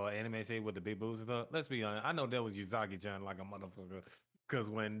the anime shit with the big boobs and stuff. Let's be honest. I know that was Yuzaki-chan like a motherfucker. Because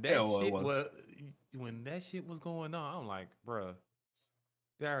when that shit was going on, I'm like, bruh,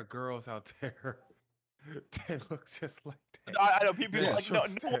 there are girls out there that look just like that. I know people like no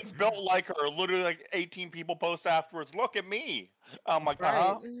one's built like her. Literally, like 18 people post afterwards. Look at me. I'm like,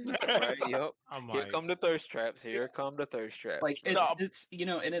 right. Yep. Here come the thirst traps. Like it's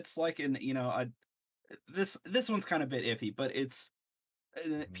and it's like this one's kind of a bit iffy, but it's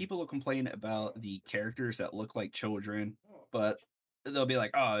people will complain about the characters that look like children, but they'll be like,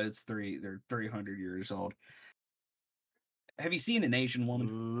 oh, they're 300 years old. Have you seen an Asian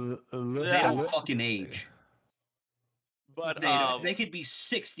woman? They don't fucking age. But they could be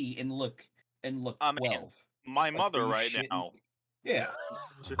 60 and look 12. My mother right now. Yeah.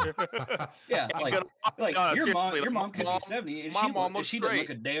 Yeah. Like your mom could be 70 and she didn't look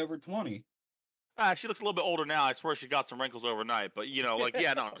a day over 20. She looks a little bit older now. I swear she got some wrinkles overnight, but she looked.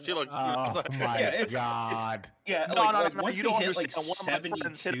 Oh my god! No. Once You don't hit understand. One of my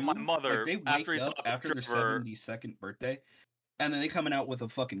friends hit my mother they after wake up after their 72nd birthday, and then they coming out with a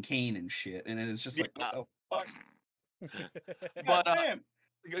fucking cane and shit, and it's just like, what the fuck? But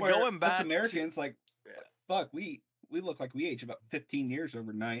going back, us Americans, like, fuck, we look like we age about 15 years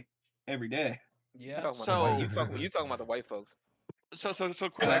overnight every day. Yeah. You talking about the white folks? So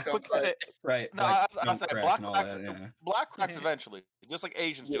quick, right? No, I say black cracks eventually, just like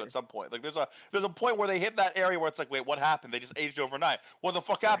Asians do at some point. Like there's a point where they hit that area where it's like, wait, what happened? They just aged overnight. What the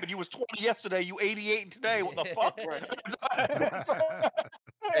fuck happened? You was 20 yesterday, you 88 today. What the fuck?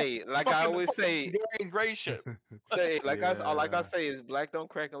 Hey, like I always say, gray shit. I say is black don't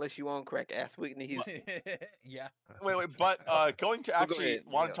crack unless you on crack. Ask Whitney Houston. Yeah. Wait, but going to actually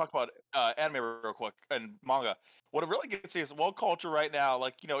want to talk about anime real quick and manga. What it really gets is woke culture right now.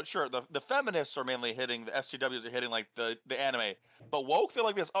 Like sure, the feminists are mainly hitting, the SJWs are hitting like the anime, but woke feel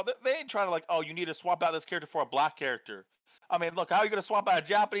like this. Oh, they ain't trying to like, oh, you need to swap out this character for a black character. I mean, look, how are you gonna swap out a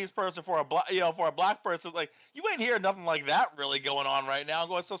Japanese person for a black person? Like, you ain't hearing nothing like that really going on right now. I'm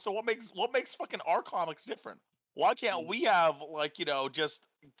going, so what makes fucking our comics different? Why can't we have like just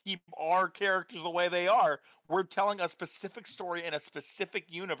keep our characters the way they are? We're telling a specific story in a specific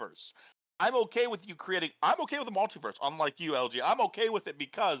universe. I'm okay with you creating. I'm okay with the multiverse. Unlike you, LG, I'm okay with it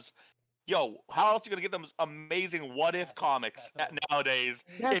because. Yo, how else are you gonna get them amazing what if comics nowadays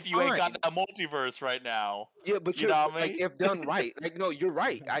That's if you ain't got fine. that multiverse right now? Yeah, but You know what I like mean? if done right, like no, you're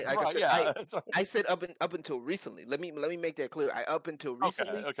right. Like I Right, said, yeah. I said up until recently. Let me make that clear. Up until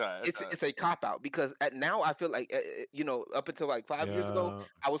recently, Okay. it's a cop out because now I feel like up until like 5 years ago,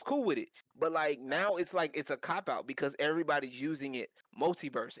 I was cool with it. But like now it's like it's a cop out because everybody's using it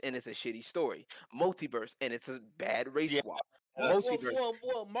multiverse and it's a shitty story. Multiverse and it's a bad race Yeah. swap. Well, Multiverse.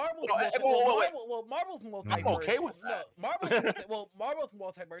 Marvel's Wait. Marvel's I'm multiverse. okay with that. Marvel's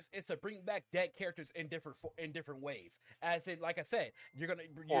multiverse is to bring back dead characters in different ways. As in, like I said, you're gonna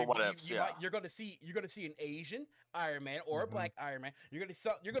see an Asian Iron Man or a Black Iron Man. You're gonna see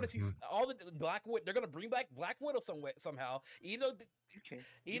all the Black Widow. They're gonna bring back Black Widow somehow. Even though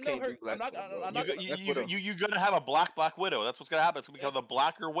You're gonna have a Black Widow. That's what's gonna happen. It's gonna become the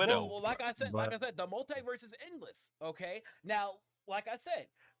Blacker Widow. Well, like I said, the multiverse is endless. Okay, now, like I said,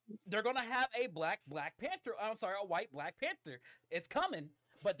 they're gonna have a Black Panther. I'm sorry, a white Black Panther. It's coming,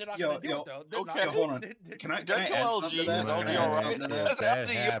 but they're not gonna do it though. They're not. Hold on. Can I add something to that? LG, That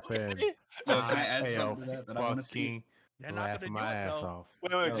happened. Can I add something to that I want to see? They're not Laughing gonna my do it ass though. off.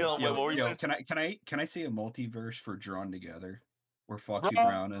 Wait, Dylan, what were you saying? Can I see a multiverse for Drawn Together, where Foxy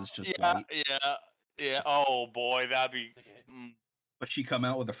Brown is just white, Yeah. Oh boy, that'd be. but she come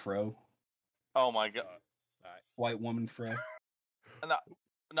out with a fro, Oh my god. white woman fro.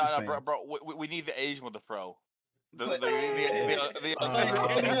 No, bro. We need the Asian with the fro. Oh my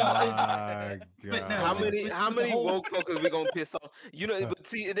God. How many woke fuckers we gonna piss off? But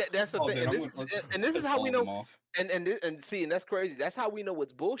see that's the thing, and this is how we know. And see, and that's crazy. That's how we know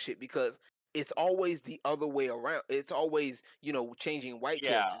it's bullshit because it's always the other way around. It's always changing white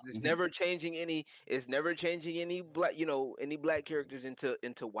characters. It's never changing any. It's never changing any black. Any black characters into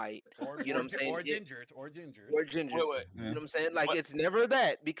white. What I'm saying? Or gingers. You know what I'm saying? Like it's never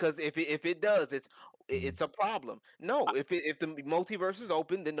that because if it does, it's a problem. No, if the multiverse is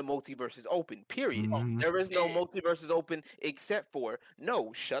open, then the multiverse is open. Period. There is no multiverse is open except for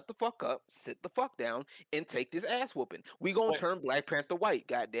shut the fuck up, sit the fuck down, and take this ass whooping. We gonna turn Black Panther white.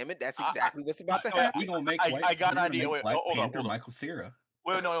 God damn it, that's exactly what's about to happen. We gonna make I got an idea. Wait, Black hold Panther on. Michael Cera.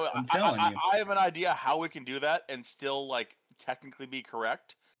 Wait, no. I'm telling you. I have an idea how we can do that and still technically be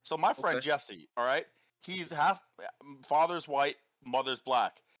correct. So my friend Jesse, all right, he's father's white, mother's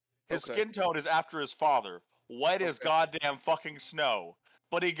black. His skin tone is after his father. White as goddamn fucking snow.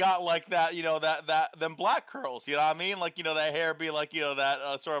 But he got that them black curls, you know what I mean? That hair be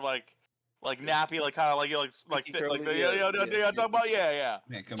that sort of like nappy, kind of like fit, like the I'm talking about, yeah.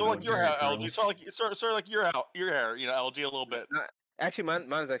 So your hair, LG. So your hair, LG a little bit. Actually,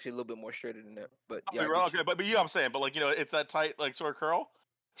 mine's actually a little bit more straighter than that. But yeah, okay, but you know what I'm saying. But it's that tight sort of curl.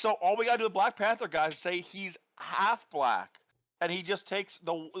 So all we gotta do with Black Panther guys say he's half black, and he just takes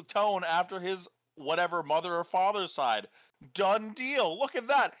the tone after his whatever mother or father's side. Done deal. Look at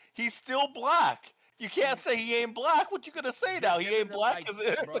that. He's still black. You can't say he ain't black. What you gonna say now? He ain't black because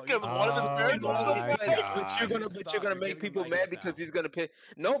one of his parents was But you're gonna make people mad because he's gonna piss.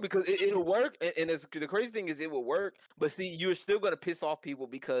 No, because it'll work, and the crazy thing is it will work. But see, you're still gonna piss off people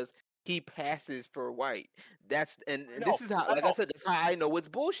because he passes for white. This is how, like I said, that's how I know it's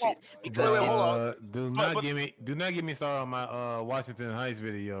bullshit. Because do not get me started on my Washington Heights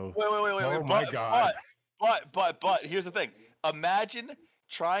video. Wait. Oh my God. But here's the thing. Imagine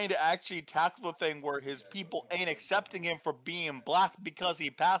trying to actually tackle the thing where his people ain't accepting him for being black because he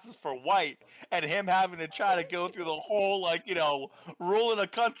passes for white, and him having to try to go through the whole rule in a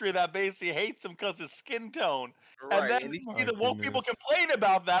country that basically hates him because his skin tone. Right. And then see the woke people complain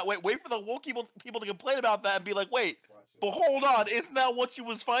about that. Wait for the woke people to complain about that and be like, wait, but hold on, isn't that what you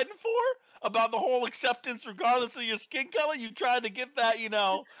was fighting for? About the whole acceptance regardless of your skin color? You trying to get that,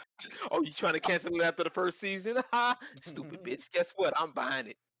 Oh, you trying to cancel it after the first season? Ha! Stupid bitch. Guess what? I'm buying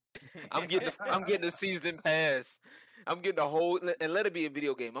it. I'm getting a season pass. I'm getting a whole, and let it be a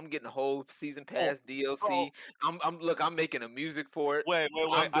video game. I'm getting a whole season pass DLC. I'm making a music for it. Wait.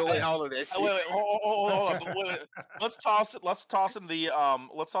 I'm doing all of that shit. Wait, hold on. Wait. Let's toss in the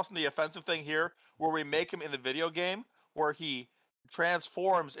offensive thing here, where we make him in the video game where he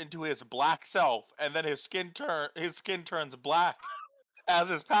transforms into his black self, and then his skin turns black as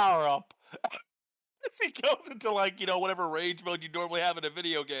his power up. As he goes into whatever rage mode you normally have in a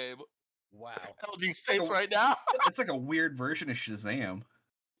video game. Wow. LG's face right now. It's like a weird version of Shazam.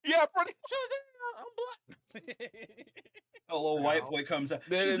 Yeah, pretty. I'm black. A little white boy comes out.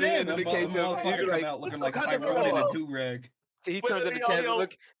 Then Shazam! in the And case of motherfucker you come like, out looking like a "Wakanda Tyrone in a forever." do-rag. He Wait, turns wait, into yo, Chad. yo.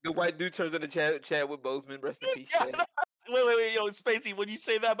 Look, the white dude turns into Chadwick Boseman. Rest in peace, Yeah, Chad. wait, yo, Spacey, when you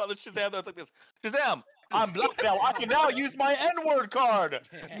say that about the Shazam, though, it's like this. Shazam, I'm black now. I can now use my N-word card.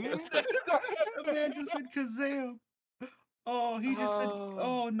 The man just said Kazam. Oh, he just said.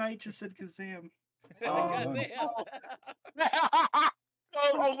 Oh, Knight just said Kazam.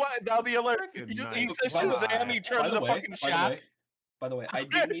 Oh, what? That'll be hilarious. He says Shazam, he turns into fucking Shaq. By the way, I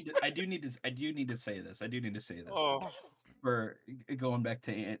do need to say this. Oh. For going back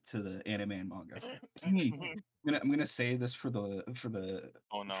to the anime and manga. I'm gonna say this for the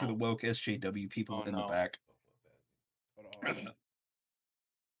Oh, no. for the woke SJW people in the back.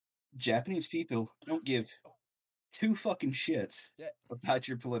 Japanese people don't give two fucking shits about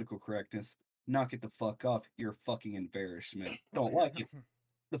your political correctness. Knock it the fuck off. You're a fucking embarrassment. Don't like it.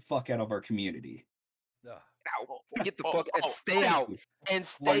 The fuck out of our community. Get the fuck and stay out. And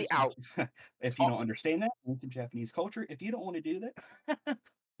stay out. If you don't understand that, learn some Japanese culture. If you don't want to do that,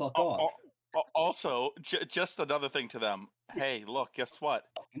 fuck off. Also, just another thing to them. Hey, look, guess what?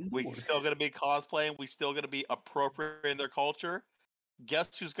 We still gonna be cosplaying. We still gonna be appropriating their culture.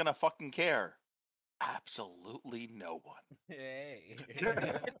 Guess who's gonna fucking care? Absolutely no one. Hey.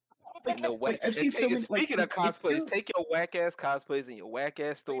 I've seen so many. Speaking of cosplays, take your whack ass cosplays and your whack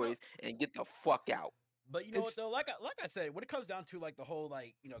ass stories and get the fuck out. But you know what though, like I said, when it comes down to like the whole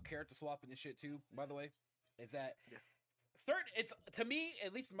like character swapping and shit too, by the way, is that it's to me,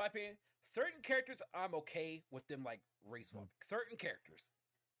 at least in my opinion, certain characters I'm okay with them like race swap. Certain characters.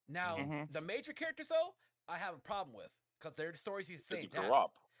 Now the major characters though, I have a problem with because their stories need to stay intact.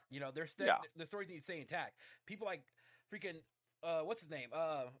 Their stories need to stay intact. People like freaking what's his name?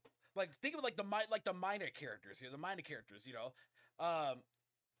 Like think of like the minor characters here,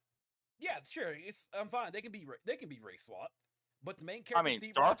 yeah, sure. I'm fine. They can be race swapped, but the main character. I mean,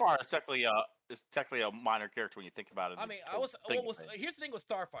 Starfire is technically a minor character when you think about it. I mean, here's the thing with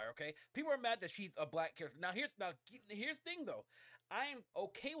Starfire. Okay, people are mad that she's a black character. Now here's the thing though. I am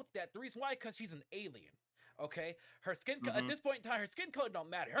okay with that. The reason why, because she's an alien. Okay, her skin at this point in time, her skin color don't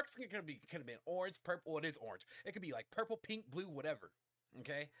matter. Her skin could have been orange, purple. It is orange. It could be like purple, pink, blue, whatever.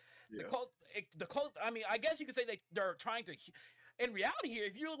 Okay, yeah. The clothes. I mean, I guess you could say they're trying to. In reality, here,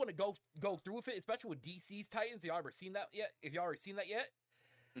 if you really want to go through with it, especially with DC's Titans, y'all ever seen that yet? If y'all already seen that yet,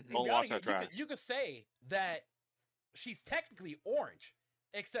 you could say that she's technically orange,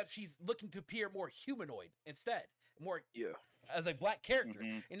 except she's looking to appear more humanoid instead, as a black character,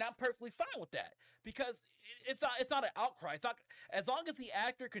 and I'm perfectly fine with that because it's not an outcry. It's not as long as the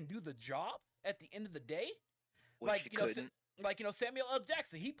actor can do the job at the end of the day. Samuel L.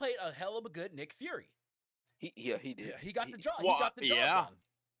 Jackson, he played a hell of a good Nick Fury. He did. Yeah, he got the job. He got the job done.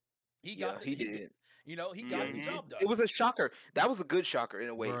 He did. He got the job done. It was a shocker. That was a good shocker in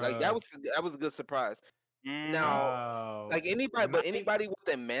a way. Like that was a good surprise. Now, like anybody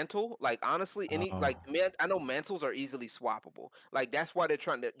with a mantle, like honestly, I know mantles are easily swappable. Like that's why they're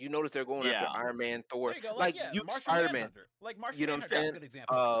trying to. You notice they're going after Iron Man, Thor, Spider-Man. Like Martian you know what I'm saying? That's a good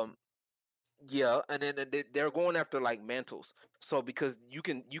example. Yeah, and then they're going after like mantles. So because you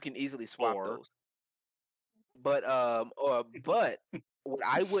can easily swap those. But what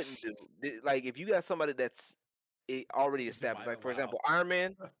I wouldn't do, like if you got somebody that's already established, like for example, Iron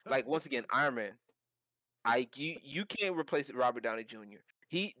Man, like once again, Iron Man, you can't replace Robert Downey Jr.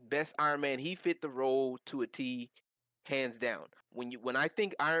 Best Iron Man, he fit the role to a T, hands down. When I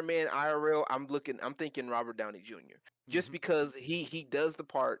think Iron Man IRL, I'm thinking Robert Downey Jr. Just because he does the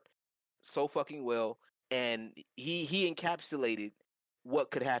part so fucking well, and he encapsulated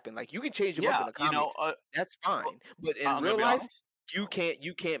what could happen. Like you can change him up in the comics, that's fine. But in real life, you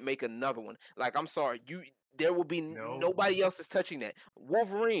can't make another one. Like I'm sorry, there will be nobody else is touching that.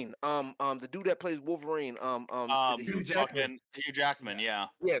 Wolverine, the dude that plays Wolverine, Hugh Jackman. Hugh Jackman, yeah.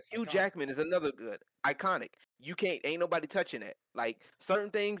 Yeah, Hugh Jackman is another good iconic. Ain't nobody touching that. Like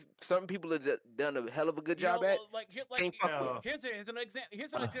certain things, certain people have done a hell of a good job at. Here's an example.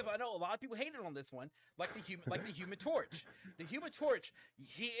 Here's an example. I know a lot of people hated on this one, like the Human Torch. The Human Torch.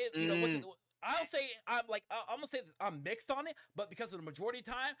 I'll say I'm gonna say I'm mixed on it, but because of the majority of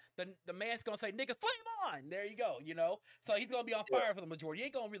the time, the man's gonna say "nigga, flame on." There you go. So he's gonna be on fire for the majority. He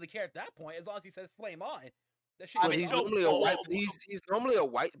ain't gonna really care at that point as long as he says "flame on." He's normally a white. He's normally a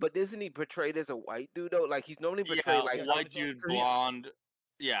white, but isn't he portrayed as a white dude though? Like he's normally portrayed like white dude, blonde.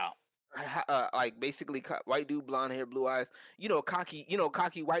 Yeah. Like basically white dude, blonde hair, blue eyes. Cocky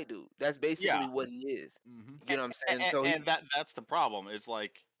white dude. That's basically what he is. You know what I'm saying? And that's the problem. Is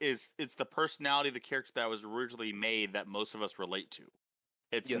it's the personality of the character that was originally made that most of us relate to.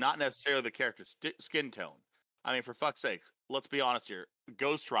 It's not necessarily the character's skin tone. I mean, for fuck's sake, let's be honest here.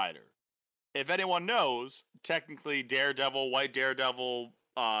 Ghost Rider. If anyone knows, technically Daredevil, White Daredevil,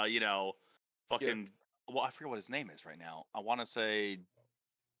 fucking. Well, I forget what his name is right now. I want to say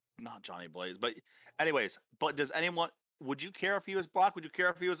not Johnny Blaze, but anyways. But does anyone? Would you care if he was black? Would you care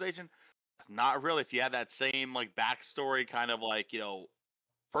if he was Asian? Not really. If you had that same like backstory, kind of like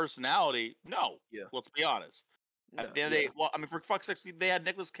personality. No. Yeah. Let's be honest. No, At the end of the day, well, I mean, for fuck's sake, they had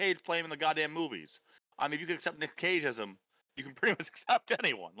Nicolas Cage playing in the goddamn movies. I mean, if you can accept Nick Cageism, you can pretty much accept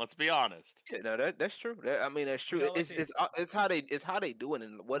anyone. Let's be honest. Yeah, no, that's true. I mean, that's true. You know, It's how they do it,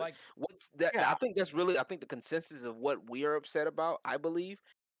 and Like, what's that? Yeah. I think that's really the consensus of what we are upset about. I believe,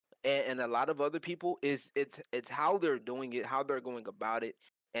 and a lot of other people is it's how they're doing it, how they're going about it,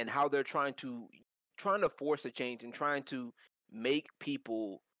 and how they're trying to force a change and trying to make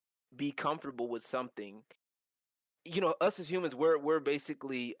people be comfortable with something. Us as humans, we're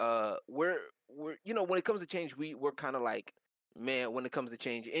basically we're when it comes to change, we're kind of like, man, when it comes to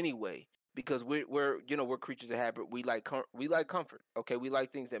change anyway, because we're creatures of habit. We like comfort. Okay, we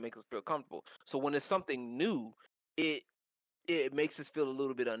like things that make us feel comfortable. So when it's something new, it makes us feel a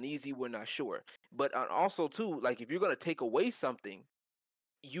little bit uneasy. We're not sure, but also too, like if you're gonna take away something,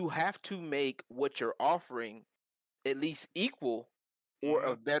 you have to make what you're offering at least equal or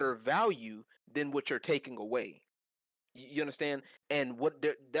of better value than what you're taking away. You understand? And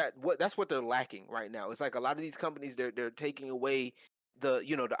that's what they're lacking right now. It's like a lot of these companies, they're taking away the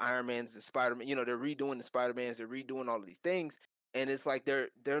Iron Mans, the Spider-Man. They're redoing the Spider-Mans, they're redoing all of these things, and it's like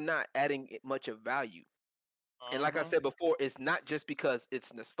they're not adding much of value. And like I said before, it's not just because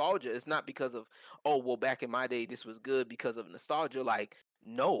it's nostalgia. It's not because of, oh well, back in my day this was good because of nostalgia. Like,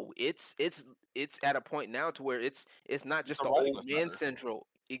 no, it's at a point now to where it's not just The the writing old was man better. syndrome.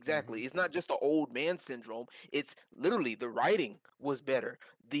 Exactly, it's not just the old man syndrome. It's literally the writing was better,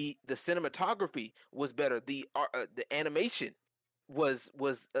 the cinematography was better, the animation was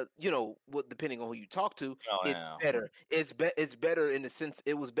depending on who you talk to, Oh, it's yeah. better. It's better in the sense.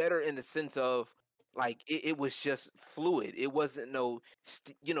 It was better in the sense of, like, it was just fluid. It wasn't no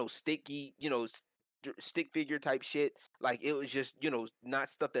sticky, stick figure type shit. Like, it was just not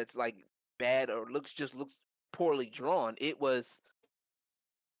stuff that's like bad or looks poorly drawn. It was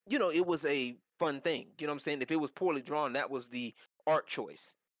a fun thing. You know what I'm saying? If it was poorly drawn, that was the art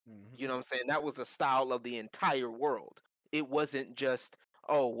choice. You know what I'm saying? That was the style of the entire world. It wasn't just,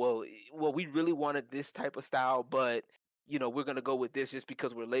 oh well, we really wanted this type of style, but we're gonna go with this just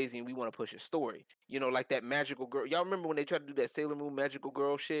because we're lazy and we want to push a story. Like that Magical Girl. Y'all remember when they tried to do that Sailor Moon Magical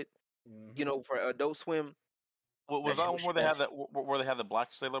Girl shit? For Adult Swim. Was That that shit one was where they trash. had where they had the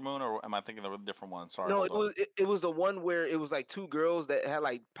black Sailor Moon, or am I thinking of a different one? Sorry. No, hold it on. was it was the one where it was like two girls that had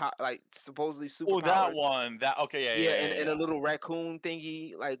like supposedly superpowers. Oh, that one. That okay. Yeah, Yeah. and a little raccoon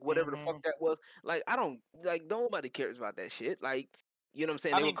thingy, like whatever the fuck that was. Like, I don't like, nobody cares about that shit. Like, you know what I'm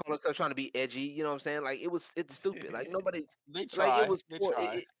saying? I They mean- would call themselves trying to be edgy. You know what I'm saying? Like, it's stupid. Like, nobody. They Like, try. it was They poor.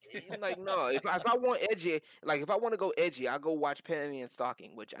 try. Like, no. If I want edgy, like if I want to go edgy, I go watch Penny and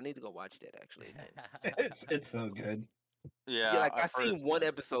Stocking, which I need to go watch that actually again. It's so good. Yeah. Yeah, like I've I heard seen it's one good.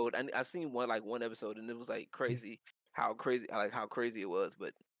 episode, and I've seen one episode, and it was like crazy how crazy it was.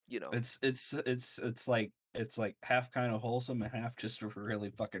 But It's like half kind of wholesome and half just really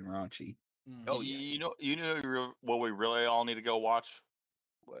fucking raunchy. Oh, yeah. You know what we really all need to go watch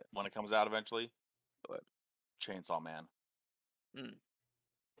What? when it comes out eventually. What? Chainsaw Man.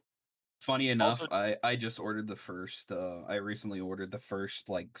 Funny enough, Also- I just ordered the first. I recently ordered the first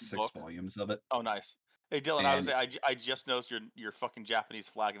like 6 Book? volumes of it. Oh, nice. Hey, Dylan, I just noticed your fucking Japanese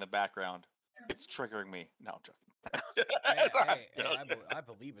flag in the background. It's triggering me. No, I'm joking. I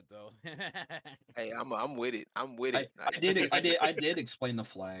believe it though. Hey, I'm with it. I'm with I, it. I did explain the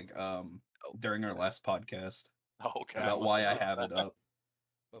flag during our last podcast Oh, okay. about why I have it up.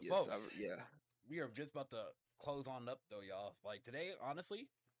 But Yes, folks, yeah. we are just about to close on up though, y'all. Like today, honestly,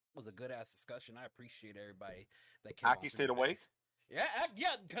 was a good ass discussion. I appreciate everybody that came. Aki stayed awake. Yeah,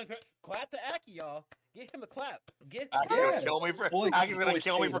 clap to Aki, y'all. Give him a clap. Aki's gonna kill me for Aki's gonna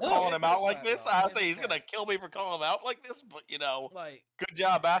kill me for calling him out like this. I say he's gonna kill me for calling him out like this, but like, good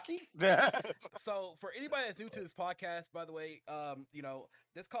job, Aki. So for anybody that's new to this podcast, by the way,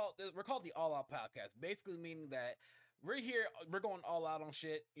 we're called the All Out Podcast, basically meaning that we're here, we're going all out on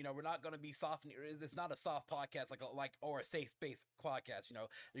shit. We're not gonna be soft. It's not a soft podcast or a safe space podcast.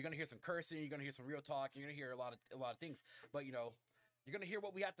 You're gonna hear some cursing, you're gonna hear some real talk, you're gonna hear a lot of things, but you're gonna hear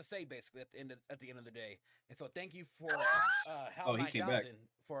what we have to say basically at the end of the day. And so thank you for Hal 9000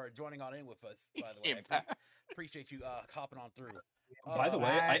 for joining on in with us. By the way, I appreciate you hopping on through. By the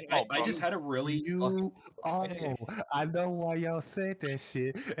way, I just had a really You I know why y'all said that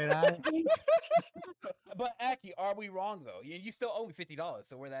shit, and I hate But Aki, are we wrong though? You still owe me $50,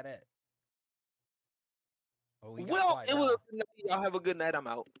 so where that at? Oh, we got Well, quiet it now. was. Y'all have a good night. I'm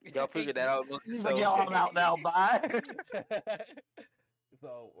out. Y'all figure that out amongst He's like, yourselves. yo, I'm out now. Bye.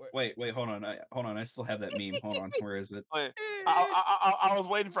 So wait, hold on. I still have that meme. Hold on, where is it? Wait, I was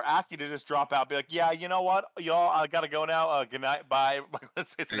waiting for Aki to just drop out, be like, yeah, you know what, y'all, I gotta go now. Good night, bye.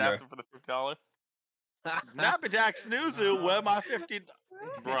 Let's face it, There you ask him for the $50. Nappy Jack Snoozu, where my 50?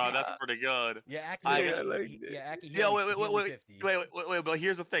 Bro, that's pretty good. yeah, Aki, I- Aki, he Yeah, owed me- wait, he owed me 50. wait, but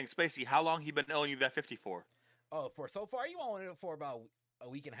here's the thing, Spacey, how long he been owing you that 50 for? Oh, for so far you own it for about a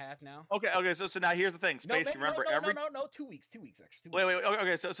week and a half now. Okay, so now here's the thing, Spacey, remember every... No, 2 weeks, 2 weeks actually. 2 Wait, weeks.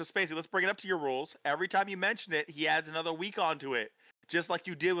 okay, so Spacey, let's bring it up to your rules. Every time you mention it, he adds another week onto it. Just like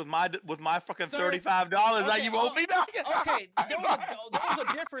you did with my fucking Sir, $35 that you owe me back. Okay, there was a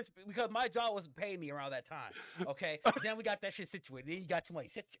difference because my job wasn't paying me around that time. Okay, then we got that shit situated. Then you got too money.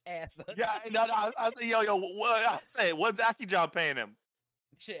 Sit your ass up. Yeah, no, I say, yo, what I say? What's Aki John paying him?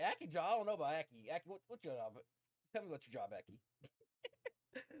 Shit, Aki job. I don't know about Aki. Aki, what's your job? Tell me what your job, Aki.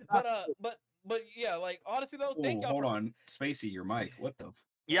 but yeah, like honestly though, thank Ooh, y'all. hold on, Spacey, your mic. What the?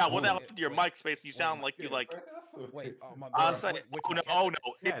 Yeah, what the hell Wait, happened to your wait, mic, Space? You sound like you like. Wait, my I say, which oh mic? no,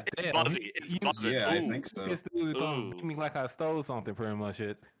 Yeah, it's damn, buzzy. It's buzzing. Yeah, I Ooh. think so. this dude gonna Ooh. beat me like I stole something, pretty much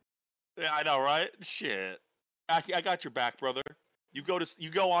it. Yeah, I know, right? Shit, Aki, I got your back, brother. You go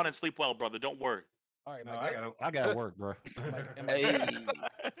on and sleep well, brother. Don't worry. All right, No, my I gotta work, bro. Hey,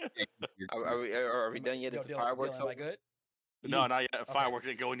 You're are we done yet? Is the fireworks Am I over? good? No, not yet. Fireworks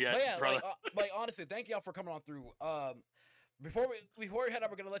ain't going yet, But yeah, brother. like honestly, thank y'all for coming on through. Before we head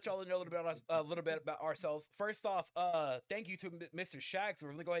up, we're gonna let y'all know a little bit about ourselves. First off, thank you to Mr. Shags. We're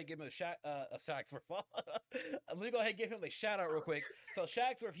gonna go ahead and give him a Shags for fall. Let me go ahead and give him a shout out real quick. So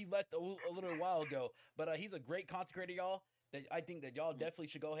Shagsworth, he left a little while ago, but he's a great content creator, y'all. That I think that y'all definitely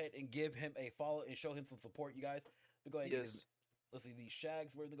should go ahead and give him a follow and show him some support, you guys. Go ahead. And let's see these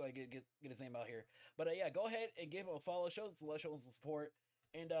Shags. We're gonna go ahead and get his name out here. But yeah, go ahead and give him a follow. Show him some support,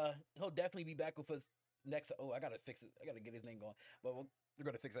 and he'll definitely be back with us next. Oh, I gotta fix it. I gotta get his name going. But we're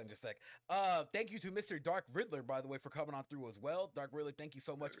gonna fix that in just a sec. Thank you to Mr. Dark Riddler, by the way, for coming on through as well. Dark Riddler, thank you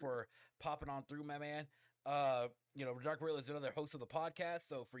so much for popping on through, my man. Dark Riddler is another host of the podcast,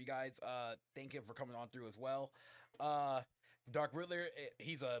 so for you guys, thank him for coming on through as well. Dark Riddler,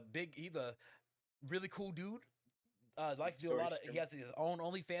 he's a really cool dude. Likes to do a lot of. He has his own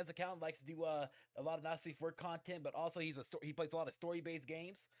OnlyFans account. Likes to do a lot of not safe for work content, but also he plays a lot of story based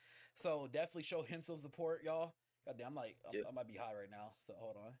games. So definitely show him some support, y'all. Goddamn, I might be high right now. So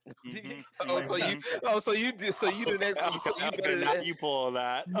hold on. So you do the next. So you Okay, now you pull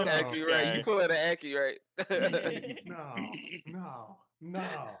that. Aki, right? You pull it at Aki, right? No.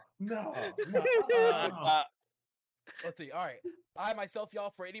 Let's see. All right. I myself, y'all,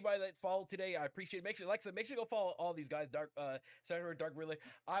 for anybody that followed today, I appreciate it. Make sure to go follow all these guys. Dark Riddler.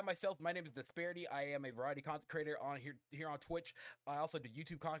 I myself, my name is Disparity. I am a variety content creator on here on Twitch. I also do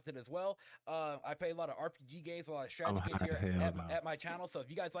YouTube content as well. I play a lot of RPG games, a lot of strategy games here at my channel. So if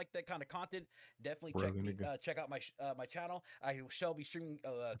you guys like that kind of content, definitely check out my channel. I shall be streaming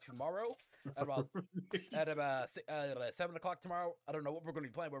tomorrow at about 7 o'clock tomorrow. I don't know what we're going to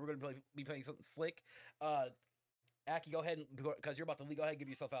be playing, but we're going to be playing something slick. Aki, go ahead because you're about to leave. Go ahead and give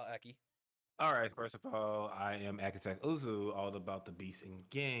yourself out, Aki. All right, first of all, I am Akatak Uzu, all about the beats and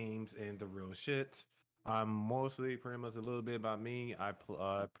games and the real shit. I'm mostly pretty much a little bit about me. I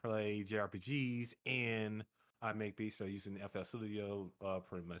play JRPGs and I make beats using FL Studio,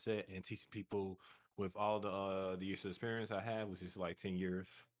 pretty much it, and teaching people with all the years of experience I have, which is like 10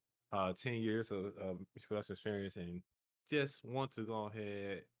 years. 10 years of production experience, and just want to go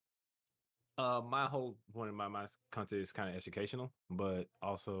ahead. My whole point of my content is kind of educational, but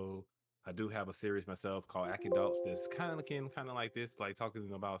also I do have a series myself called Acadults that's kind of like this, like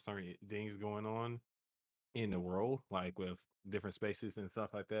talking about certain things going on in the world, like with different spaces and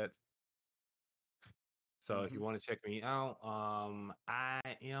stuff like that. So if you want to check me out, I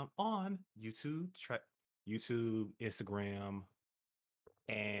am on YouTube, Instagram,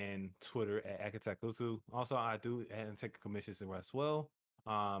 and Twitter at Akatakusu. Also, I do and take commissions as well.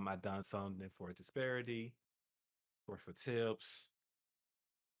 I've done something for Disparity, for tips,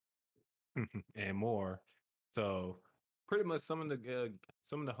 and more. So pretty much some of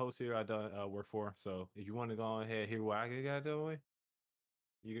the hosts here I done work for. So if you want to go ahead hear what I got doing,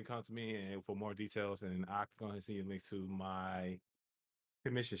 you can come to me and for more details, and I can go ahead and see a link to my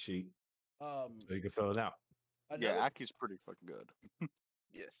commission sheet, so you can fill it out. Yeah, Aki's pretty fucking good.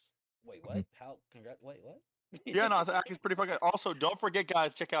 Yes. Wait, what? How? Wait, what? Yeah, no, Aki's pretty fucking. Also, don't forget,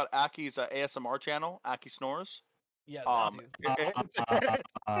 guys, check out Aki's ASMR channel, Aki Snores. Yeah, that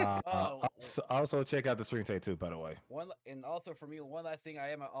too. Also check out the Stream Tape too, by the way. And also for me, one last thing, I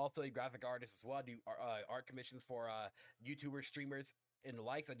am also a graphic artist as well. I do art commissions for YouTubers, streamers, and the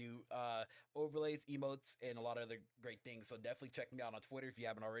likes. I do overlays, emotes, and a lot of other great things. So definitely check me out on Twitter if you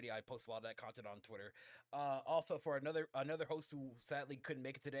haven't already. I post a lot of that content on Twitter. Also for another host who sadly couldn't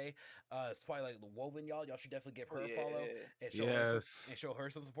make it today, Twilight Woven, y'all should definitely give her a follow and show her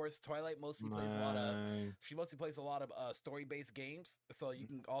some support. Twilight mostly plays a lot of story based games, so you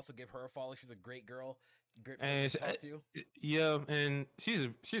can also give her a follow. She's a great girl. Great person to talk to. Yeah, and she's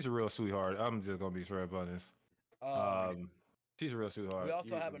a real sweetheart. I'm just gonna be straight up honest. She's a real sweetheart. We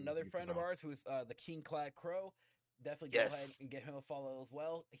also have another friend of ours who's the King Clad Crow. Definitely go ahead and get him a follow as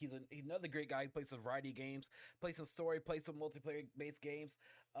well. He's another great guy. He plays a variety of games, plays some story, plays some multiplayer based games.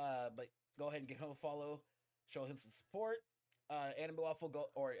 But go ahead and get him a follow. Show him some support. Anime Waffle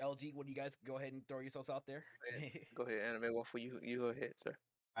or LG, what do you guys go ahead and throw yourselves out there? Go ahead, Anime Waffle. You go ahead, sir.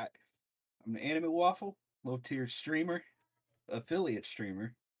 I'm the Anime Waffle, low tier streamer, affiliate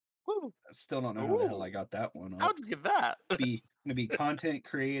streamer. Woo. I still don't know how the hell I got that one. How'd you get that? Gonna be content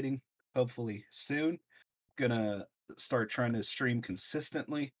creating hopefully soon. Gonna start trying to stream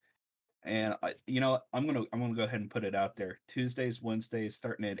consistently, and I'm gonna go ahead and put it out there. Tuesdays, Wednesdays,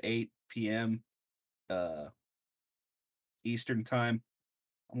 starting at 8 p.m. Eastern time.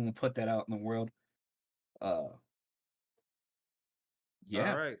 I'm gonna put that out in the world.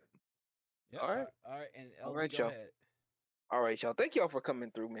 Yeah. All right. Yep. All right. All right. And LG, All right, go y'all. ahead. All right, y'all. Thank y'all for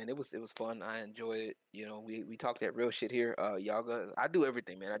coming through, man. It was fun. I enjoyed it. We talked that real shit here. Y'all I do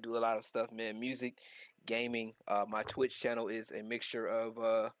everything, man. I do a lot of stuff, man. Music, gaming. My Twitch channel is a mixture of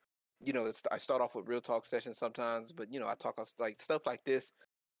I start off with real talk sessions sometimes, but I talk like stuff like this.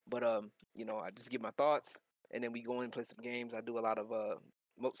 But I just give my thoughts, and then we go in and play some games. I do a lot of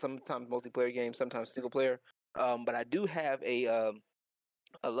sometimes multiplayer games, sometimes single player. But I do have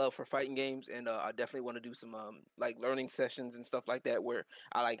a love for fighting games, and I definitely want to do some like learning sessions and stuff like that, where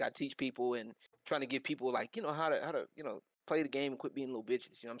I teach people and trying to give people how to play the game and quit being little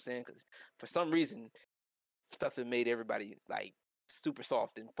bitches. You know what I'm saying? Because for some reason, stuff that made everybody like super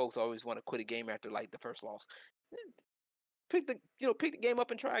soft, and folks always want to quit a game after like the first loss. Pick the game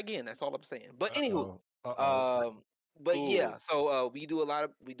up and try again. That's all I'm saying. But anywho, but yeah, so we do a lot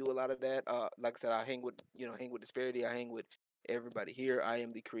of that. Like I said, I hang with Disparity. I hang with everybody here. I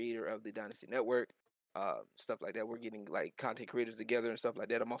am the creator of the Dynasty Network, stuff like that. We're getting like content creators together and stuff like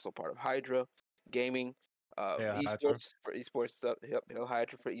that. I'm also part of Hydra Gaming, esports for esports stuff. Hell,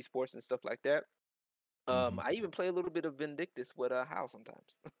 Hydra for esports and stuff like that. I even play a little bit of Vindictus with Hal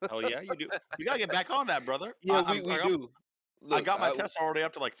sometimes. Oh yeah, you do. You gotta get back on that, brother. Yeah, we do. Look, I got my test already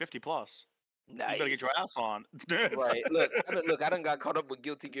up to like 50 plus. Nice. You better get your ass on. Right. Look, I done got caught up with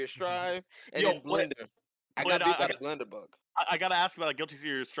Guilty Gear Strive and then Blender. I got bit by the Blender bug. I gotta ask about Guilty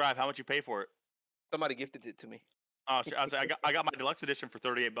Gear Strive. How much you pay for it? Somebody gifted it to me. Oh, I got my deluxe edition for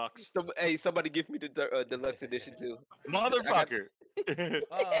 $38. Somebody give me the deluxe edition too. Motherfucker.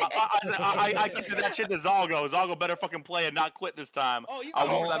 I gifted that shit to Zalgo. Zalgo better fucking play and not quit this time. Oh, you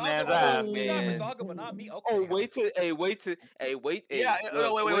I'll whoop that man's ass. Man. Zalgo, but not me. Okay. Oh, wait. Yeah, wait.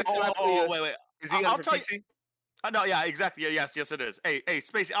 Is he on PC? No, yeah, exactly. Yes, it is. Hey,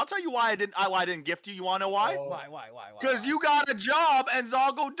 Spacey, I'll tell you why I didn't gift you. You want to know why? Why? Because you got a job and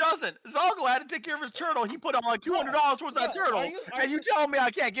Zalgo doesn't. Zalgo had to take care of his turtle. He put on like $200 towards that turtle. And you telling me I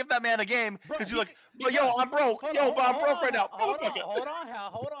can't give that man a game because you're like, but yo, I'm broke. I'm broke right now. Hold on,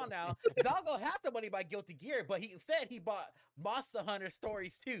 Hal. Hold on now. Zalgo had the money by Guilty Gear, but instead he bought Monster Hunter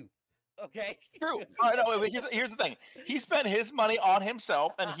Stories too. Okay. True. All right, no, wait, here's the thing. He spent his money on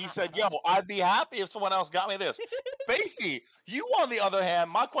himself, and he said, yo, I'd be happy if someone else got me this. Spacey, you on the other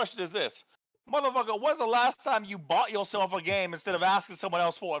hand, my question is this. Motherfucker, when's the last time you bought yourself a game instead of asking someone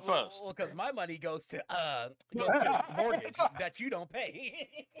else for it first? Well, because my money goes to mortgage that you don't pay.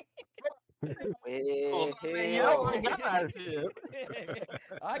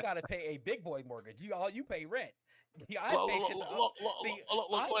 I gotta pay a big boy mortgage. You pay rent. Yeah,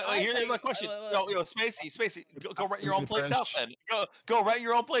 here's my question. Spacey, go rent your own place out then. Go rent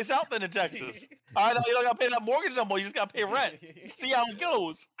your own place out then in Texas. All right, you don't gotta pay that mortgage no more. You just gotta pay rent. See how it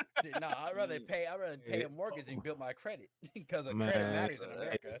goes. No, I'd rather pay a mortgage and build my credit because credit matters in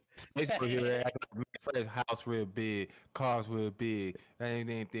America. Basically, first house real big, cars real big,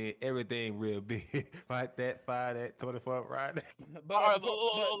 everything real big. Like that 5, that 24, right?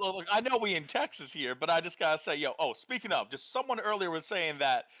 Look, I know we in Texas here, but I just gotta say, yo. Oh, speaking of, just someone earlier was saying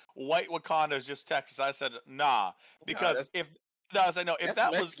that white Wakanda is just Texas. I said, nah, because if No, I say no. If That's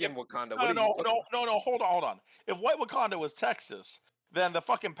that Mexican was Wakanda. no, What are you no, talking no, about? no, no. Hold on. If White Wakanda was Texas, then the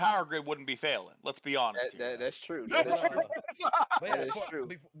fucking power grid wouldn't be failing. Let's be honest here. That's true. But, That is true. but That yeah, is true.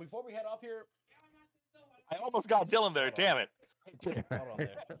 before we head off here, I almost got Dylan there. Damn it. hold on there.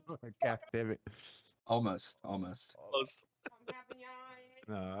 God damn it. Almost. Close.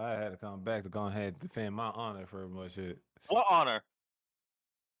 No, I had to come back to go ahead and defend my honor for much shit. What honor?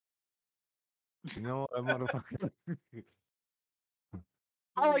 You know what, motherfucker?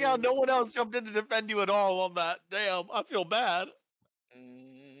 I like how no one else jumped in to defend you at all on that. Damn, I feel bad.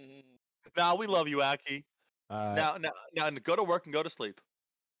 Mm, Nah, we love you, Aki. All Now, go to work and go to sleep.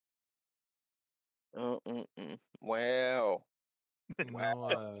 Wow. right.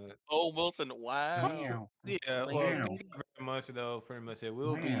 Wow. Oh, Wilson, wow. Yeah, well, Wow. thank you very much, though. Pretty much it.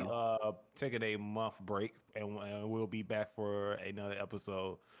 We'll be taking a month break, and we'll be back for another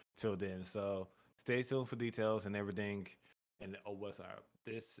episode till then. So stay tuned for details and everything. And what's up?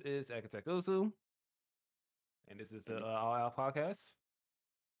 This is Akatek Usu, and this is the All Out Podcast,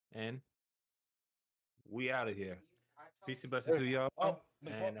 and we out of here. Peace and blessings to y'all. Oh,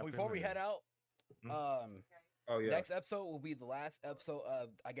 and before we head out, oh yeah, next episode will be the last episode of,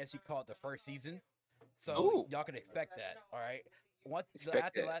 I guess you call it the first season. So Ooh. y'all can expect that. All right.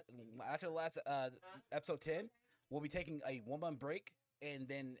 Expect that. After the last episode 10, we'll be taking a 1 month break, and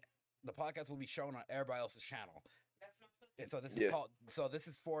then the podcast will be shown on everybody else's channel. And so this is called. So this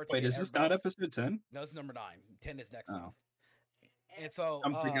is for. Wait, is this not episode 10? No, this is number 9. 10 is next Oh. one. And so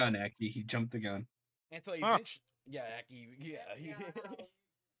Jumped the gun, Aki. He jumped the gun. And so eventually, yeah, Aki, yeah.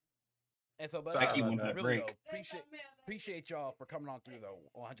 And so, but Aki wants that really, break. though, appreciate y'all for coming on through though,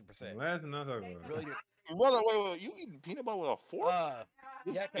 100%. That's another one. Really do. Brother, wait. You eating peanut butter with a fork?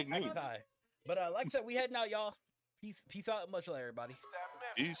 Yeah, big news. But like I said, we heading out, y'all. Peace out, much love, everybody.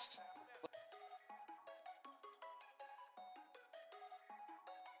 Peace.